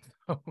all the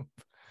hands.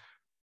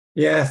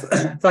 Yes,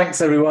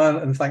 thanks everyone,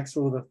 and thanks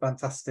for all the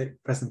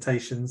fantastic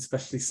presentations,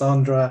 especially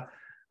Sandra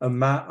and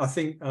Matt. I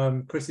think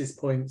Chris's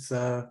point's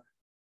a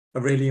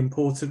really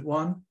important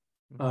one.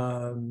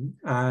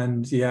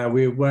 And yeah,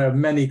 where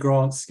many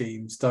grant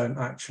schemes don't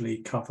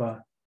actually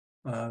cover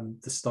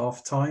the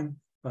staff time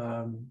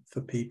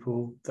for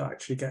people that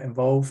actually get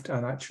involved,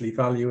 and actually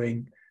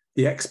valuing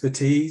the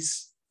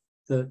expertise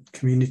that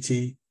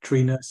community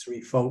tree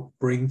nursery folk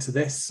bring to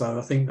this. So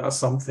I think that's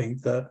something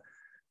that,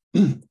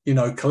 you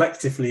know,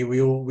 collectively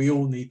we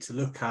all need to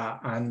look at,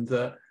 and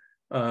that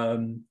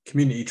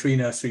community tree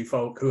nursery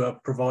folk who are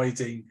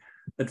providing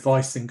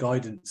advice and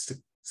guidance to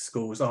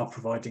schools are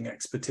providing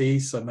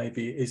expertise. So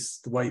maybe it is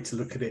the way to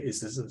look at it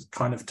is as a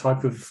kind of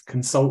type of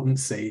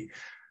consultancy.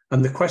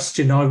 And the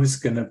question I was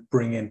going to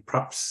bring in,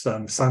 perhaps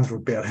Sandra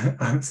will be able to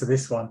answer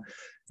this one,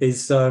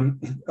 is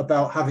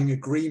about having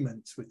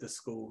agreements with the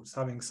schools,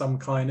 having some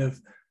kind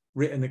of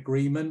written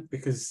agreement,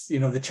 because, you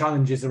know, the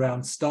challenges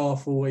around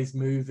staff always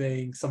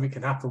moving. Something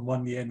can happen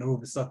one year and all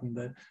of a sudden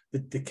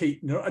the key,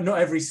 not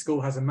every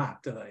school has a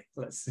map, do they?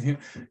 Let's,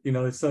 you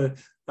know, so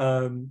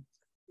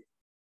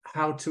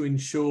how to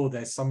ensure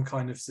there's some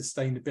kind of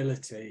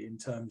sustainability in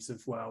terms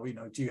of, well, you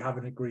know, do you have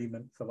an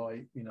agreement for,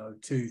 like, you know,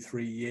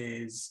 2-3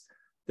 years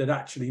that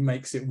actually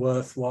makes it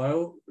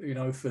worthwhile, you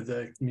know, for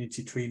the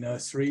community tree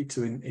nursery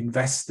to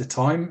invest the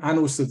time, and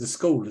also the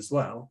school as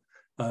well.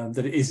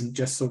 That it isn't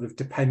just sort of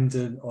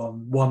dependent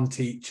on one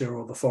teacher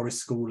or the forest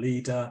school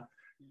leader.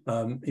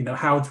 You know,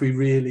 how do we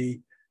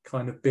really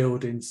kind of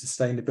build in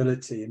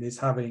sustainability? And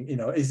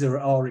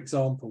are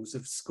examples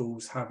of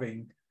schools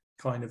having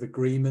kind of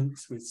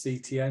agreements with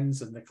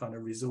CTNs and the kind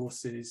of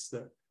resources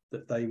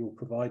that they will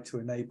provide to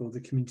enable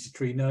the community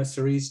tree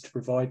nurseries to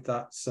provide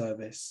that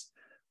service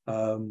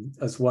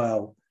as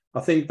well? I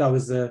think that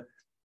was a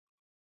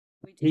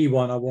key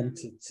one I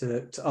wanted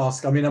to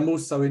ask. I mean, I'm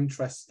also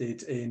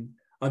interested in,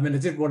 I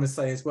did want to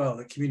say as well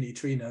that community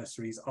tree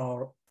nurseries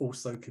are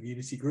also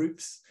community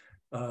groups,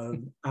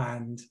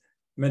 and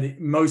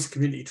most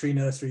community tree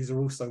nurseries are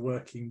also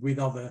working with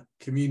other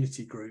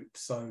community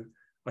groups. So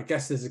I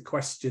guess there's a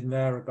question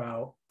there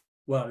about,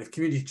 well, if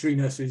community tree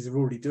nurseries are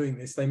already doing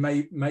this, they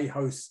may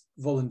host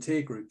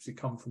volunteer groups who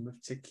come from a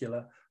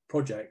particular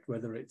project,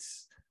 whether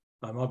it's,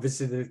 I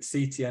visited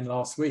CTN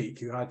last week,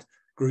 who had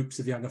groups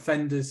of young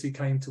offenders who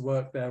came to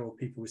work there, or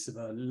people with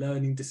severe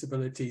learning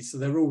disabilities. So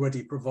they're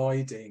already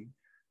providing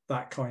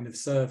that kind of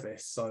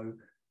service. So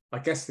I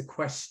guess the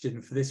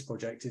question for this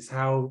project is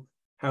how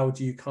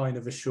do you kind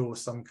of assure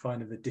some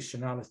kind of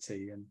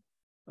additionality and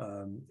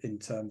in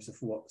terms of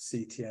what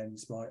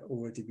CTNs might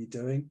already be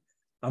doing?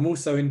 I'm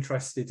also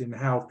interested in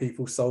how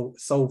people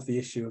solve the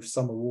issue of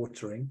summer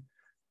watering,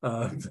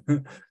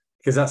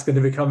 because that's going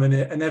to become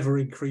an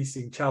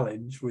ever-increasing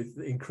challenge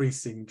with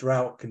increasing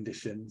drought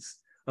conditions.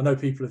 I know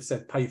people have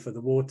said pay for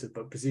the water,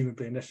 but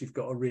presumably unless you've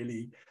got a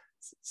really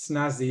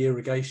snazzy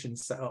irrigation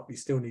set up, you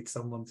still need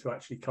someone to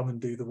actually come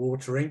and do the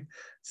watering.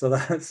 So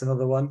that's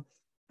another one.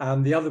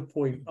 And the other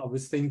point I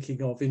was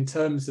thinking of in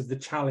terms of the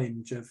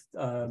challenge of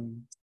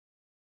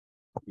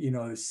you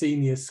know,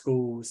 senior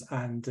schools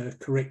and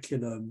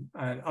curriculum,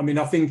 and I mean,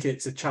 I think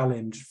it's a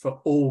challenge for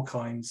all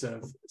kinds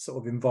of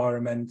sort of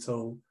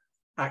environmental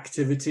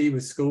activity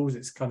with schools.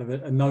 It's kind of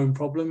a known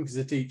problem because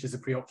the teachers are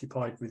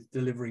preoccupied with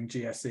delivering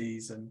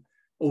GSEs and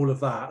all of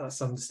that.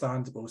 That's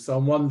understandable. So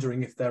I'm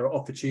wondering if there are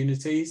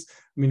opportunities.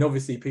 I mean,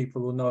 obviously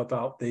people will know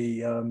about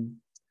the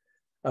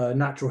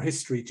natural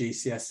history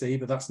GCSE,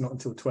 but that's not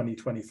until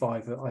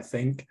 2025, I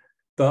think.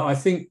 But I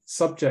think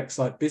subjects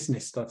like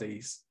business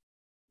studies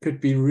could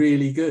be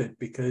really good,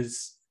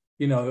 because,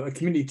 you know, a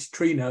community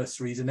tree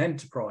nursery is an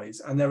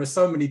enterprise, and there are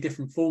so many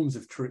different forms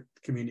of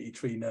community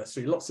tree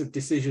nursery, lots of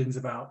decisions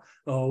about,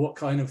 oh, what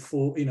kind of,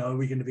 you know, are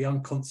we going to be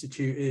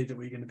unconstituted? Are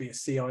we going to be a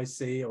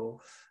CIC, or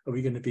are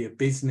we going to be a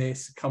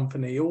business, a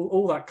company,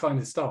 all that kind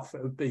of stuff?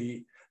 It would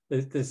be,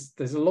 there's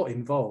a lot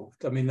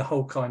involved. I mean, the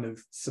whole kind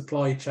of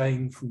supply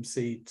chain from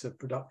seed to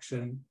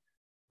production.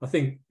 I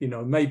think, you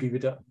know, maybe we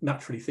don't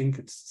naturally think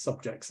of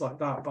subjects like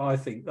that, but I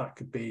think that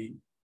could be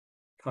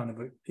kind of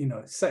a, you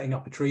know, setting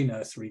up a tree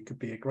nursery could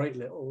be a great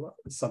little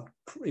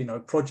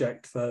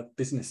project for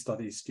business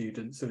studies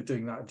students who are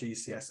doing that at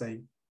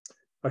GCSE.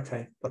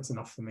 Okay, that's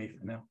enough for me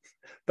for now.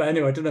 But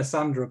anyway, I don't know,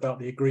 Sandra, about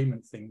the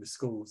agreement thing with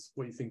schools.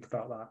 What do you think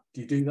about that?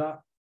 Do you do that?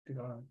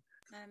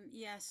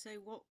 Yeah, so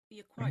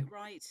you're quite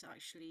right,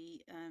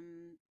 actually.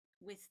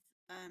 With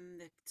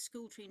the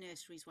school tree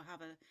nurseries will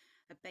have a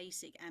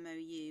basic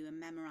MOU, a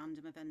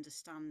memorandum of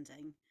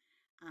understanding,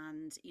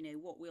 and, you know,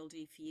 what we'll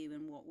do for you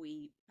and what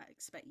we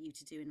expect you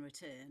to do in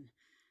return.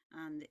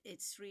 And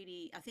it's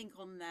really, I think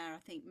on there, I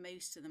think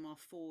most of them are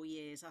 4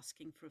 years,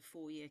 asking for a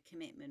 4-year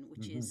commitment,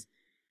 which is,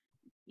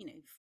 you know,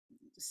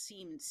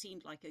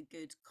 seemed like a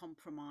good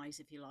compromise,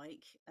 if you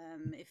like.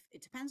 If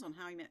it depends on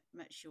how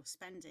much you're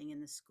spending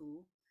in the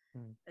school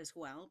as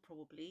well,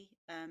 probably.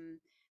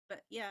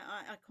 But yeah,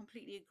 I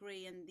completely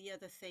agree. And the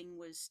other thing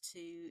was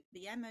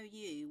the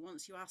MOU,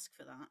 once you ask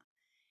for that,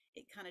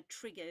 it kind of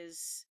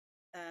triggers,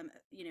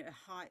 you know,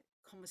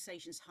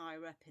 conversations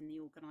higher up in the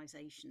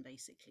organisation,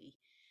 basically.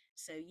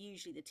 So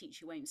usually the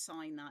teacher won't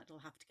sign that, it'll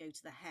have to go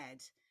to the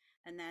head.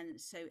 And then,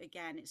 so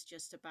again, it's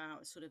just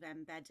about sort of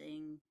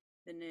embedding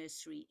the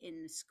nursery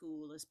in the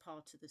school as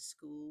part of the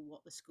school,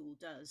 what the school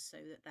does, so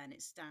that then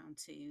it's down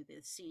to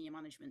the senior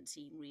management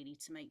team really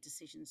to make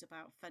decisions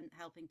about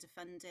helping to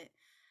fund it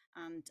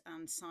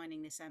and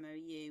signing this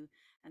MOU.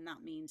 And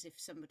that means if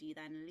somebody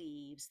then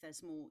leaves,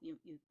 there's more,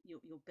 you're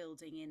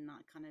building in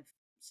that kind of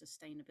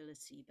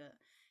sustainability. But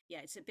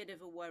yeah, it's a bit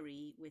of a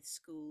worry with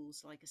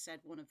schools. Like I said,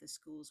 one of the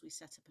schools, we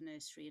set up a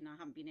nursery and I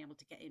haven't been able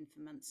to get in for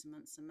months and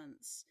months and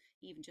months,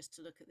 even just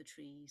to look at the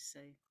trees. So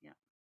yeah.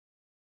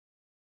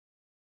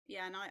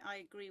 Yeah, and I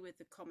agree with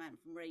the comment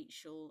from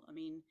Rachel. I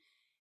mean,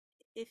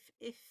 if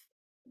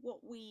what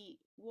we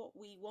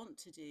want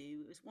to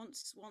do is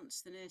once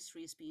the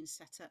nursery has been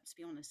set up, to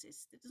be honest,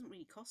 it doesn't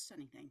really cost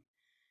anything.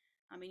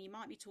 I mean, you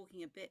might be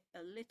talking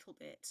a little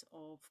bit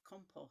of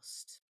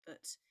compost,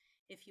 but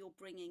if you're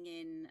bringing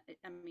in,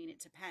 I mean, it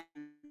depends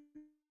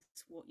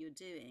what you're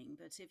doing,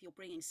 but if you're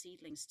bringing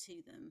seedlings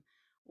to them,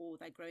 or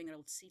they're growing their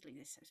old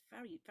seedlings, it's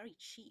very, very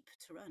cheap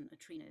to run a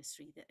tree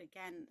nursery. That,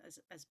 again,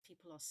 as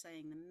people are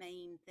saying, the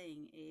main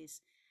thing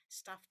is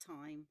staff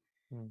time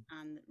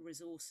and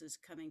resources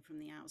coming from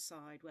the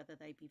outside, whether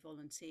they be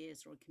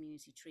volunteers or a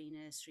community tree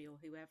nursery or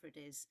whoever it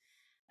is.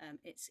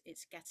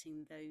 It's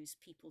getting those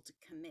people to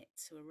commit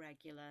to a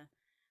regular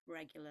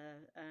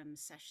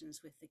sessions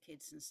with the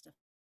kids and stuff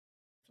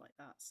like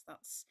that.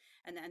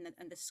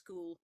 And the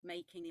school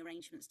making the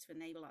arrangements to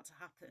enable that to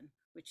happen,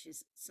 which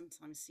is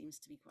sometimes seems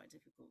to be quite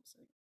difficult. So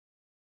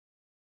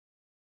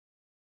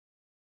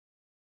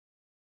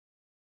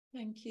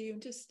thank you. I'm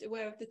just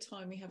aware of the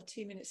time. We have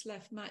 2 minutes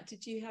left. Matt,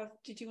 did you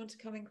want to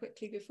come in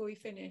quickly before we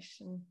finish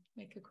and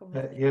make a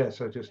comment? Yeah,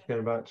 so just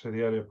going back to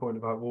the earlier point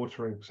about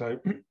watering. So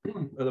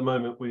at the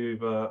moment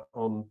we've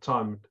on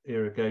timed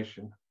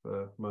irrigation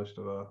for most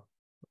of our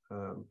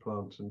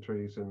plants and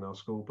trees in our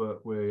school,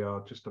 but we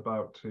are just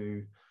about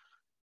to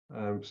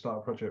start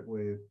a project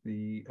with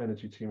the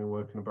energy team in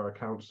Woking Borough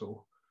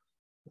Council,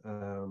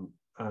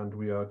 and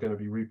we are going to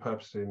be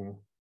repurposing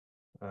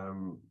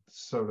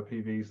solar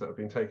PVs that have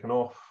been taken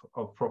off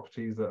of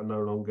properties that are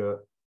no longer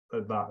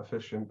that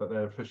efficient, but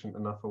they're efficient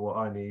enough for what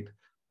I need,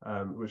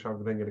 which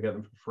I'm then going to get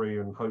them for free,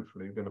 and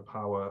hopefully we're going to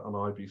power an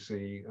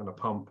IBC and a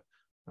pump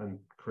and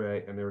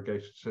create an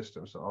irrigation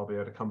system, so I'll be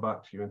able to come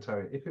back to you and tell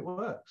you if it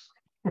works.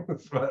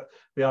 But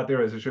the idea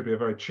is it should be a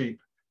very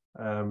cheap,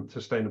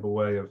 sustainable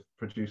way of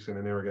producing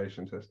an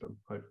irrigation system,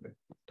 hopefully.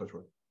 Touch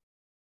wood.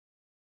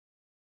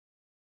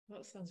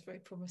 That sounds very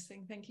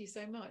promising. Thank you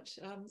so much.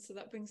 So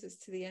that brings us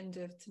to the end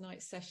of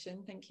tonight's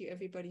session. Thank you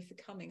everybody for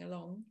coming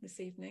along this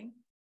evening.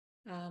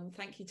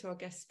 Thank you to our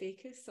guest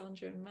speakers,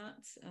 Sandra and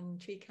Matt, and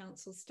Tree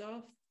Council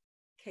staff,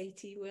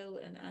 Katie, Will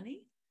and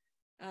Annie.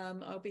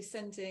 I'll be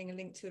sending a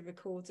link to the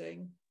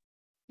recording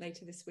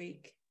later this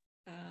week,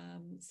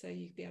 so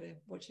you'll be able to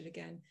watch it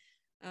again.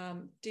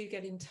 Do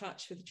get in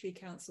touch with the Tree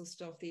Council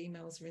staff. The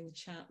emails are in the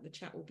chat. The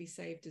chat will be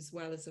saved as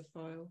well as a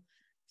file.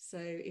 So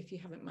if you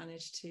haven't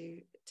managed to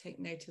take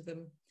note of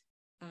them,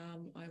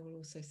 I will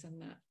also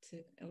send that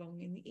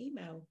along in the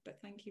email. But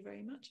thank you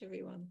very much,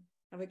 everyone.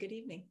 Have a good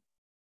evening.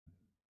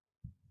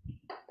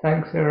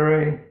 Thanks,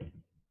 Hilary.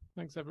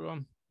 Thanks,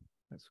 everyone.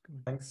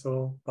 Thanks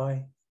all.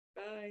 Bye.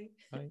 Bye.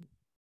 Bye.